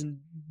names and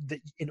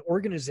in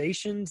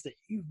organizations that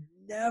you've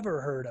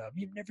never heard of,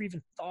 you've never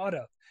even thought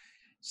of.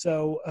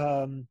 So,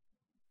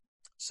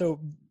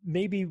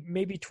 maybe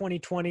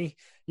 2020,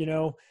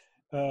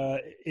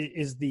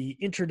 is the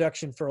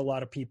introduction for a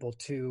lot of people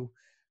to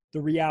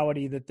the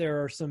reality that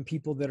there are some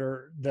people that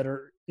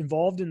are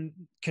involved in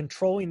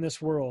controlling this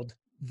world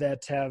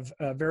that have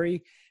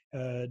very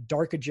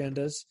dark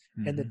agendas,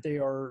 and that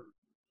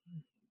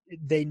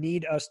they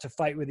need us to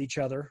fight with each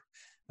other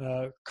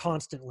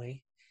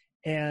constantly.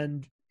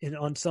 And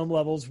on some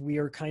levels, we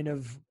are kind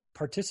of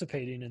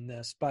participating in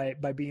this by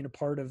being a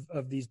part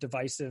of these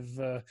divisive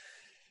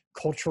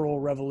cultural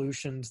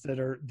revolutions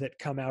that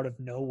come out of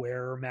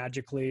nowhere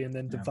magically and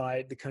then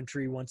divide the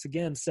country once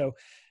again. So,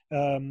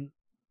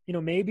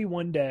 maybe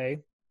one day,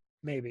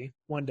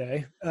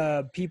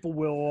 people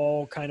will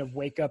all kind of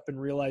wake up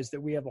and realize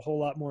that we have a whole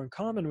lot more in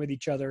common with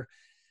each other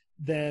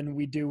than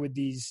we do with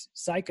these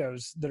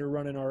psychos that are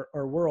running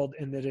our world.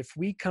 And that if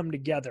we come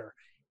together,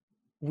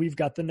 we've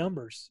got the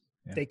numbers.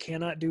 Yeah. They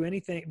cannot do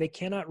anything. They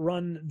cannot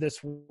run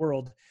this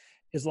world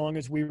as long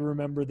as we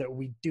remember that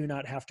we do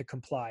not have to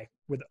comply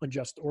with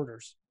unjust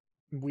orders.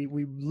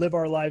 We live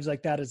our lives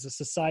like that as a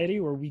society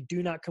where we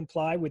do not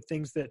comply with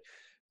things that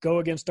go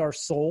against our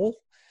soul.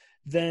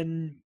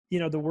 Then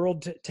the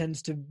world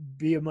tends to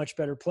be a much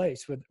better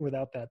place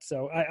without that.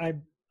 So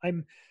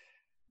I'm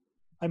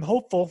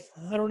hopeful.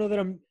 I don't know that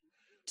I'm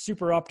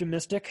super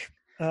optimistic.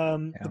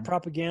 The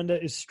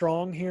propaganda is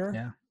strong here.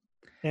 Yeah.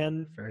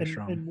 And very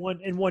strong.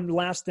 And one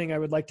last thing I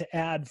would like to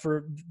add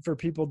for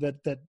people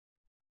that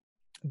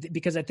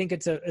because I think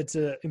it's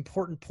a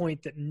important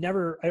point that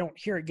I don't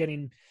hear it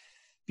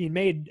being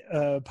made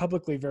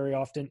publicly very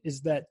often,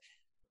 is that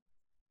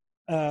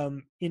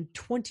in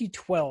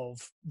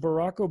 2012,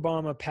 Barack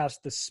Obama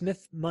passed the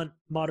Smith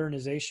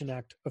Modernization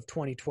Act of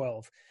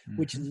 2012,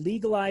 which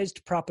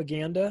legalized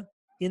propaganda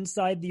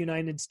inside the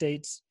United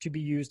States to be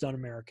used on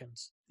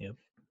Americans. Yep.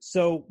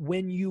 So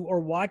when you are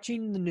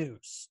watching the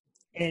news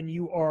and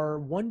you are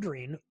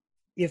wondering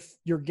if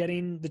you're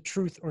getting the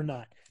truth or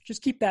not,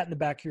 just keep that in the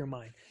back of your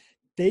mind.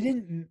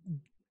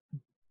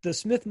 The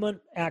Smith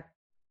Act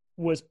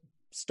was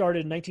started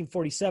in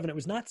 1947. It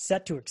was not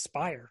set to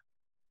expire.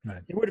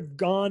 Right. It would have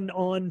gone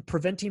on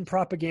preventing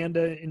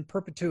propaganda in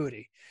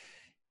perpetuity.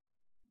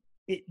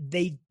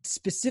 They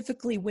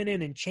specifically went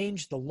in and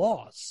changed the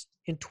laws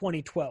in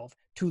 2012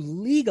 to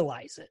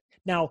legalize it.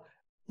 Now,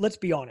 let's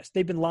be honest.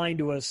 They've been lying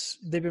to us.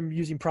 They've been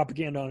using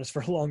propaganda on us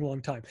for a long,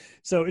 long time.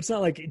 So it's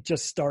not like it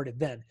just started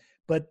then.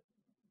 But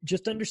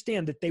just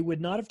understand that they would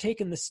not have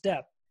taken the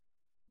step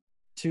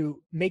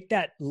to make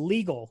that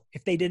legal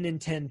if they didn't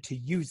intend to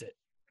use it.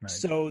 Right.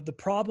 So the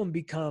problem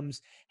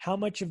becomes how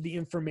much of the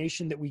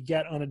information that we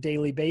get on a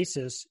daily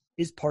basis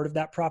is part of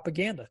that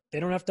propaganda.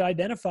 They don't have to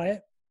identify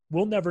it.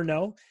 We'll never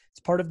know. It's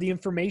part of the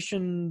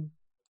information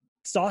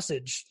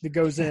sausage that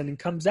goes in and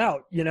comes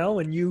out,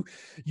 and you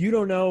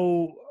don't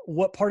know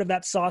what part of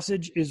that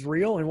sausage is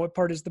real and what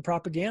part is the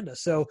propaganda.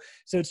 So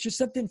it's just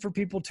something for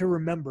people to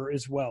remember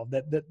as well,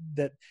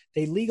 that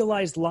they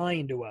legalized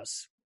lying to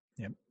us.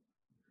 Yep.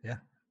 Yeah.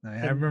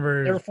 I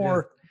remember.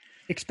 Therefore,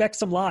 expect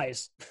some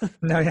lies.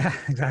 No, yeah,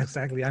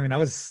 exactly. I mean, I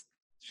was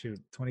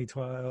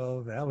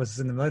 2012. I was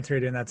in the military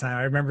during that time.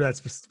 I remember that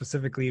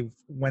specifically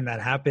when that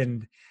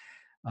happened.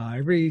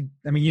 You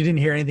didn't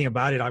hear anything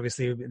about it.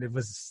 Obviously, it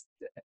was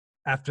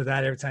after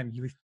that. Every time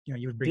you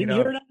would bring it up.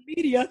 Didn't hear it on the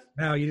media.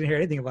 No, you didn't hear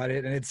anything about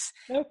it, and it's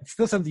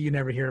still something you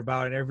never hear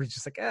about. And everybody's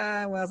just like,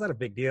 well, it's not a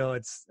big deal.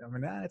 It's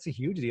a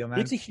huge deal, man.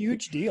 It's a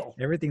huge deal.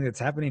 Everything that's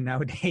happening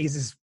nowadays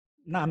is.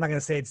 No, I'm not going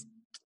to say it's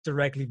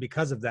directly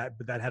because of that,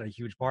 but that had a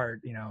huge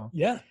part,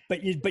 Yeah, but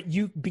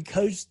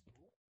because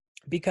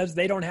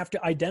they don't have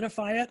to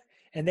identify it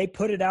and they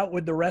put it out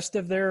with the rest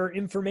of their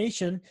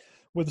information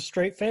with a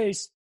straight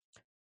face.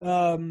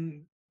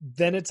 Then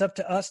it's up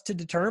to us to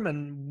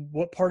determine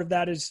what part of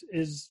that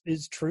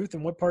is truth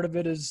and what part of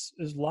it is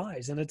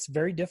lies. And it's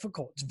very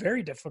difficult. It's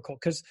very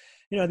difficult because,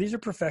 these are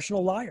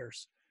professional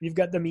liars. You've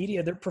got the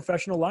media, they're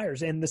professional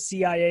liars, and the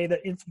CIA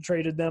that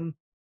infiltrated them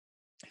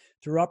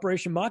through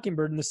Operation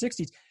Mockingbird in the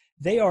 60s.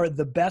 They are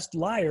the best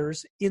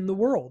liars in the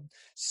world.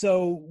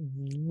 So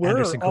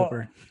Anderson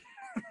Cooper.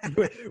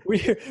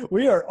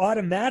 we are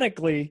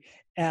automatically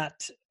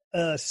at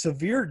a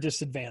severe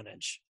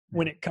disadvantage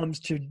when it comes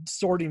to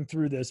sorting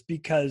through this,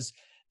 because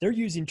they're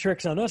using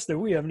tricks on us that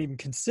we haven't even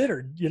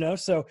considered,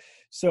 so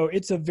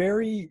it's a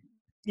very,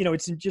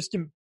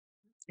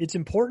 it's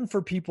important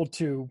for people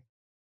to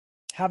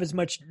have as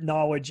much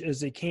knowledge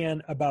as they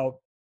can about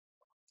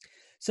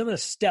some of the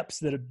steps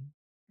that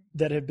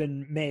have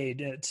been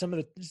made, some of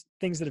the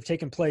things that have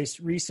taken place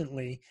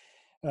recently,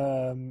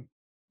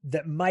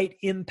 that might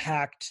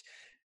impact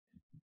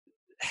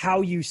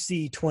how you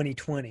see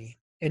 2020.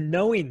 And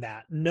knowing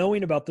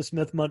about the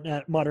Smith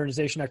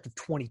Modernization Act of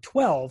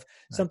 2012, right,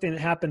 something that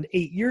happened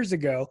 8 years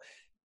ago,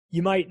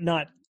 you might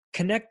not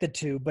connect the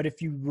two, but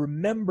if you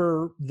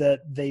remember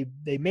that they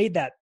made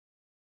that,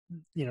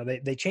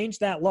 they changed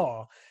that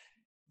law,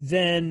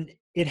 then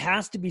it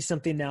has to be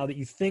something now that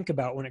you think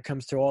about when it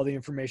comes to all the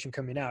information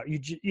coming out.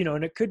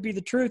 And it could be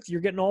the truth.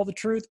 You're getting all the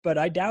truth, but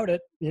I doubt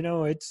it.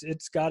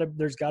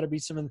 There's gotta be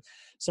some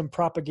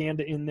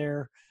propaganda in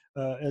there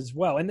as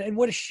well. And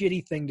what a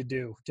shitty thing to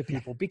do to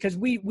people, because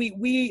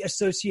we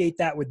associate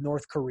that with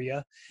North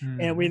Korea,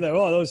 and we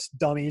go, oh, those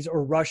dummies,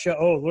 or Russia.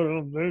 Oh,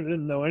 they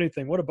didn't know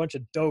anything. What a bunch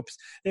of dopes.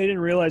 They didn't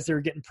realize they were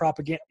getting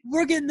propaganda.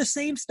 We're getting the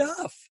same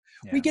stuff.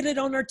 Yeah. We get it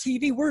on our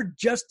TV. We're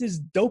just as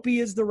dopey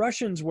as the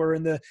Russians were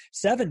in the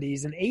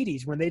 70s and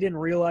 80s when they didn't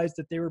realize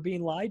that they were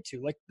being lied to.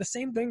 Like, the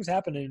same thing's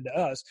happening to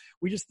us.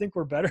 We just think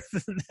we're better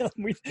than them.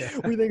 We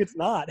think it's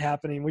not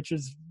happening, which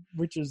is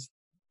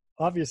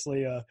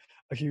obviously a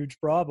huge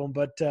problem.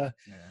 But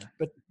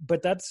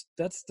that's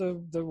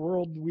the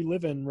world we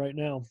live in right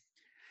now.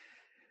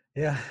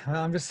 Yeah,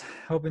 well, I'm just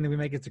hoping that we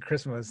make it to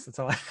Christmas. That's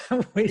all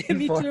I'm waiting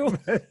Me for. too.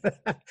 I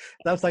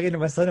was talking to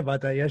my son about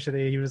that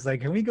yesterday. He was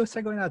like, "Can we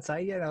start going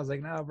outside yet?" And I was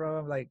like, "No, bro.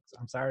 I'm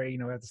sorry.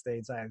 We have to stay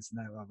inside. It's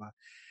not blah blah."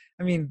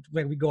 I mean,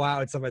 when we go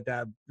out and stuff like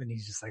that, and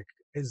he's just like,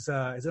 "Is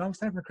it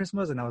almost time for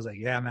Christmas?" And I was like,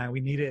 "Yeah, man,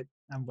 we need it.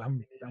 I'm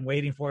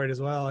waiting for it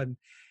as well." And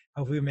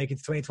hopefully we make it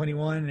to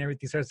 2021 and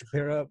everything starts to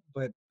clear up.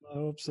 But I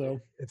hope so.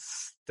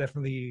 It's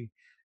definitely,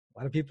 a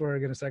lot of people are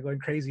going to start going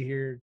crazy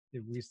here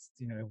if we're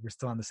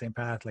still on the same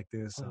path like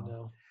this. So I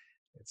know.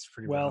 It's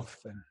pretty well. rough.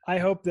 I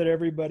hope that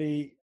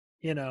everybody,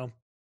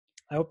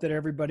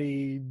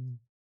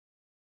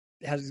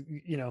 has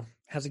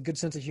a good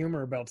sense of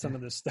humor about some of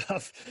this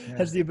stuff,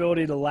 has the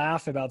ability to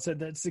laugh about it.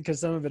 That's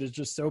because some of it is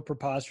just so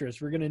preposterous.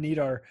 We're going to need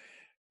our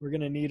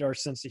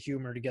sense of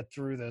humor to get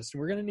through this.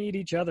 We're going to need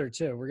each other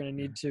too. We're going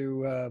to need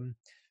to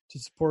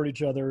support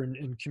each other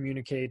and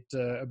communicate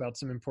about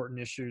some important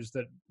issues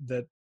that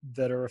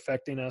are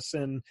affecting us.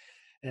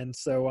 And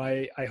so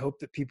I hope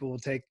that people will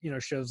take,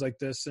 shows like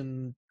this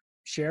and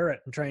share it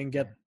and try and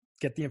get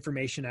the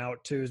information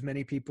out to as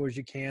many people as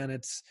you can.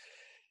 It's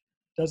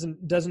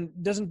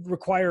doesn't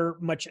require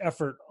much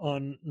effort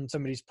on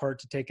somebody's part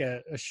to take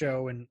a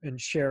show and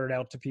share it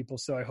out to people.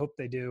 So I hope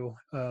they do,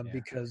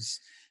 because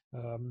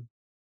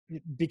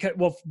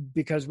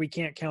we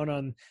can't count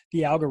on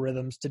the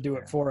algorithms to do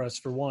it for us,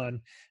 for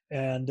one.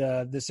 And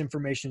this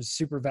information is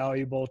super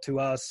valuable to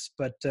us,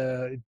 but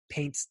it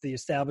paints the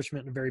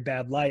establishment in a very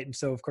bad light. And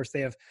so, of course,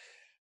 they have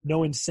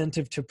no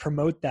incentive to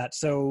promote that.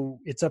 So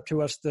it's up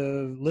to us,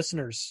 the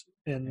listeners.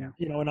 And,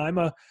 and I'm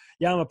a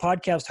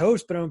podcast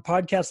host, but I'm a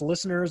podcast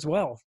listener as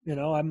well.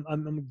 I'm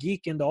a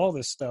geek into all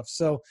this stuff.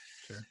 So,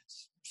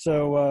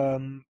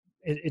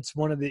 it's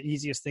one of the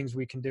easiest things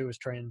we can do is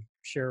try and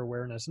share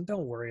awareness. And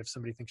don't worry if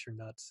somebody thinks you're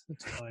nuts.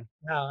 It's fine.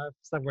 No, I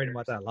stopped worrying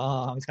about that a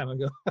long time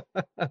ago.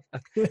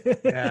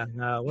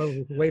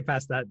 We're way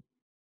past that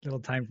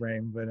little time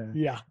frame. But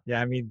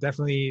I mean,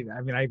 definitely.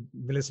 I mean, I've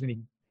been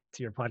listening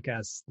to your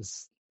podcast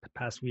this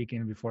past week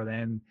and before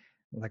then.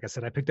 Like I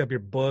said, I picked up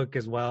your book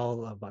as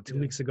well about 2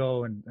 weeks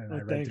ago, and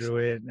I read through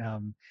it.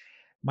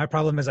 My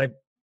problem is I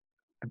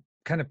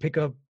kind of pick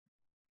up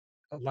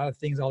a lot of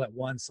things all at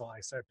once. So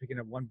I started picking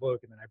up one book,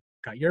 and then I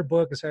got your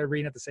book and started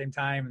reading at the same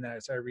time, and then I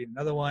started reading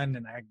another one,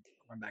 and I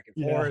went back and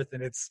forth.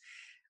 And it's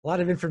a lot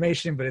of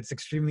information, but it's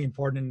extremely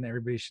important, and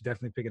everybody should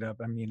definitely pick it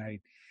up. I mean,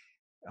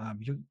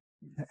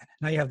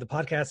 now you have the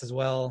podcast as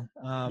well.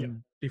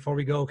 Before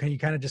we go, can you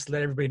kind of just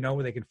let everybody know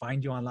where they can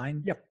find you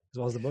online? Yep. As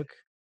well as the book?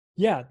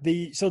 Yeah.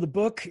 So the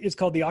book is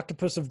called The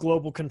Octopus of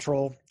Global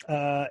Control.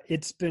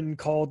 It's been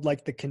called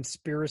like the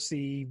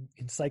Conspiracy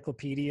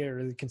Encyclopedia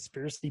or the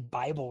Conspiracy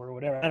Bible or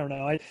whatever. I don't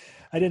know. I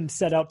didn't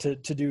set out to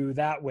do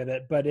that with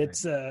it, but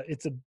it's a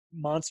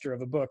monster of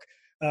a book.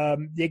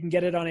 They can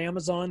get it on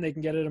Amazon. They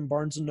can get it on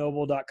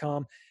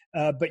barnesandnoble.com.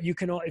 But you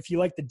can, if you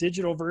like the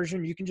digital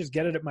version, you can just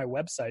get it at my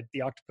website,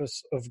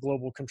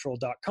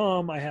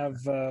 theoctopusofglobalcontrol.com. I have,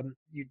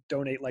 you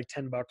donate like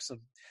 $10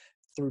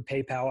 through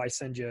PayPal. I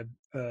send you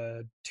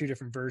 2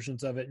 different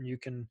versions of it, and you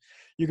can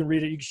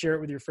read it. You can share it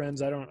with your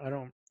friends. I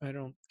don't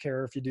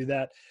care if you do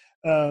that.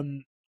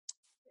 And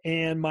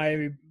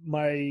my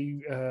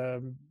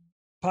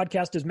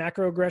podcast is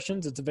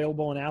Macroaggressions. It's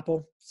available on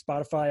Apple,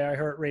 Spotify,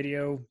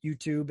 iHeartRadio,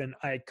 YouTube, and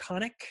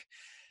Iconic.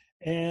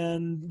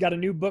 And got a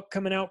new book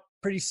coming out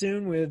pretty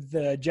soon with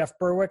Jeff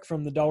Berwick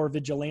from the Dollar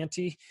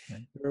Vigilante,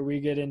 where we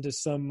get into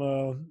some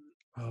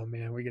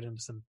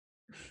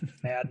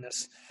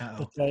Madness.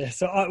 Uh-oh. But,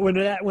 so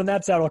when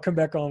that's out, I'll come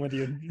back on with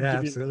you. And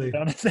Yeah, give absolutely. You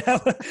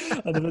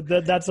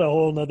that's a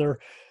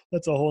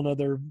whole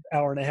nother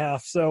hour and a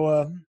half.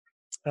 So,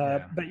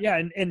 but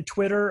yeah, and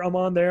Twitter, I'm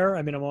on there.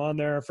 I mean, I'm on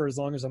there for as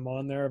long as I'm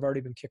on there. I've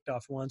already been kicked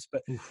off once,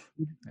 but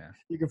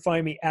you can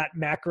find me at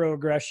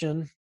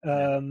Macroaggression.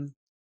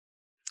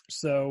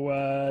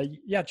 So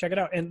yeah, check it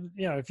out. And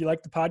if you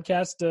like the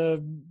podcast,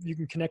 you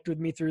can connect with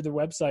me through the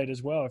website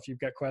as well. If you've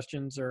got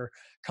questions or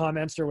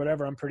comments or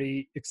whatever, I'm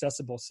pretty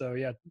accessible. So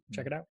yeah,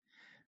 check it out.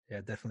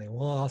 Yeah, definitely.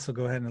 We'll also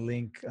go ahead and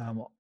link,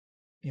 all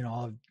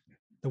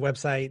the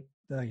website,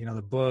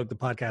 the book, the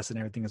podcast, and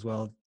everything as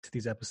well to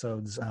these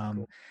episodes.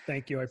 Cool.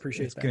 Thank you. I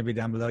appreciate it's going to be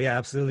down below. Yeah,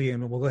 absolutely.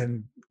 And we'll go ahead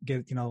and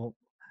get,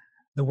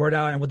 the word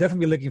out, and we'll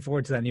definitely be looking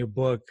forward to that new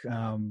book.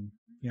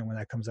 When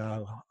that comes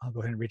out, I'll go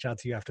ahead and reach out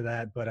to you after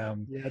that. But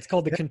yeah, it's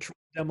called The Controlled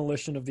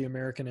Demolition of the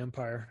American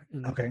Empire.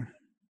 And okay.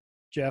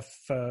 Jeff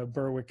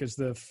Berwick is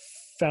the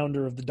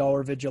founder of the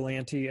Dollar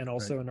Vigilante and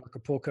also in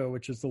Acapulco,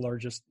 which is the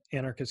largest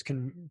anarchist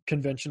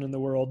convention in the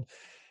world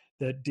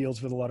that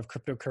deals with a lot of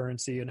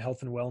cryptocurrency and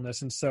health and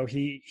wellness. And so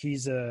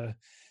he's a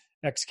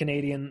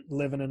ex-Canadian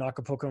living in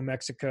Acapulco,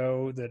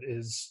 Mexico. That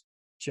is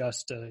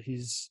just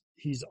he's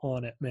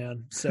on it,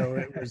 man. So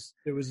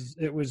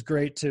it was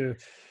great to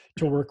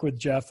work with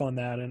Jeff on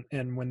that.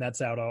 And when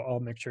that's out, I'll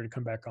make sure to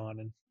come back on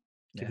and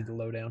give you the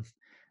lowdown.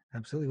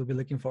 Absolutely. We'll be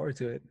looking forward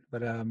to it.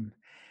 But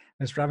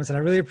Mr. Robinson, I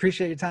really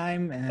appreciate your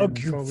time. And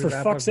for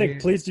fuck's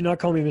sake, please do not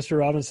call me Mr.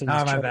 Robinson.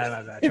 Oh, my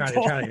bad.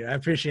 Charlie, I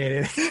appreciate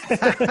it.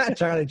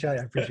 Charlie, I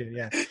appreciate it.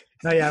 Yeah.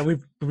 No, yeah, we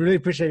really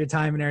appreciate your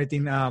time and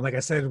everything. Like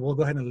I said, we'll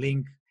go ahead and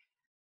link,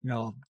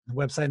 the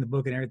website and the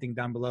book and everything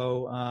down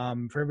below.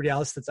 For everybody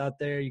else that's out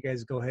there, you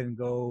guys go ahead and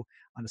go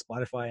on to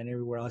Spotify and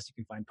everywhere else you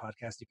can find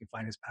podcasts. You can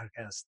find his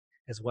podcast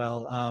as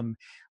well.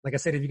 Like I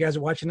said, if you guys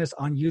are watching this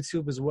on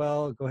YouTube as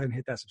well, go ahead and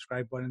hit that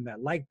subscribe button,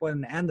 that like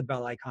button, and the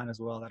bell icon as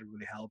well. That'll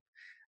really help.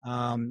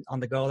 On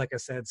the go, like I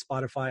said,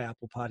 Spotify,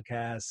 Apple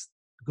Podcasts,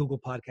 Google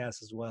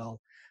Podcasts as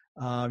well.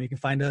 You can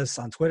find us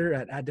on Twitter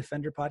at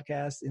Defender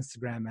Podcast,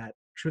 Instagram at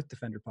Truth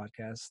Defender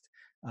Podcast.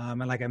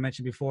 And like I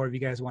mentioned before, if you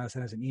guys want to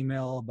send us an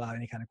email about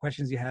any kind of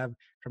questions you have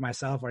for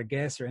myself, our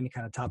guests, or any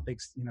kind of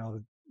topics,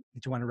 that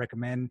you want to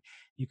recommend,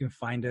 you can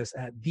find us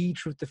at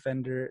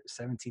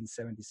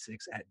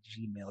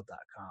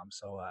thetruthDefender1776@gmail.com.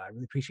 So I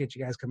really appreciate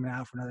you guys coming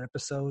out for another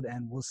episode,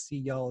 and we'll see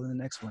y'all in the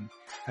next one.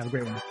 Have a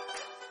great one.